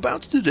fighting 4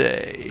 bouts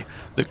today.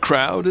 The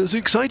crowd is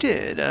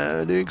excited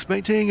and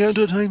expecting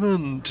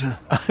entertainment.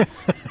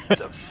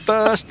 The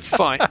first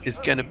fight is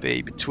going to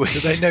be between...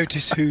 Do they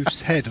notice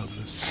Hoof's head on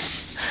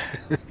this?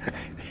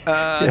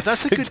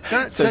 That's a good...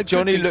 So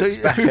Johnny looks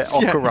back at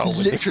Okaral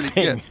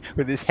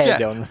with his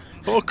head on.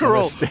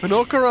 Okaral, when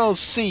Okaral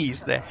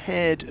sees the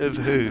head of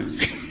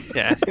Hooves,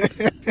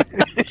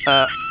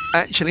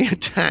 actually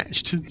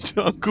attached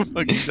to Uncle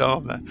Buggie's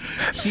armour,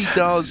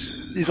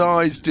 his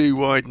eyes do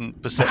widen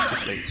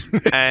perceptibly,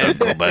 and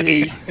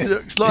he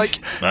looks like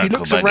he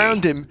looks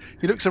around him.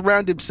 He looks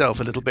around himself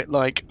a little bit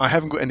like, I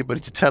haven't got anybody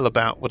to tell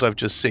about what I've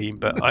just seen,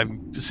 but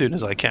as soon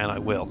as I can, I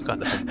will,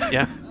 kind of thing.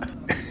 Yeah,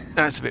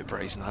 that's a bit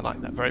brazen. I like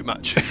that very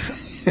much.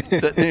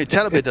 But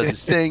Talabir does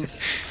his thing.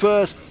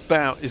 First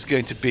bout is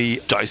going to be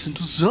Dyson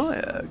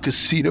Desire,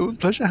 Casino and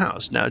Pleasure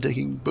House, now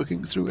taking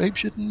bookings through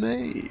Apeshit and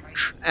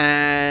Mage.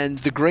 And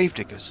the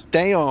Gravediggers.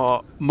 They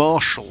are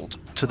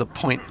marshalled to the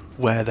point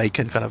where they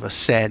can kind of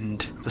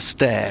ascend the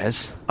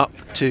stairs up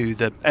to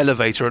the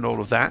elevator and all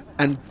of that.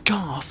 And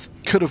Garth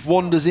kind of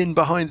wanders in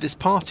behind this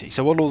party.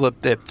 So while all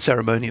the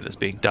ceremony that's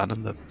being done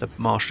and the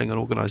marshalling and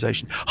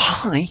organisation.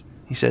 Hi,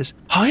 he says.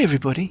 Hi,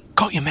 everybody.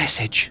 Got your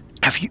message.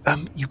 Have you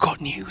you got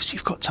news?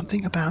 You've got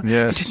something about...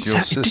 Yes,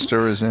 your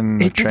sister is in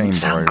the chamber over there. It didn't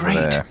sound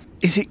great.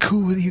 Is it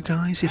cool with you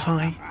guys if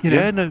I,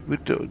 Yeah, no, we'll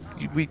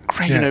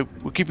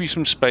give you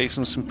some space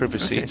and some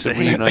privacy. Okay, so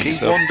he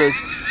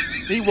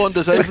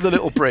wanders over the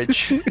little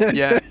bridge.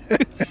 Yeah,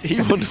 he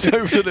wanders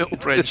over the little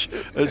bridge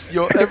as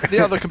the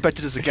other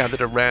competitors are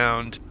gathered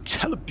around.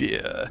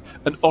 Talabir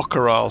and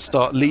Okaral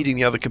start leading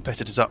the other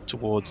competitors up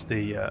towards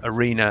the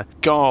arena.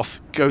 Garth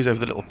goes over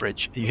the little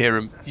bridge.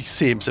 You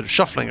see him sort of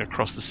shuffling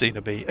across the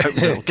scenery, opens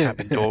the little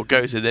cabin door,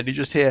 goes in, then you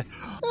just hear,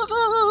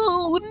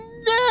 "Oh no!"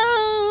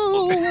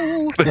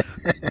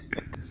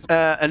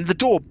 And the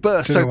door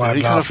bursts open, and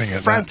he kind of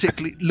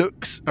frantically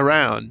looks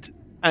around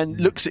and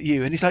looks at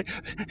you, and he's like,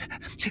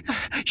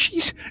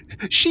 she's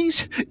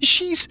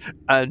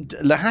and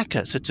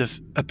Lahaka sort of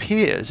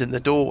appears in the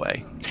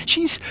doorway.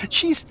 She's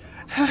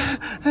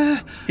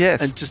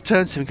yes, and just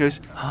turns to him and goes,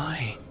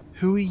 "Hi,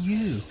 who are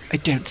you? I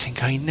don't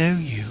think I know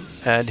you."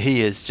 And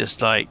he is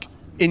just like,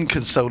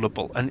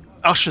 inconsolable, and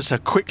ushers her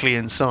quickly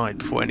inside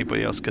before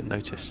anybody else can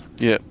notice.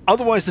 Yeah.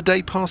 Otherwise, the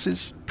day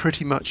passes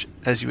pretty much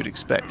as you would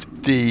expect.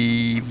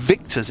 The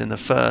victors in the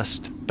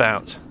first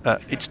bout,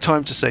 it's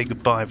time to say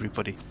goodbye,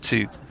 everybody,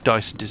 to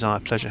Dyson Desire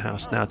Pleasure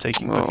House, now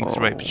taking bookings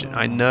through April.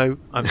 I know,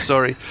 I'm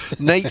sorry.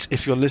 Nate,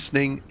 if you're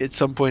listening at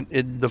some point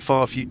in the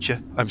far future,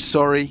 I'm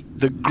sorry.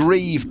 The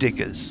Grave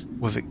Diggers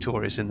were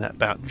victorious in that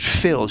bout.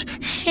 Filge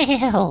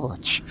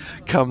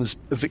comes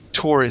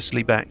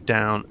victoriously back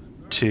down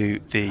to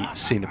the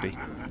Cenobie.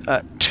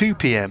 At 2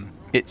 p.m,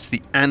 it's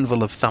the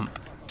Anvil of Thump.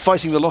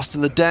 Fighting the Lost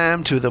and the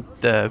Damned, to the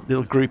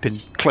little group in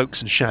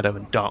cloaks and shadow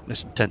and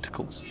darkness and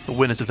tentacles. The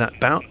winners of that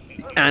bout,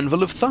 the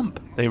Anvil of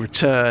Thump. They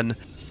return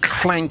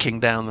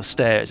clanking down the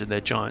stairs in their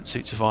giant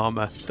suits of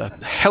armour. The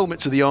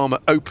helmets of the armour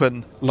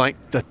open like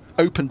the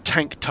open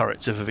tank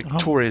turrets of a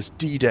victorious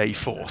D-Day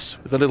force,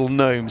 with the little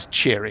gnomes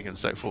cheering and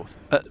so forth.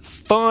 At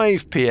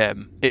 5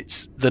 p.m,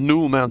 it's the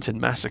Newell Mountain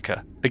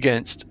Massacre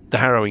against the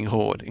Harrowing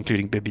Horde,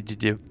 including Bib.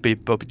 It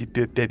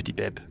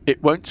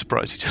won't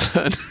surprise you to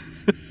learn,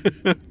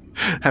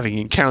 having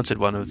encountered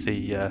one of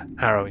the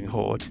Harrowing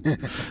Horde,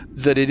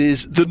 that it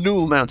is the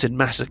Newell Mountain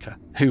Massacre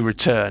who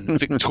return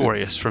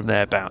victorious from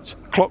their bout.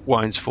 Clock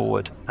winds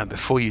forward, and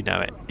before you know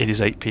it, it is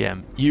 8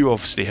 p.m. You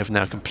obviously have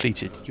now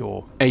completed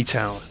your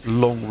 8-hour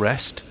long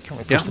rest. Can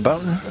we push the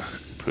button?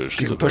 You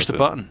can push the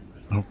button.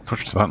 Oh,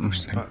 push the button.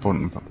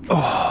 Important button.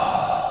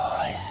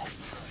 Oh,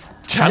 yes.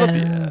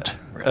 Talabir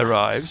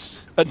arrives.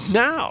 And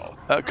now,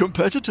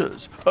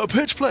 competitors,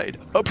 Pitchblade,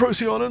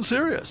 Procyon and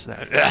Sirius.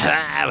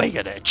 We're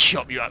going to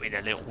chop you up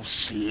into little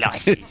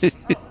slices.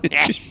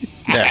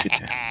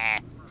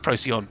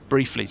 Procyon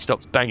briefly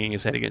stops banging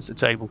his head against the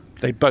table.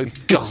 They both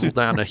guzzle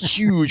down a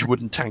huge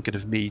wooden tankard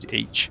of mead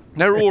each.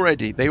 They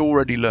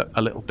already look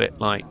a little bit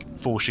like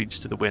 4 sheets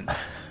to the wind.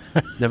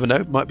 Never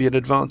know, might be an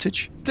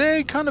advantage.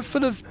 They're kind of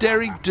full of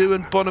derry-do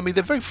and bonhomie.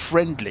 They're very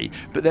friendly,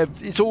 but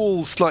it's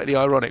all slightly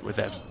ironic with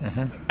them.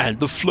 Mm-hmm. And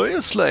the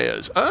Flyer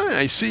Slayers.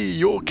 I see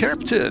your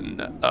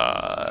captain.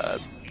 Uncle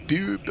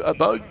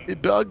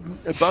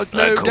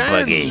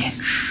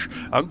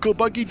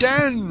Buggie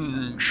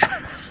Dange.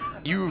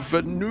 You've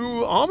a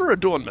new armor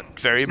adornment.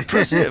 Very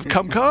impressive.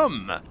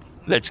 Come.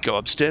 Let's go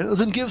upstairs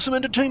and give some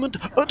entertainment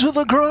to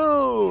the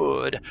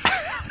crowd.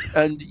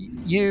 And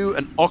you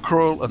and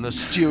Ockerel and the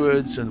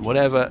stewards and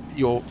whatever,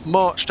 you're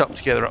marched up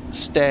together up the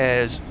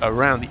stairs,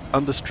 around the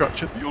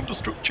understructure,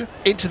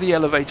 into the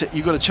elevator.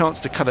 You've got a chance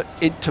to kind of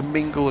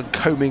intermingle and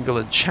commingle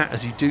and chat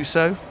as you do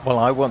so. Well,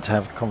 I want to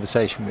have a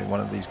conversation with one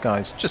of these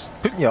guys.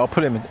 I'll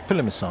pull him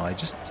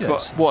aside.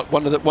 What?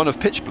 One of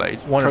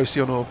Pitchblade,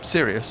 Procyon or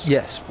Sirius?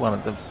 Yes, one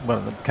of them.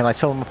 Can I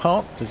tell them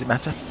apart? Does it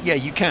matter? Yeah,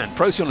 you can.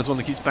 Procyon is one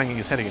that keeps banging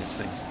his head against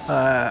things.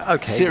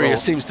 Okay.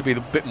 Sirius seems to be a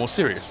bit more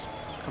serious.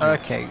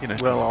 Okay.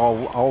 Well,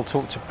 I'll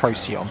talk to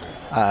Procyon.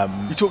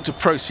 You talk to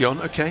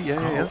Procyon. Okay.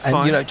 Yeah.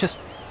 Fine. And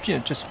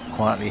just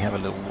quietly have a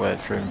little word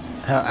for him.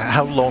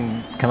 How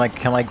long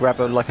can I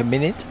grab a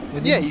minute?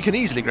 Yeah, you can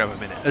easily grab a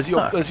minute as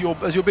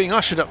you're being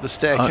ushered up the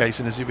staircase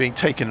and as you're being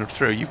taken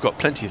through. You've got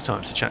plenty of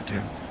time to chat to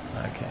him.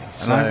 Okay.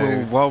 So and I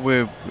will, while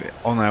we're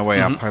on our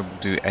way up, I will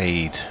do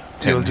aid.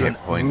 10 hit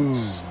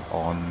points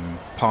on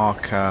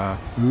Parker,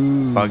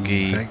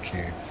 Buggy. Thank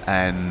you.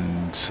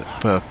 And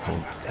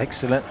Purple.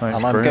 Excellent. Thanks,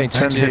 and I'm going to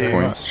 10 hit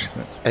points.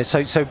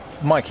 So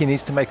Mike, he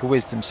needs to make a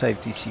wisdom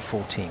save DC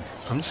 14.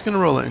 I'm just going to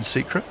roll it in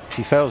secret. If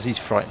he fails, he's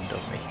frightened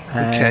of me.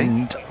 Okay.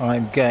 And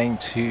I'm going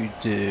to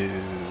do...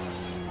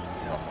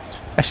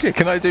 Actually,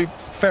 can I do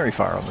Fairy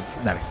Fire on them?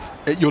 No.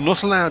 You're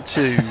not allowed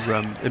to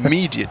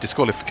immediate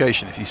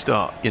disqualification if you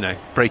start,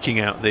 breaking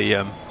out the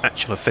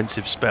actual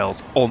offensive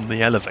spells on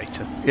the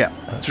elevator. Yeah.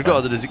 It's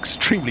regarded as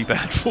extremely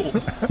bad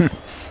form.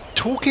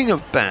 Talking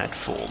of bad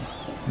form,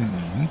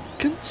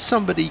 can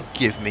somebody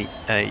give me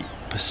a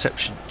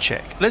perception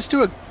check? Let's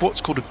do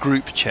what's called a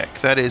group check.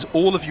 That is,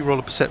 all of you roll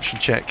a perception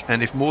check,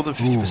 and if more than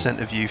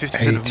 50% of you,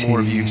 50% of more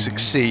of you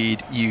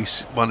succeed,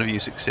 one of you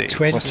succeeds.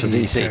 20 What's the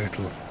DC?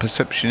 total.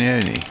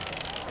 Perceptione.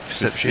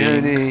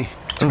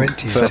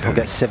 20. Purple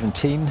gets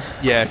 17.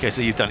 Yeah, okay,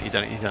 so you've done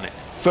it.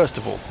 First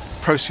of all,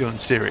 Procyon and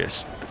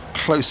Sirius, the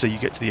closer you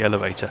get to the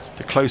elevator,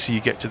 the closer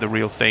you get to the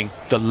real thing,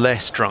 the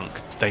less drunk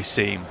they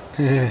seem.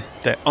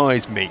 Their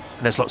eyes meet,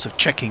 and there's lots of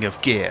checking of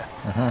gear.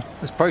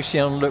 Does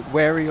Procyon look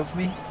wary of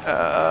me?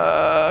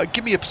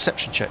 Give me a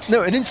perception check.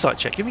 No, an insight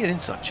check. Give me an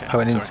insight check.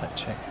 Insight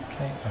check.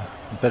 Okay.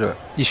 Better.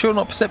 You sure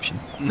not perception?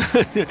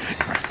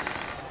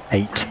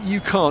 8. You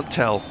can't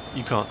tell.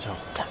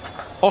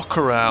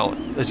 Ockerel,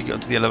 as you get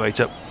onto the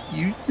elevator,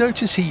 you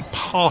notice he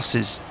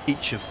passes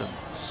each of them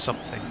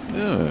something.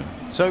 Yeah.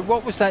 So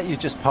what was that you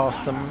just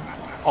passed them,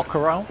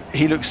 Ockerel?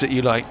 He looks at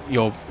you like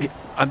you're... he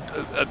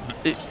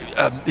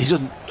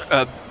doesn't...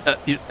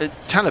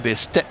 Talabir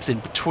steps in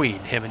between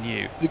him and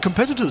you. The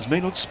competitors may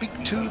not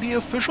speak to the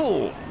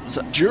officials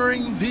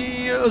during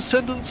the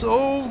ascendance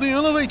of the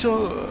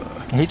elevator.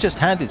 He just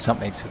handed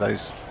something to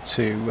those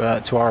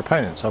to our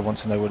opponents. I want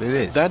to know what it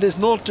is. That is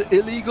not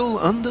illegal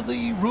under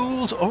the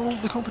rules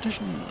of the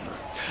competition.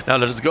 Now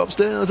let us go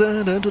upstairs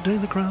and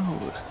entertain the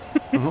crowd.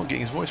 I'm not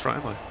getting his voice right,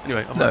 am I?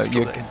 Anyway, I'm no,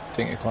 you're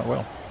doing it quite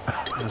well.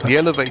 As the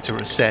elevator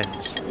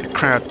ascends, the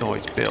crowd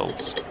noise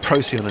builds.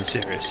 Procyon and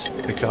Sirius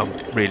become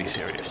really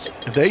serious.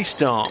 They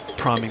start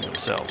priming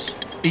themselves.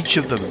 Each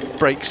of them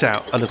breaks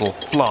out a little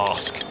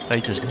flask.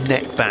 They just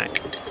neck back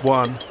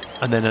one,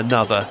 and then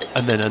another,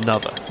 and then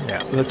another.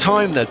 Yeah. By the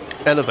time the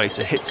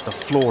elevator hits the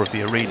floor of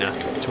the arena,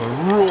 to a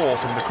roar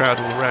from the crowd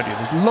all around you,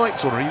 there's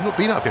lights already. You've not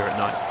been up here at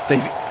night.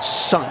 They've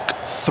sunk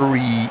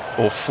 3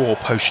 or 4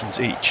 potions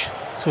each.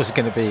 So what's it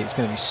going to be? It's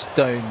going to be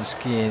stone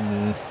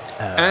skin.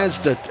 As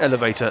the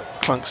elevator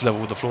clunks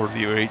level with the floor of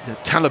the arena,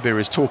 Talabir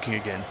is talking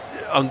again.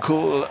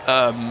 Uncle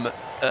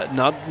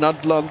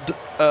Nudlund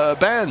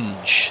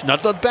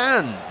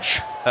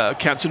Banj,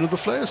 Captain of the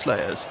Flare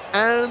Slayers,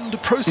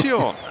 and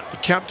Procyon, the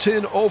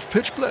Captain of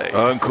Pitchblade.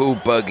 Uncle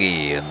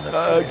Buggie and the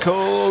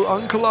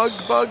Uncle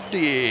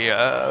Buggie.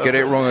 Get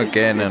it wrong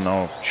again and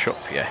I'll chop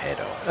your head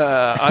off.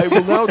 I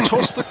will now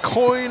toss the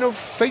coin of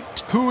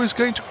fate. Who is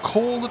going to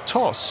call the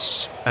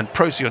toss? And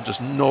Procyon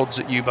just nods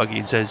at you, Buggie,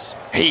 and says,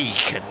 he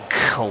can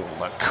call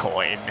the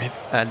coin.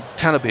 And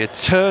Talabir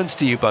turns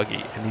to you,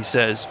 Buggie, and he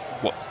says,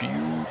 what do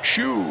you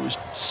choose?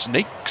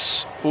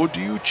 Snakes or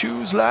do you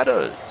choose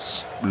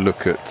ladders?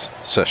 Look at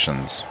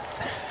Sessions.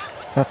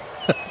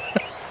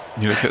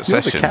 You look at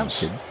You're Sessions. the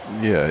captain.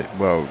 Yeah,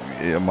 well,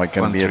 am I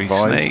going to be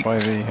advised by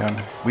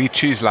the... We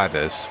choose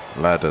ladders.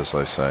 Ladders,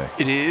 I say.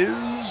 It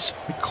is.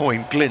 The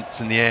coin glints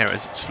in the air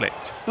as it's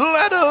flicked.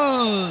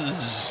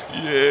 Ladders!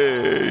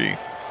 Yay!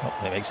 Not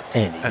that it makes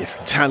any And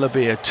difference.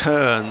 Talabir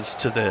turns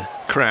to the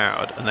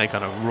crowd and they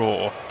kind of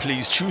roar.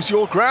 Please choose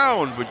your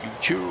ground. Would you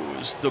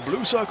choose the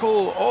blue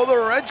circle or the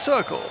red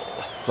circle?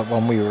 The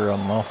one we were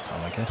on last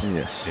time, I guess.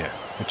 Yes. Yeah.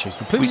 Which is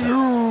the blue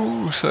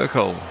circle.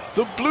 Circle.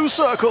 The blue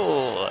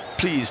circle!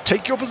 Please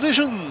take your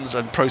positions!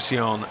 And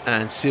Procyon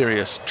and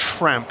Sirius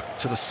tramp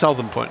to the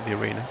southern point of the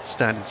arena,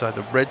 stand inside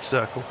the red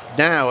circle.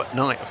 Now at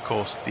night, of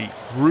course, the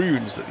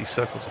runes that these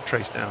circles are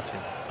traced out in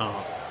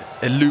are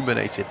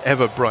illuminated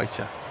ever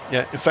brighter.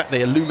 Yeah, in fact,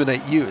 they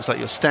illuminate you. It's like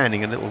you're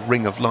standing in a little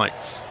ring of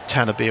lights.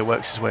 Talabir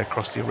works his way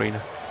across the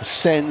arena,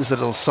 ascends the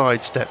little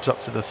side steps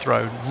up to the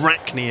throne.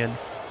 Rachnian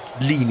is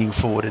leaning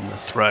forward in the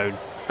throne.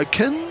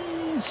 Can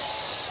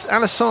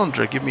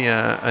Alessandra give me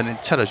an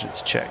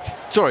intelligence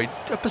check? Sorry,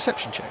 a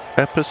perception check.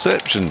 A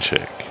perception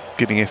check.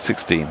 Getting a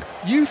 16.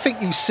 You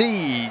think you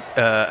see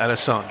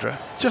Alessandra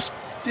just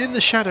in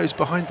the shadows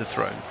behind the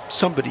throne.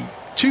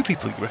 Two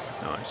people you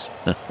recognise.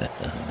 No.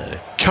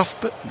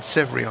 Cuthbert and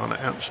Severiana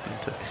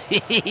Outsplinter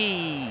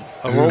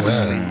are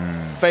obviously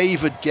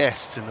favoured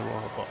guests in the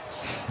royal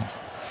box.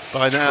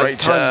 By now, the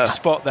time you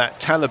spot that,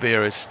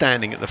 Talabir is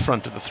standing at the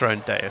front of the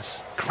throne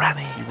dais.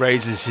 Granny. He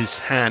raises his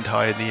hand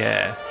high in the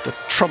air. The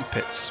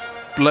trumpets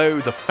blow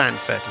the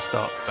fanfare to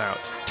start the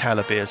bout.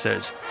 Talabir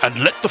says, and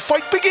let the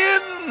fight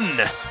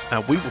begin!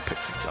 And we will pick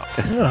things up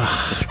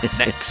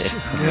next.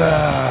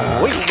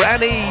 Wait,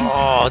 Granny!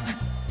 God.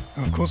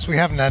 Of course, we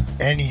haven't had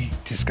any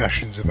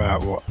discussions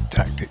about what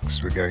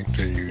tactics we're going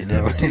to use. You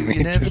never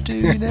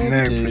do.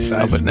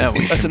 Precisely. But now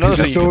that's another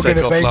thing you can take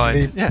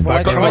offline. Yeah,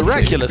 but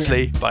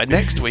miraculously, by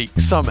next week,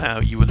 somehow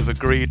you will have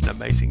agreed an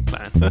amazing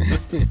plan.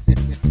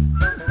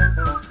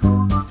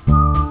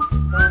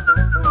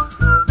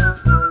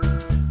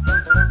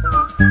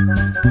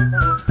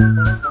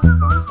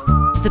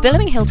 The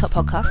Billowing Hilltop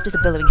podcast is a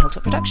Billowing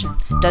Hilltop production.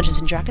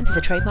 Dungeons & Dragons is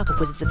a trademark of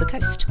Wizards of the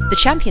Coast. The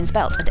Champion's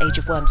Belt and Age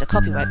of Worms are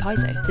copyright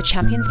Paizo. The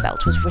Champion's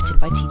Belt was written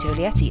by Tito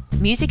Lietti.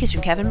 Music is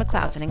from Kevin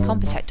MacLeod and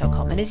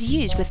Incompetech.com and is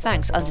used with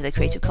thanks under the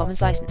Creative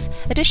Commons license.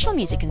 Additional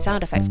music and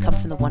sound effects come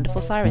from the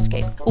wonderful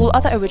Sirenscape. All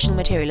other original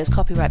material is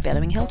copyright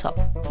Billowing Hilltop.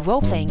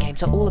 Role-playing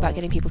games are all about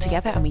getting people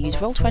together, and we use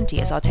Roll20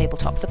 as our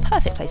tabletop, the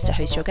perfect place to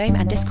host your game,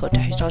 and Discord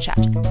to host our chat.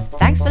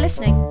 Thanks for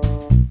listening!